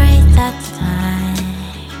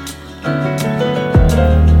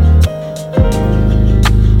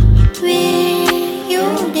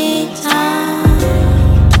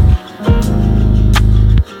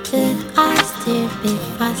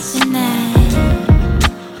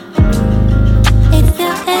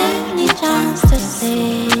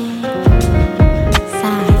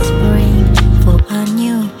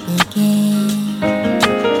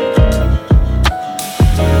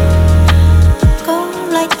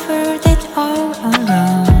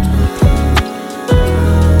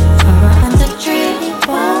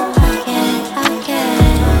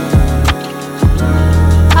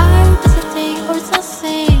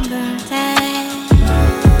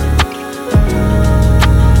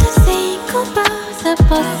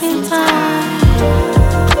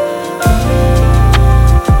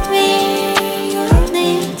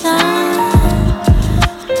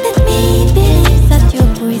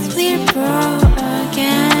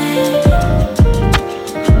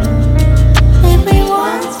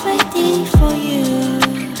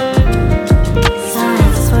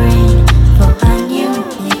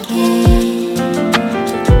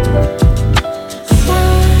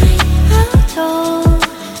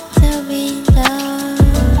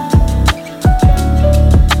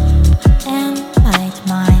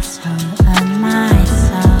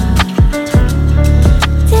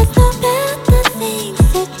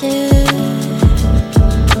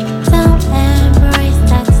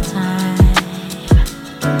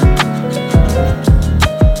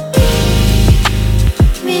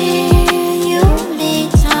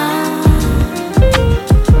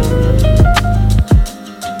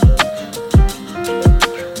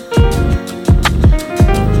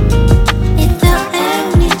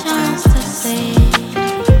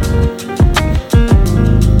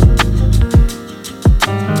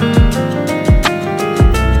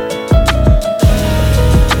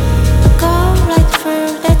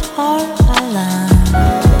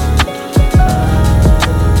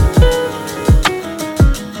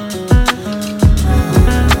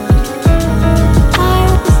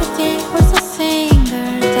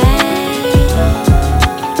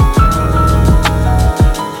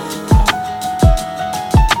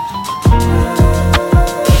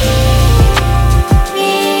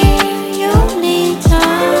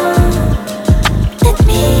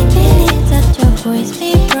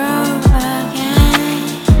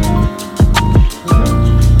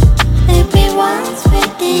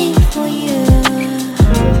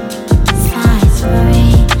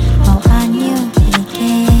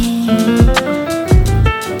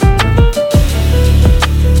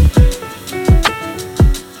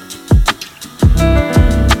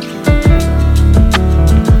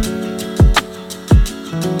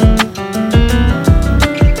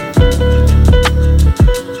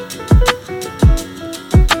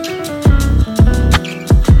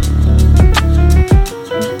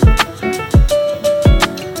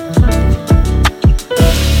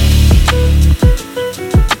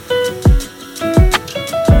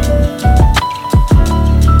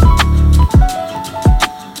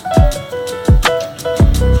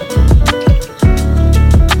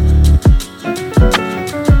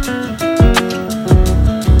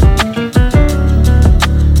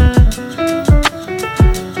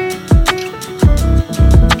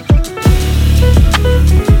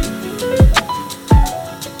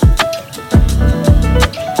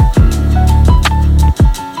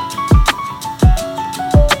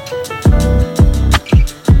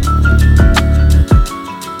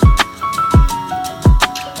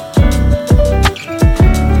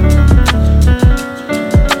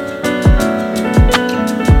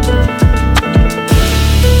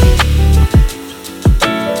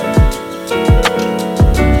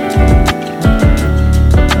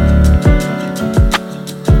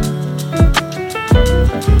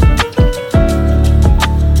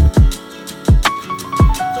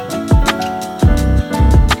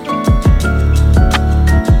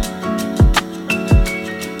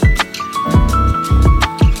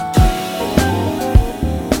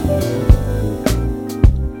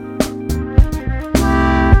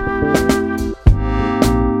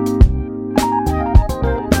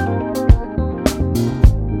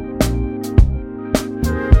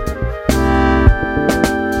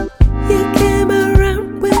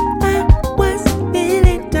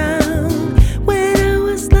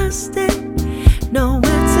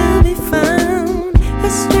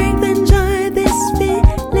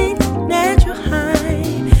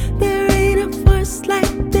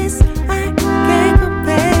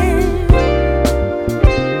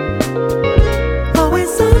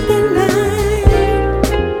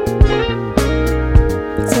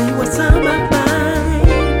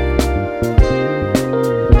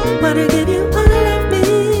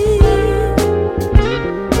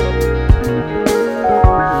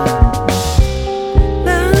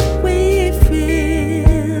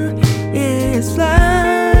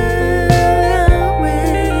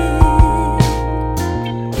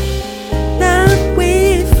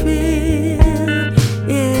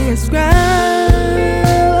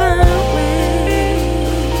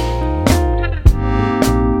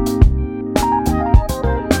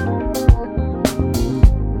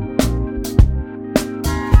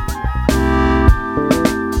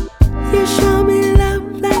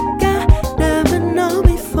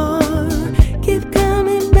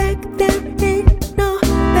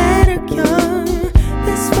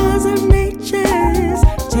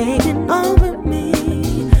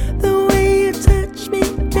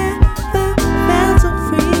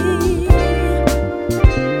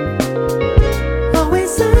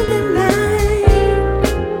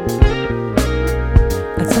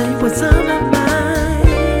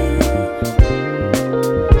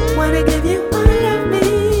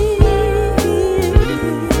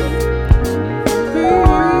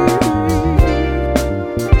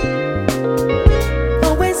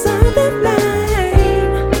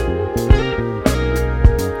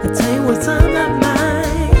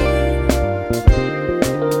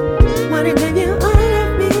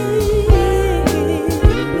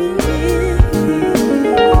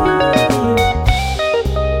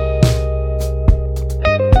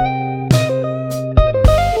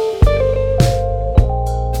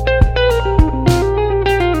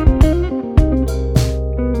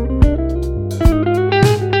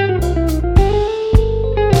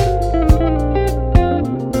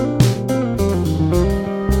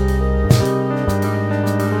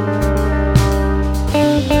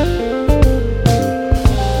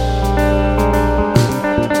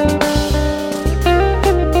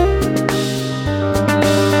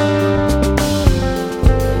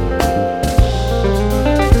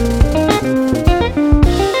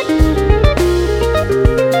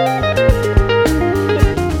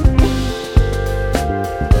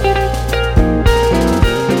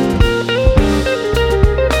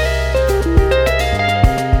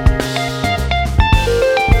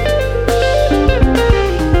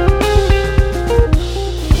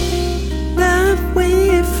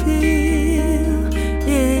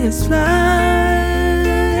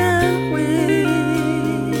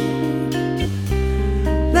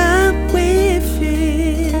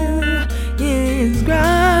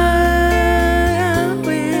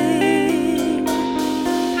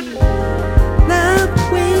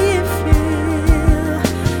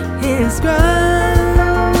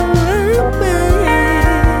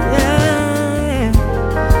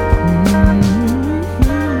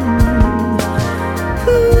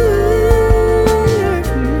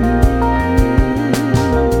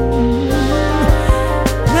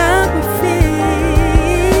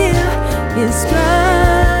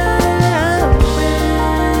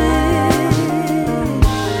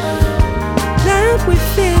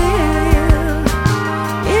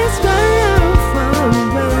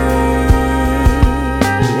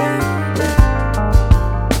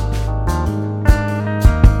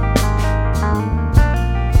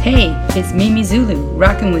Hey, it's Mimi Zulu,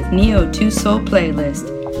 rocking with Neo 2 Soul Playlist,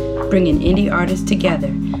 bringing indie artists together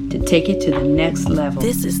to take it to the next level.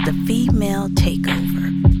 This is the Female Takeover.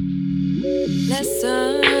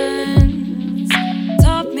 Lessons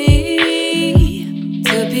taught me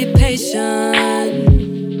to be patient,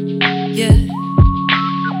 yeah.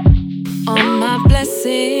 All my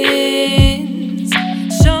blessings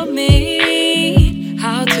showed me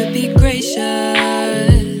how to be gracious.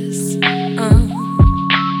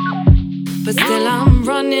 But still I'm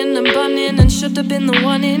running and bunning and should have been the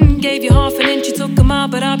one in. Gave you half an inch, you took a mile,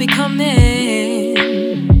 but I'll be coming.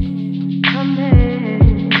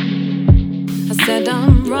 I said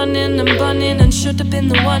I'm running and bunning and should have been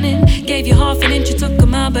the one in. Gave you half an inch, you took a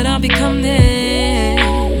mile, but I'll be coming.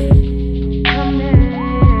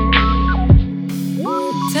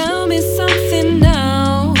 Tell me something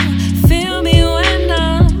now, feel me when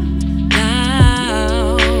I'm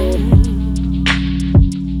loud.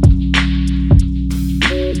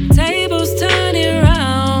 Tables turning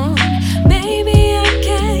round, maybe I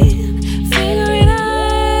can figure it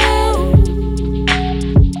out.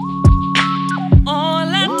 All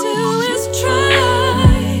I do is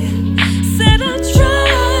try, said I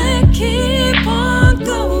try, keep on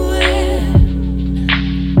going.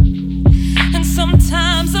 And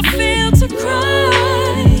sometimes I feel to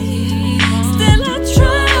cry, still I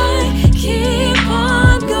try, keep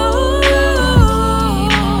on going.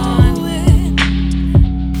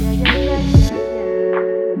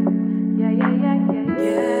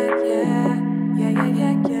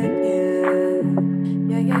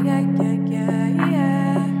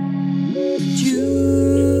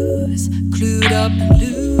 Juice, clued up and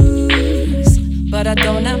loose, but I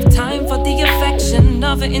don't have time for the affection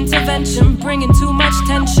of an intervention, bringing too much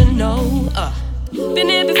tension. No, been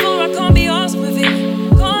here before, I can't be asked with it.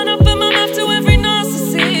 Gone up in my mouth to every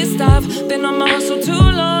narcissist. I've been on my hustle too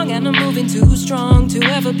long, and I'm moving too strong to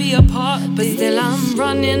ever be apart. But still I'm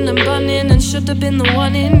running and bunning and should have been the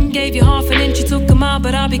one in. Gave you half an inch, you took a mile,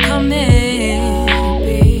 but I'll be coming.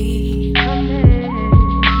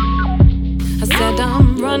 I said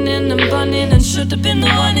I'm running and bunning and should have been the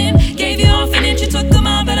one in. Gave you half an inch, you took a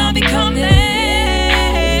mile, but I'll be coming.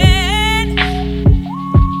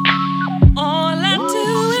 All I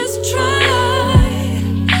do is try,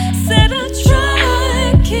 said I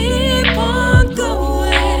try, keep on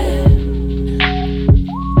going.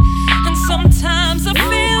 And sometimes I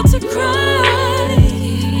feel to cry,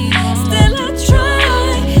 still I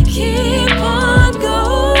try, keep on going.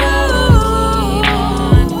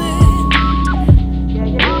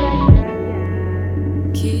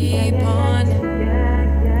 Keep on,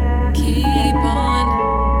 keep on,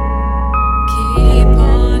 keep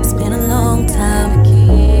on. It's been a long time,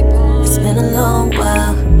 it's been a long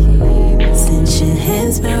while since your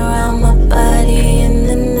hands been around my body in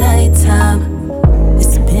the nighttime.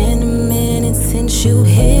 It's been a minute since you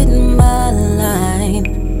hit my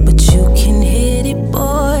line, but you can hit it,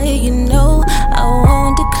 boy, you know I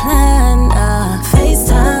won't decline.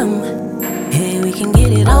 FaceTime, hey, we can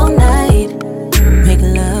get it all night. Make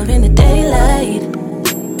love in the daylight,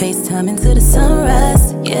 FaceTime into the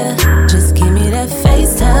sunrise, yeah. Just give me that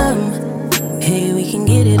FaceTime, hey, we can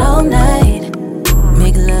get it all night.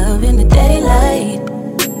 Make love in the daylight,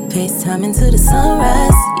 FaceTime into the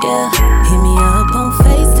sunrise, yeah. Hit me up on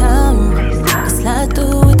FaceTime, I slide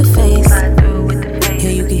through with the face. Yeah,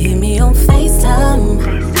 you can hit me on FaceTime,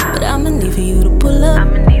 but I'ma need for you to pull up.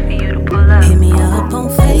 Hit me up on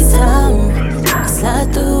FaceTime, I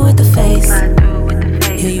slide through with the face.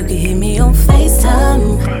 Yeah, you can hit me on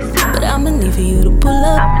FaceTime, but I'ma need for you to pull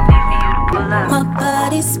up. My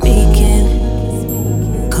body's speaking,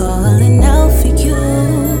 calling out for you.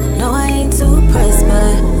 No, I ain't too pressed,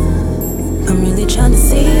 but I'm really trying to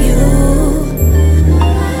see you.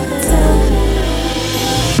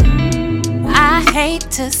 I hate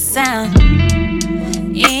to sound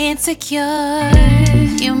insecure.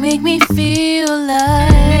 You make me feel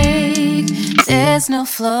like there's no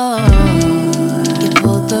flaw. You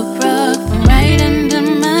pulled the rug from right under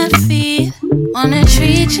my feet. Wanna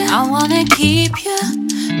treat you, I wanna keep you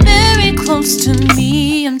very close to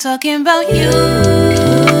me. I'm talking about you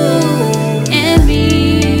and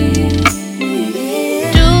me,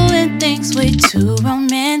 doing things way too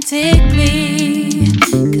romantically.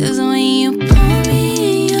 Cause when you pull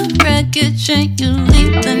me in your wreckage and you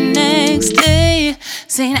leave the next day,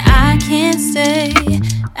 saying I can't stay,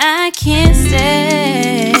 I can't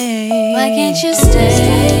stay. Why can't you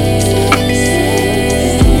stay?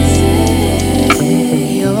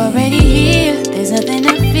 You're already here, there's nothing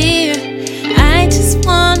to fear. I just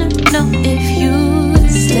wanna know if you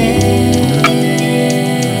stay.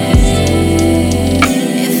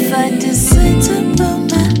 If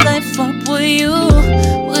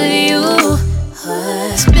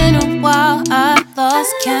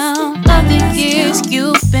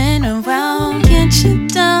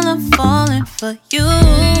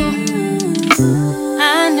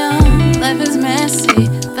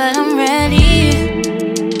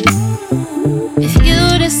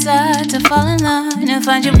to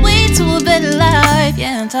find your way to a better life.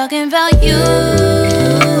 Yeah, I'm talking about you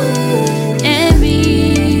and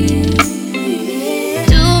me,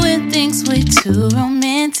 doing things way too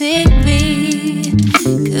romantically.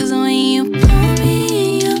 Cause when you pull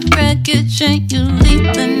me in your wreckage and you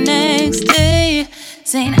leave the next day,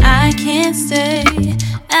 saying I can't stay,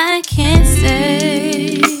 I can't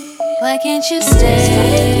stay. Why can't you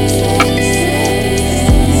stay?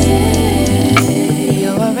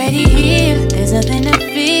 You're already here, there's nothing to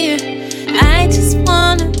fear. I just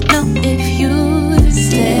wanna know if you would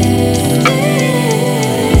stay.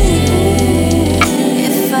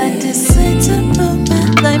 If I decide to put my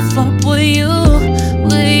life up, will you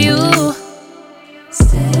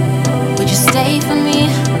stay? Would you stay for me?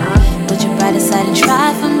 Would you ride aside and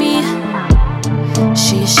try for me?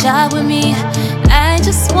 Shoot a shot with me? I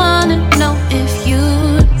just wanna know if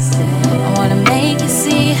you'd stay. I wanna make you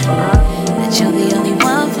see that you're the only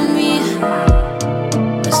one for me.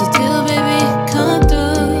 What's the deal, baby? Come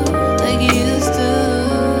through like you used to.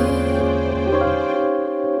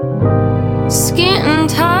 Skin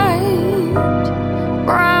tight,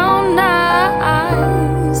 brown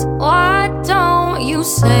eyes. Why don't you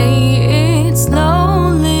say it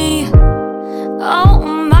slowly? Oh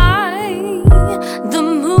my, the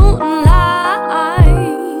moonlight.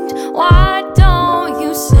 Why don't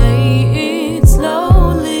you say it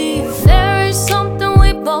slowly? There is something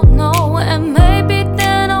we both know, and maybe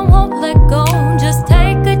then I won't let go. Just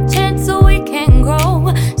take a chance so we can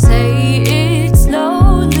grow. Say it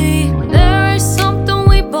slowly. There is something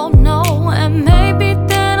we both know, and maybe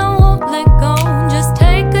then I won't let go. Just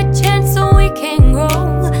take a chance so we can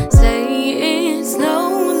grow. Say it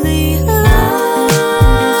slowly.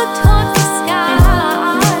 Look toward the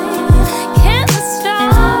sky. Can the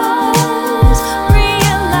stars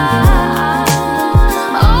realize?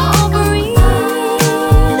 Oh, breathe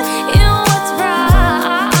in what's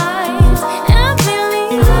right and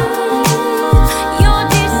believe your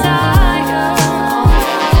desire.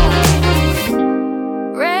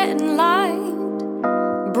 Red light,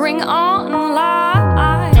 bring on life.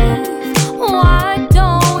 Why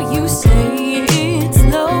don't you say it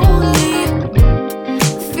slowly?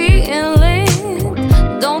 Feel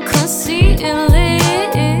it, don't conceal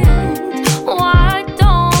it. Why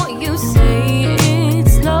don't you say it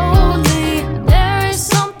slowly? There is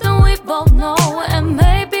something we both know, and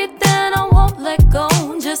maybe then I won't let go.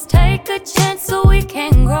 Just take a chance so we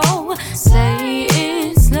can grow. Say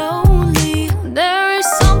it slowly. There is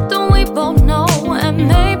something we both know, and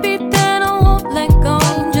maybe then I won't let go.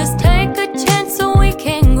 Just take a chance so we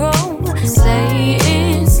can grow. Say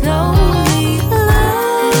it slowly.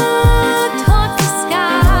 Look toward the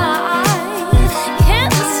sky. Can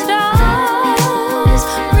the stars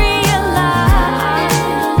realize?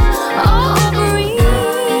 Oh, breathe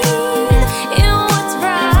in what's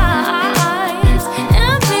right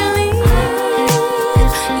and believe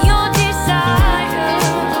your desire.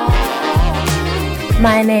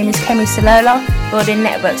 My name is Kemi Salola, building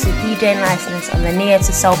networks with DJ License on the Neo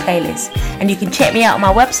to Soul playlist. And you can check me out on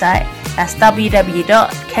my website, that's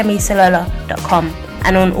www.kemisalola.com,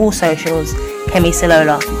 and on all socials, Kemi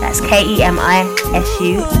Salola, that's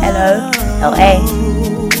KEMISULOLA.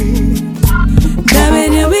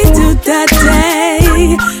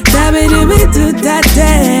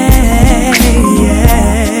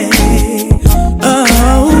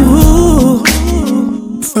 Oh,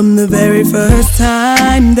 from the very first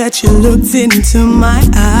time that you looked into my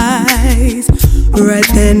eyes, right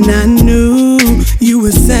then I knew you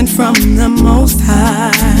were sent from the Most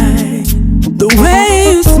High. The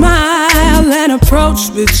way you smile and approach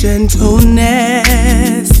with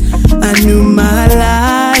gentleness, I knew my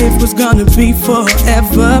life was gonna be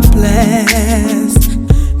forever blessed.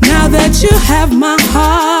 Now that you have my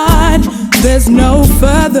heart, there's no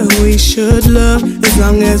further we should look, as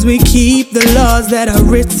long as we keep the laws that are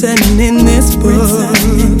written in this book.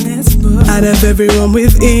 Out of everyone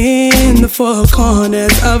within the four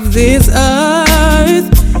corners of this earth,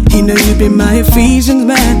 he knew you'd be my Ephesians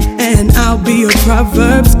man, and I'll be your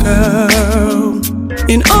Proverbs girl.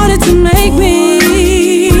 In order to make me,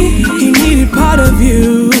 he needed part of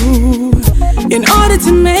you. In order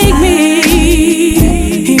to make me,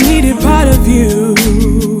 he needed part of you.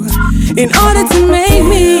 In order to make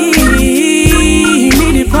me, he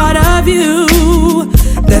needed part of you.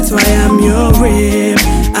 That's why I'm your rib,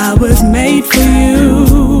 I was made for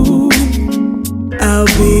you. I'll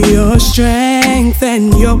be your strength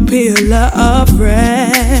and your pillar of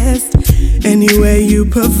rest. Anywhere you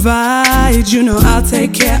provide, you know I'll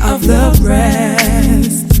take care of the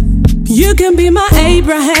rest. You can be my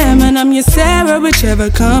Abraham and I'm your Sarah, whichever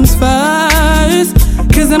comes first.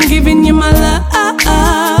 'Cause I'm giving you my love,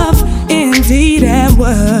 love, in deed and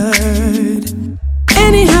word.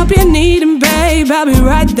 Any help you need, and babe, I'll be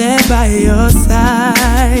right there by your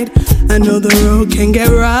side. I know the road can get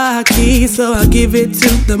rocky, so I'll give it to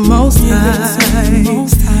the Most High.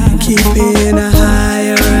 Keeping a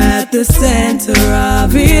higher at the center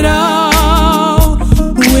of it all.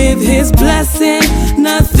 With His blessing,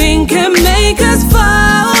 nothing can make us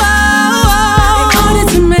fall. In order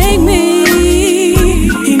to make me,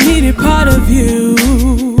 He needed part of you.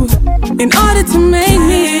 In order to make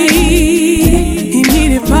me, He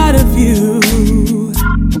needed part of you.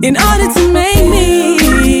 In order to make me,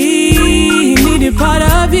 He needed part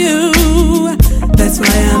of you. That's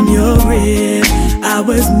why I'm your rib, I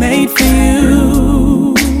was made for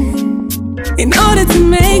you. In order to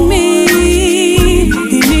make me,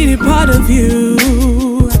 He needed part of you.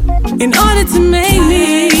 In order to make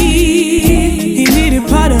me, He needed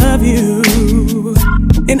part of you.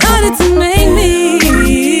 In order to make me,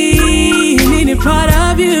 He needed part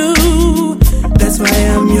of you. That's why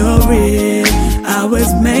I'm your rib, I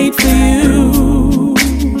was made for you.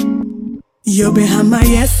 You're behind my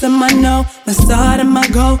yes and my no, my start and my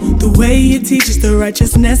goal. The way you teach is the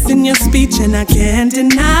righteousness in your speech, and I can't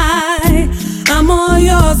deny I'm all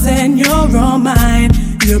yours and you're all mine.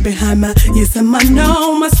 You're behind my yes and my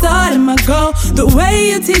no, my start and my goal. The way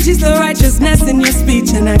you teach is the righteousness in your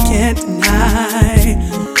speech, and I can't deny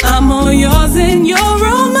I'm all yours and you're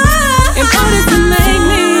all mine. In order to make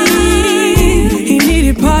me, He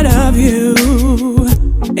needed part of you.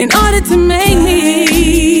 In order to make me,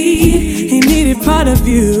 He needed part of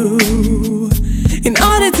you. In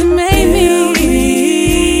order to make me,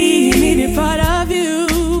 He needed part of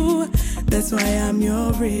you. That's why I'm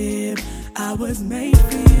your rib, I was made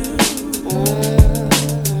for you.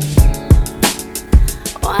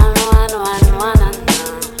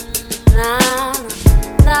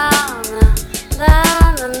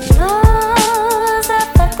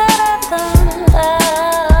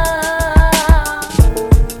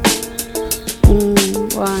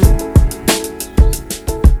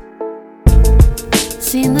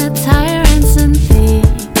 Seen the tyrants and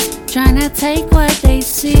thieves trying to take what they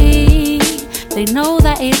see. They know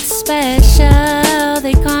that it's special,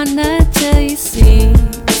 they can't nurture you see.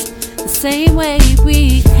 The same way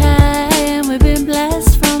we can, we've been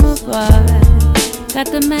blessed from above. Got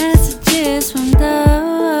the messages from God.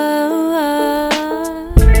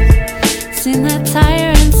 Seen the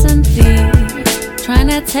tyrants and thieves trying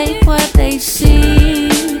to take what they see.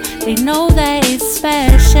 They know that it's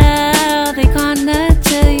special, they can't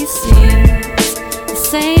nurture you see. The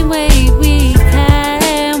same way we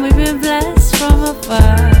can, we've been blessed from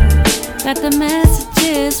above. Got the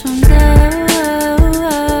messages from God.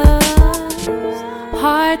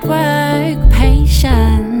 Hard work,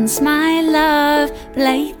 patience, my love,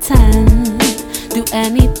 blatant. Do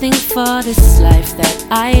anything for this life that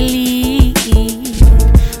I lead.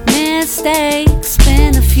 Mistakes,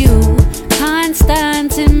 been a few,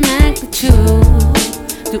 constant in magnitude.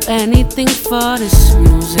 Do anything for this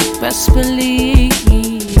music, best believe.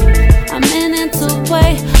 I'm in it to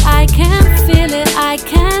wait, I can't feel it, I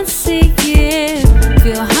can't see it.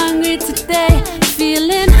 Feel hungry today,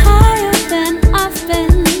 feeling higher than I've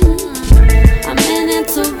been. I'm in it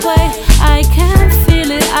to wait, I can't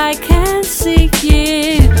feel it, I can't see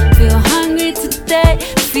it. Feel hungry today,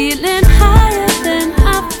 feeling higher than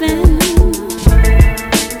I've been.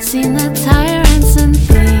 Seen the tyrants and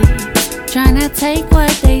thieves trying to take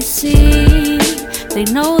what they see. They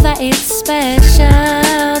know that it's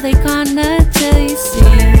special, they can't nurture you see.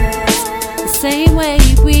 The same way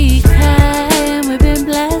we can, we've been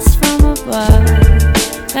blessed from above.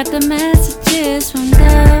 Got the messages from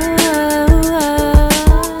God.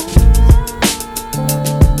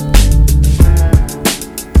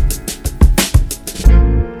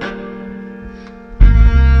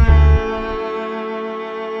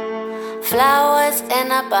 Flowers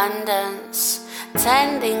in abundance,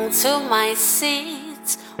 tending to my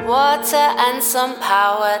seeds. Water and some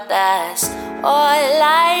power, that's all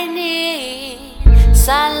I need.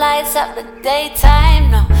 Sunlight's up the daytime,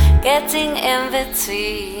 no getting in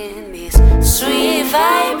between. These sweet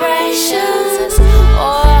vibrations is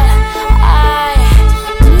all I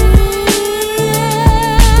need.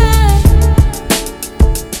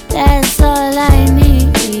 That's all I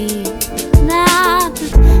need. Now,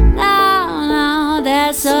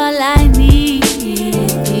 that's all I need.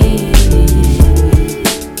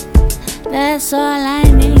 That's all I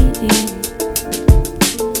need.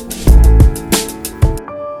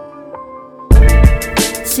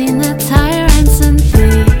 Seen the tyrants and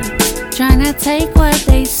thieves trying to take what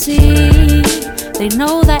they see. They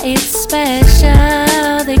know that it's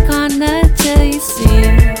special, they gonna till you see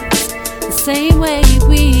it. The same way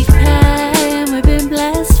we came, we've been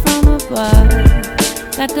blessed from above.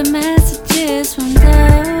 Got the messages from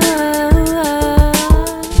God.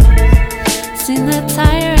 Seen the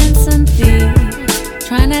tyrants and thieves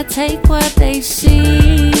trying to take what they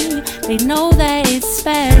see. They know that it's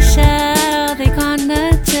special, they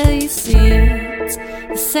gonna till you see it.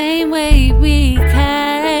 The same way we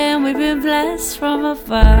can, we've been blessed from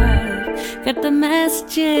above. Got the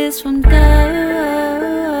messages from God.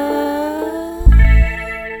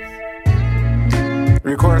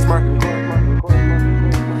 Record smart.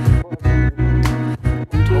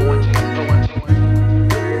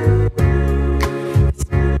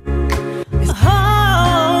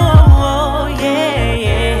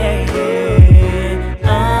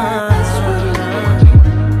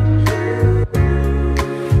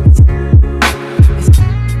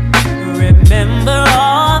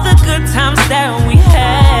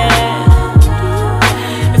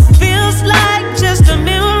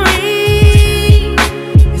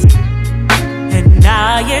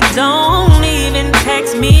 Don't even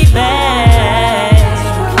text me back,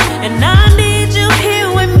 and I need you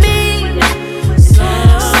here with me.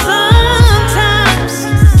 Sometimes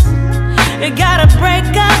you gotta break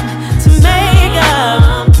up to make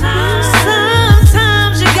up.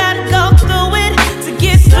 Sometimes you gotta go through it to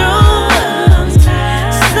get through.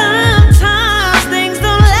 Sometimes things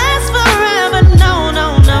don't last forever. No,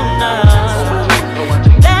 no, no, no.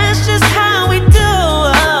 That's just how we do.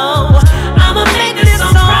 I'ma make this song.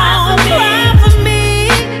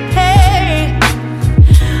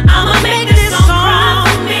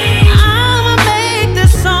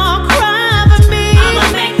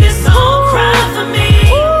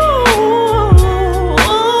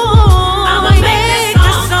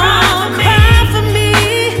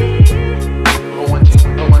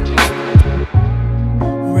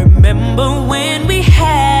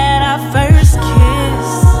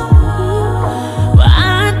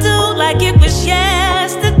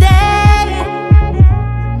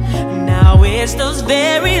 It's those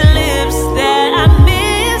very lips that I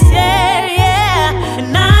miss, yeah, yeah.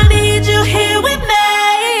 And I need you here with me,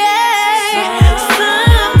 yeah.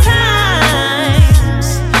 Sometimes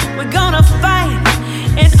we're gonna fight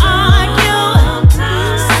and argue.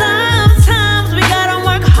 Sometimes we gotta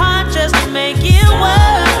work hard just to make it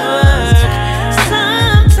work.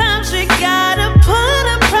 Sometimes we gotta put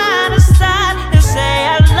our pride aside and say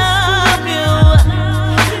I love you.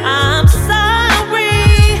 I'm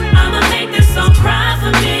sorry. I'ma make this song cry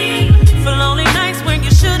for me. For lonely nights when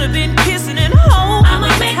you should have been kissing and holding. I'ma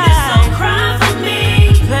make this song cry for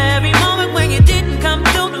me. For every moment when you didn't come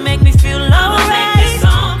through to make me feel alright. I'ma make this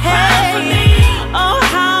song cry for me. Oh,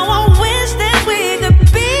 how I wish that we could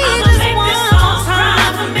be just make one this song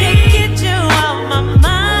cry for me. Can't get you out my mind.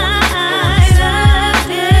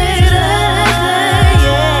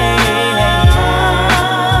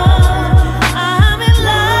 I'm in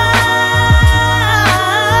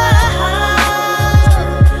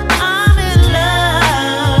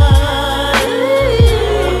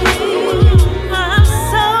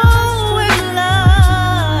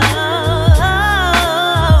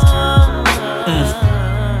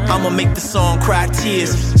I'ma make the song cry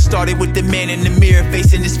tears. Started with the man in the mirror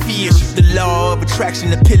facing his fears. The law of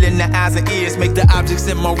attraction appealing the eyes and ears. Make the objects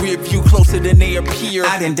in my rear view closer than they appear.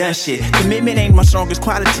 I done shit. Commitment ain't my strongest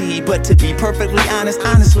quality, but to be perfectly honest,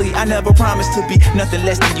 honestly, I never promised to be nothing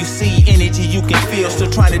less than you see. Energy you can feel.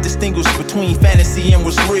 Still trying to distinguish between fantasy and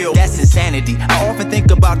what's real. That's insanity. I often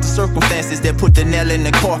think about the circumstances that put the nail in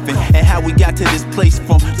the coffin, and how we got to this place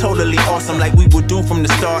from totally awesome, like we were doomed from the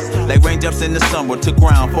start. Like raindrops in the summer to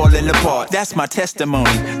ground falling apart. That's my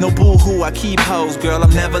testimony. No boo-hoo, I keep hoes, girl,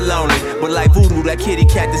 I'm never lonely. But like voodoo, that kitty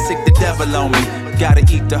cat that sick the devil on me. Gotta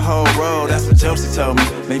eat the whole road, that's what Josie told me.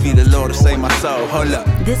 Maybe the Lord will save my soul, hold up.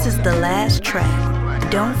 This is the last track.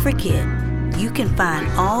 Don't forget, you can find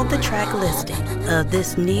all the track listing of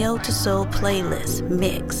this Neo to Soul playlist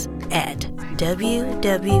mix at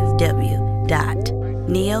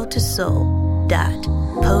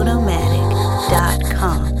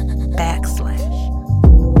www.neotosoul.podomatic.com/.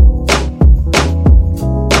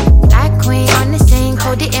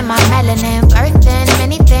 Hold it in my melanin, birthing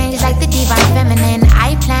many things like the divine feminine.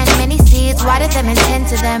 I plant many seeds, water them and tend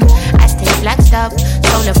to them. I stay flexed up,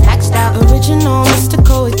 solar flexed up. Original,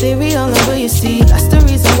 mystical, ethereal, and will you see? That's the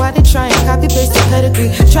reason why they try and copy paste the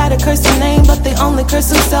pedigree. Try to curse the name, but they only curse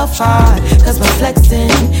themselves hard. Cause my flexing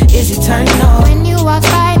is eternal. When you walk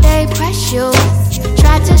by, they press you.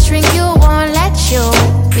 Try to shrink you, won't let you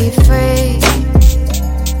be free.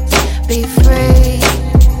 Be free.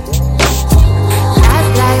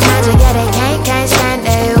 Like magic, yeah, they can't stand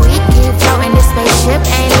it.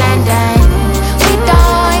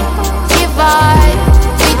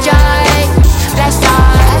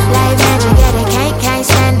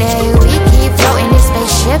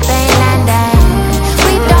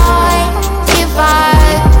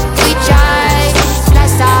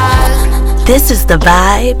 This is The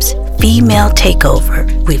Vibes Female Takeover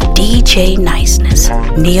with DJ Niceness,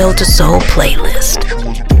 Neo to Soul Playlist.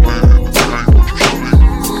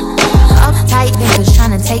 Uptight niggas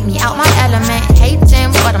tryna take me out my element. Hate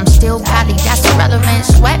them, but I'm still probably that's irrelevant.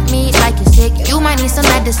 Sweat me like you're sick, you might need some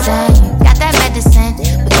medicine. Got that medicine,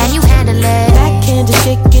 but can you handle it? Backhanded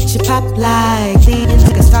shit get you pop like these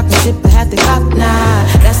niggas talking shit but have to cop nah.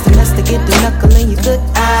 That's the mess to get the knuckle in your good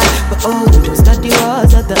eye. But oh, study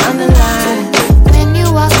walls of the underline. When you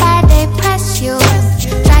walk by, they press you.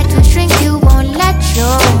 Try to shrink you, won't let you.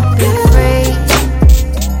 Be free,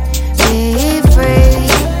 be free.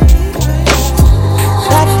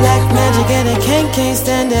 Black magic and it can't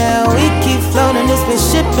stand it. We keep floating, this bitch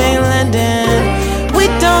ship ain't landing. We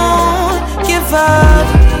don't give up,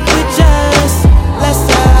 we just let's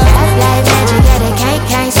up. Black magic and it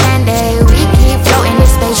can't stand it. We keep floating,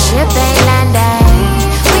 this spaceship ain't landing.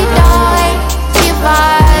 We don't give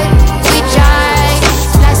up, we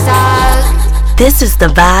just let's up. This is The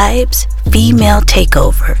Vibes Female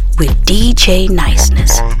Takeover with DJ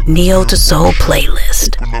Niceness, Neo to Soul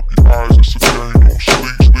Playlist.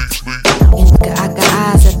 I got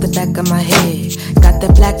eyes at the back of my head. Got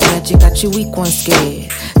that black magic, got you weak one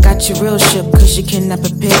scared. Got you real shook cause you cannot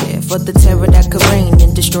prepare for the terror that could reign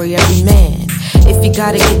and destroy every man. If you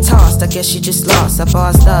gotta get tossed, I guess you just lost. I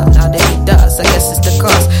bossed up, now that it does, I guess it's the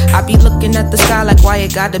cost. I be looking at the sky like why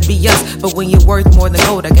it gotta be us. But when you're worth more than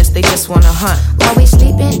gold, I guess they just wanna hunt. While we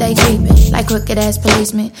sleeping, they creeping like crooked ass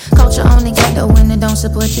policemen. Culture only ghetto when it don't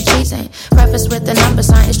support your cheating. Preface with the number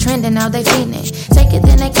sign, it's trending, now they feeding. Take it,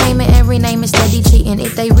 then they claim it and rename it, steady cheating.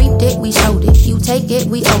 If they reaped it, we sowed it. You take it,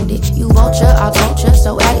 we owed it. You vulture our culture,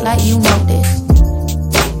 so act like you know this.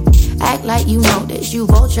 Act like you know this. You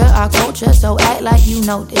vulture our culture, so act like you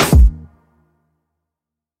know this.